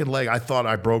right fucking leg, I thought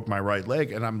I broke my right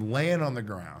leg. And I'm laying on the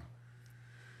ground.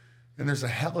 And there's a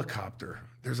helicopter.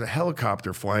 There's a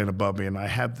helicopter flying above me. And I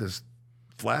have this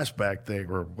flashback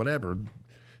thing or whatever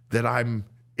that I'm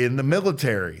in the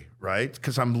military, right?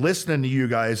 Because I'm listening to you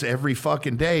guys every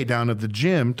fucking day down at the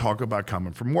gym talk about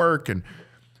coming from work. And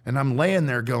I'm laying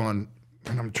there going,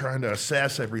 and I'm trying to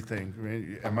assess everything. I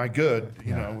mean, am I good?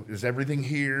 You know, is everything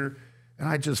here? And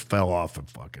I just fell off a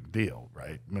fucking deal,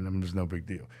 right? I mean, there's no big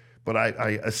deal. But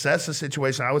I assessed the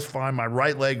situation. I was fine. My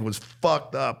right leg was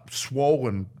fucked up,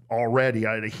 swollen already.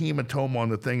 I had a hematoma on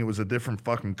the thing. It was a different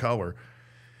fucking color.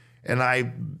 And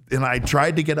I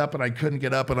tried to get up, and I couldn't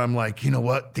get up. And I'm like, you know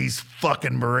what? These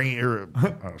fucking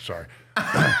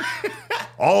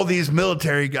all these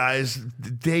military guys,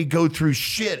 they go through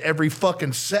shit every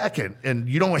fucking second, and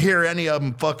you don't hear any of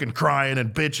them fucking crying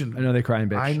and bitching. I know they cry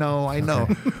and bitch. I know.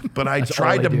 But I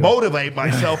tried to motivate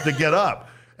myself to get up.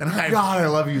 And God, I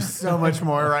love you so much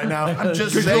more right now. I'm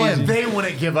just saying. They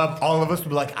wouldn't give up. All of us would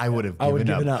be like, I would have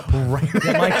given up. Right.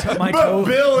 Yeah, my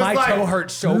toe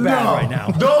hurts so bad right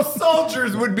now. Those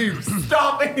soldiers would be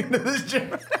stomping into this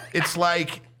gym. It's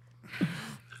like,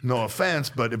 no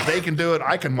offense, but if they can do it,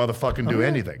 I can motherfucking do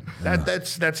anything.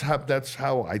 That's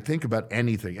how I think about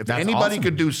anything. If anybody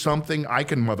could do something, I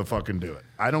can motherfucking do it.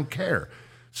 I don't care.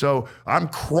 So I'm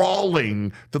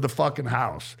crawling to the fucking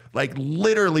house, like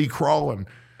literally crawling.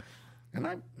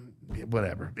 And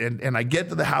whatever. And I get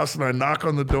to the house and I knock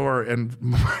on the door, and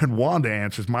Wanda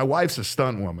answers. My wife's a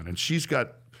stunt woman, and she's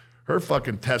got, her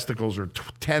fucking testicles are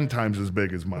 10 times as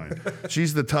big as mine.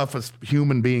 She's the toughest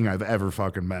human being I've ever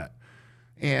fucking met.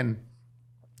 And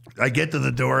I get to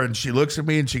the door, and she looks at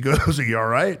me and she goes, "Are you all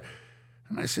right?"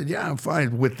 And I said, "Yeah, I'm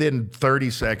fine." Within 30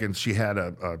 seconds, she had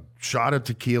a shot of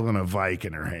tequila and a Vike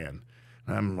in her hand.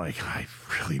 And I'm like, I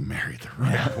really married the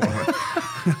right woman.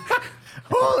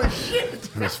 Holy shit.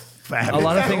 It was fabulous. A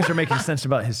lot of things are making sense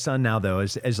about his son now, though.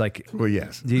 As like, well,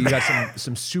 yes, you got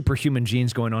some superhuman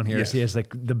genes going on here. Yes. He has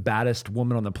like the baddest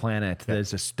woman on the planet. That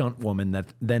is a stunt woman that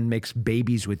then makes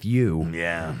babies with you.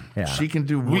 Yeah. Yeah. She can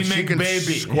do. She can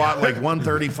squat like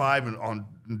 135 and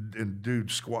do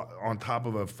squat on top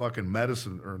of a fucking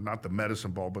medicine, or not the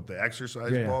medicine ball, but the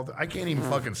exercise ball. I can't even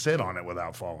fucking sit on it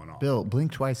without falling off. Bill,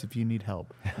 blink twice if you need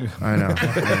help. I know.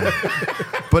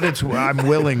 But I'm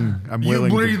willing. You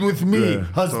breathe with me,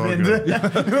 husband.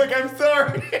 Look, I'm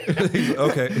sorry.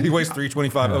 Okay. He weighs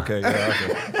 325. Okay. Yeah,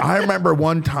 okay. I remember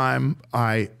one time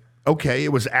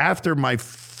it was after my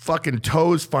fucking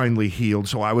toes finally healed,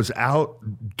 so I was out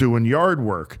doing yard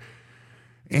work.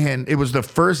 And it was the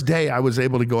first day I was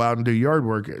able to go out and do yard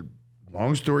work.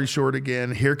 Long story short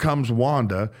again, here comes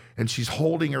Wanda, and she's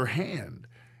holding her hand.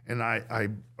 And I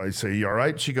say, "You all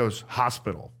right?" She goes,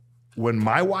 "Hospital." When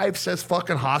my wife says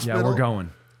fucking hospital, Yeah, we're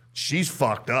going. She's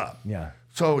fucked up. Yeah.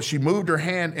 So she moved her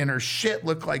hand, and her shit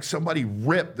looked like somebody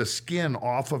ripped the skin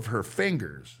off of her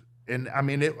fingers. And I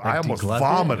mean, I almost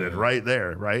vomited right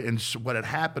there, right? And so what had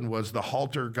happened was the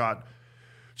halter got...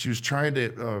 She was trying to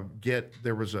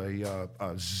there was a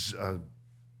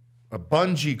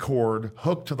bungee cord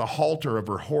hooked to the halter of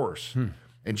her horse,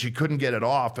 and she couldn't get it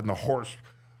off, and the horse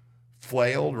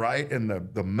flailed, right? And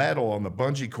the metal on the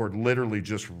bungee cord literally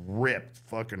just ripped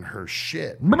fucking her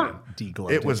shit.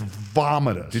 It was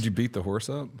vomitous. Did you beat the horse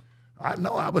up? I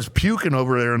know I was puking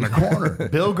over there in the corner.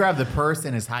 Bill grabbed the purse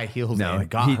in his high heels and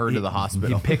got her to the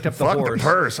hospital. He picked up the Fuck horse. the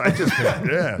purse. I just,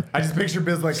 yeah. I just picture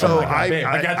Bill's like, So oh my God, babe,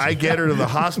 I got you. I get her to the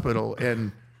hospital,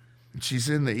 and she's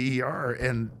in the ER,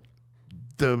 and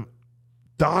the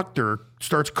doctor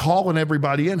starts calling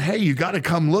everybody in. Hey, you got to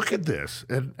come look at this.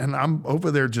 And I'm over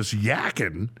there just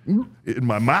yakking in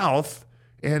my mouth.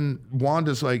 And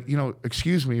Wanda's like,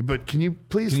 excuse me, but can you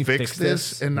please fix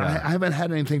this? And I haven't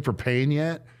had anything for pain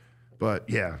yet. But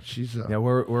yeah, she's. Yeah,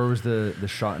 where was the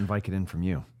shot and Vicodin from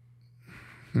you?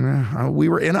 We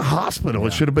were in a hospital.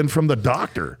 It should have been from the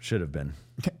doctor. Should have been.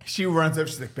 She runs up.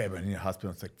 She's like, babe, I need a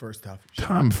hospital. It's like, first off,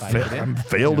 I'm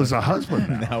failed as a husband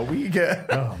now. now we get.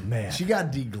 Oh man. She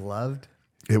got degloved.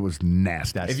 It was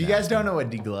nasty. If you guys don't know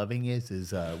what degloving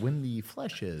is when the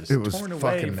flesh is It was torn away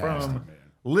fucking from nasty, man.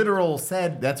 literal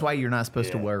said. That's why you're not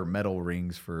supposed to wear metal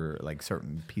rings for like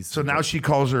certain pieces. So of now wood. she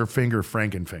calls her finger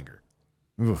Frankenfinger.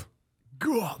 Ugh.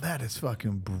 God, that is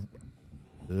fucking.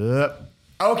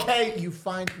 Okay, you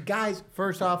find guys.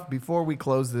 First off, before we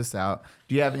close this out,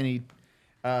 do you have any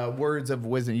words of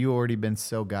wisdom? You already been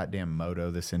so goddamn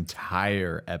moto this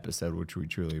entire episode, which we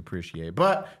truly appreciate.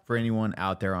 But for anyone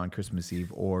out there on Christmas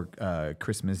Eve or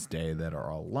Christmas Day that are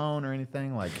all alone or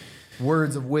anything, like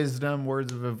words of wisdom,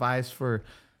 words of advice for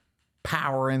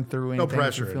powering through anything. No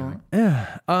pressure, you're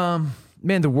feeling?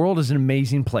 Man, the world is an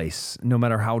amazing place. No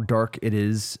matter how dark it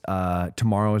is,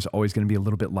 tomorrow is always going to be a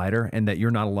little bit lighter, and that you're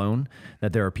not alone,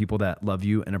 that there are people that love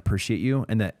you and appreciate you,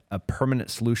 and that a permanent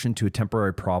solution to a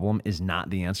temporary problem is not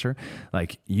the answer.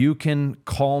 Like, you can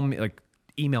call me, like,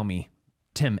 email me,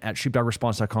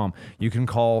 tim@sheepdogresponse.com. You can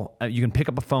call, you can pick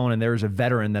up a phone, and there's a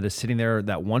veteran that is sitting there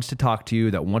that wants to talk to you,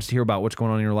 that wants to hear about what's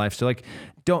going on in your life. So, like,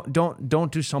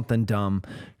 don't do something dumb.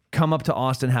 Come up to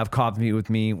Austin, have coffee with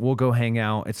me. We'll go hang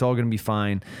out. It's all going to be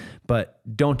fine. But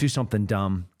don't do something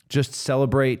dumb. Just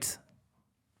celebrate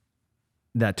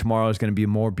that tomorrow is going to be a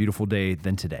more beautiful day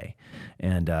than today.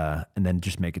 And then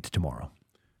just make it to tomorrow.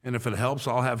 And if it helps,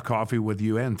 I'll have coffee with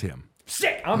you and Tim.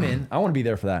 Sick. I'm in. I want to be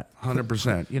there for that.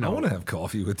 100%. I want to have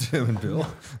coffee with Tim and Bill.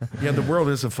 Yeah, the world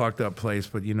is a fucked up place,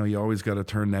 but you always got to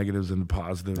turn negatives into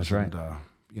positives. That's right. And,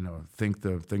 think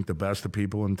the best of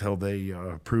people until they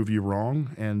prove you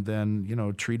wrong, and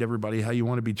then treat everybody how you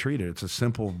want to be treated. It's a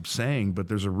simple saying, but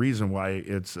there's a reason why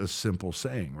it's a simple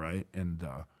saying, right? And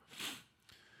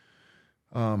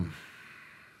Well,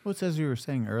 it's as you were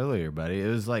saying earlier, buddy. It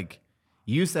was like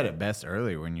you said it best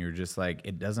earlier when you were just like,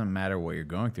 it doesn't matter what you're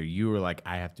going through. You were like,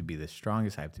 I have to be the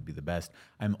strongest. I have to be the best.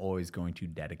 I'm always going to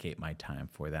dedicate my time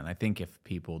for that. And I think if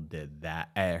people did that,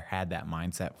 or had that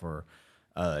mindset for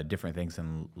different things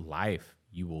in life,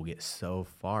 you will get so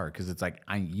far. Because it's like,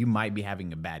 you might be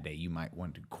having a bad day. You might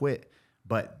want to quit.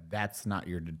 But that's not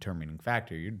your determining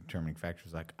factor. Your determining factor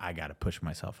is like, I got to push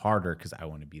myself harder because I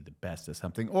want to be the best at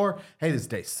something. Or, hey, this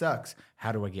day sucks.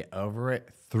 How do I get over it?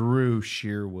 Through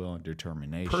sheer will and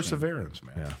determination. perseverance,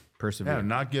 man. Yeah. Perseverance. Yeah,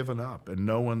 not giving up and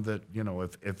knowing that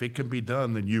if it can be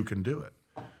done, then you can do it.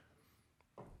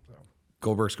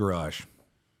 Goldberg's Garage.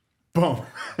 Boom.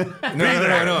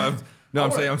 No,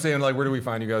 I'm saying like, where do we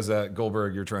find you guys at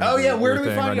Goldberg? You're trying. Oh, to yeah, do where your do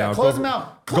we thing find right you? now. Close them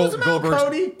out. Close them out,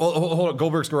 Cody. Well, hold on.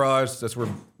 Goldberg's Garage. That's where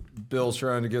Bill's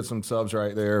trying to get some subs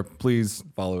right there. Please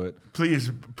follow it.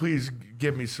 Please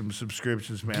give me some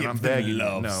subscriptions, man. I'm begging.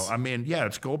 No, I mean, yeah,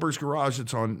 it's Goldberg's Garage.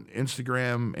 It's on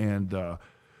Instagram and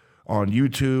on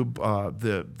YouTube.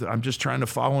 I'm just trying to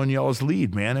follow in y'all's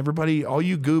lead, man. Everybody, all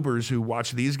you goobers who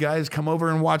watch these guys, come over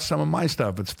and watch some of my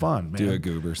stuff. It's fun, man. Do it,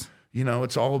 goobers.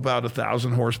 It's all about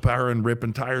 1,000 horsepower and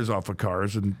ripping tires off of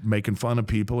cars and making fun of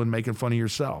people and making fun of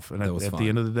yourself. And at the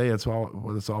end of the day, that's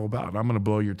what it's all about. I'm going to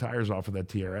blow your tires off of that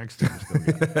TRX.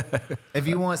 Thing. If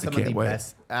you want some of the wait.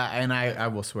 best, and I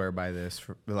will swear by this,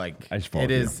 I just followed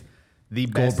it is the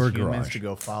best Goldberg humans Garage. to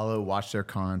go follow, watch their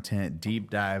content, deep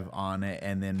dive on it,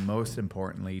 and then most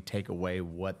importantly, take away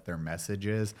what their message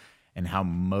is and how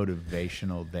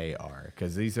motivational they are.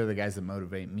 Because these are the guys that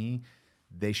motivate me.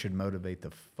 They should motivate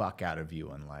the fuck out of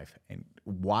you in life. And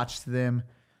watch them,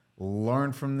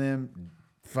 learn from them,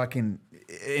 fucking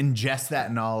ingest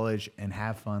that knowledge, and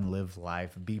have fun, live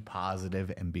life, be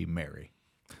positive, and be merry.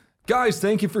 Guys,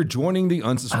 thank you for joining the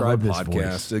Unsubscribed this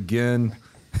podcast voice. again.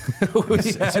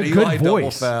 It's a good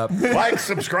voice. Like,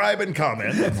 subscribe, and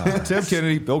comment. Tim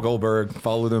Kennedy, Bill Goldberg.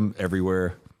 Follow them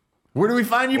everywhere. Where do we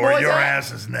find you, Or boys? your at?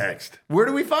 ass is next. Where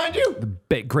do we find you?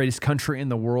 Greatest country in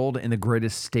the world and the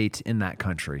greatest state in that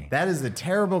country. That is a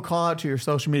terrible call out to your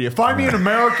social media. Find me in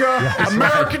America,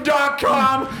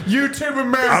 America.com, YouTube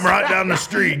America. I'm right down the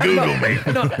street. Google me.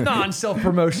 Not on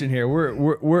self-promotion here.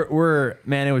 We're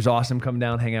man, it was awesome coming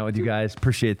down, hang out with you guys.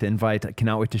 Appreciate the invite. I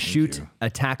cannot wait to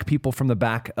attack people from the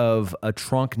back of a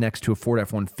trunk next to a Ford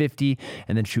F-150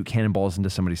 and then shoot cannonballs into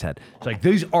somebody's head. It's like,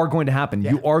 these are going to happen.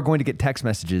 You are going to get text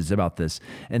messages about this.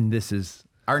 And this is...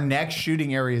 Our next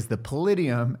shooting area is the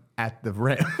Palladium at the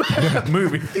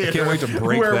movie theater. Can't wait to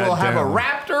break where that we'll have down. a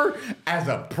raptor as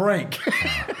a prank.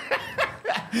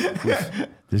 This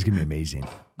is going to be amazing.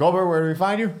 Goldberg, where do we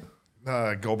find you?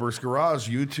 Goldberg's Garage,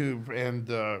 YouTube, and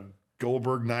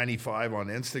Goldberg95 on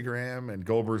Instagram, and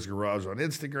Goldberg's Garage on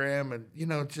Instagram. And, you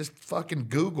know, just fucking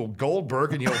Google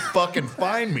Goldberg and you'll fucking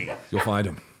find me. You'll find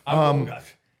him.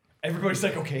 Everybody's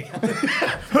like, okay.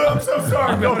 I'm so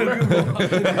sorry.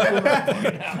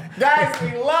 Guys,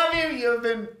 we love you. You've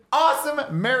been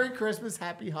awesome. Merry Christmas,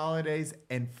 happy holidays,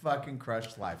 and fucking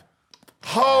crush life.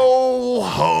 Ho,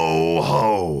 ho,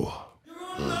 ho.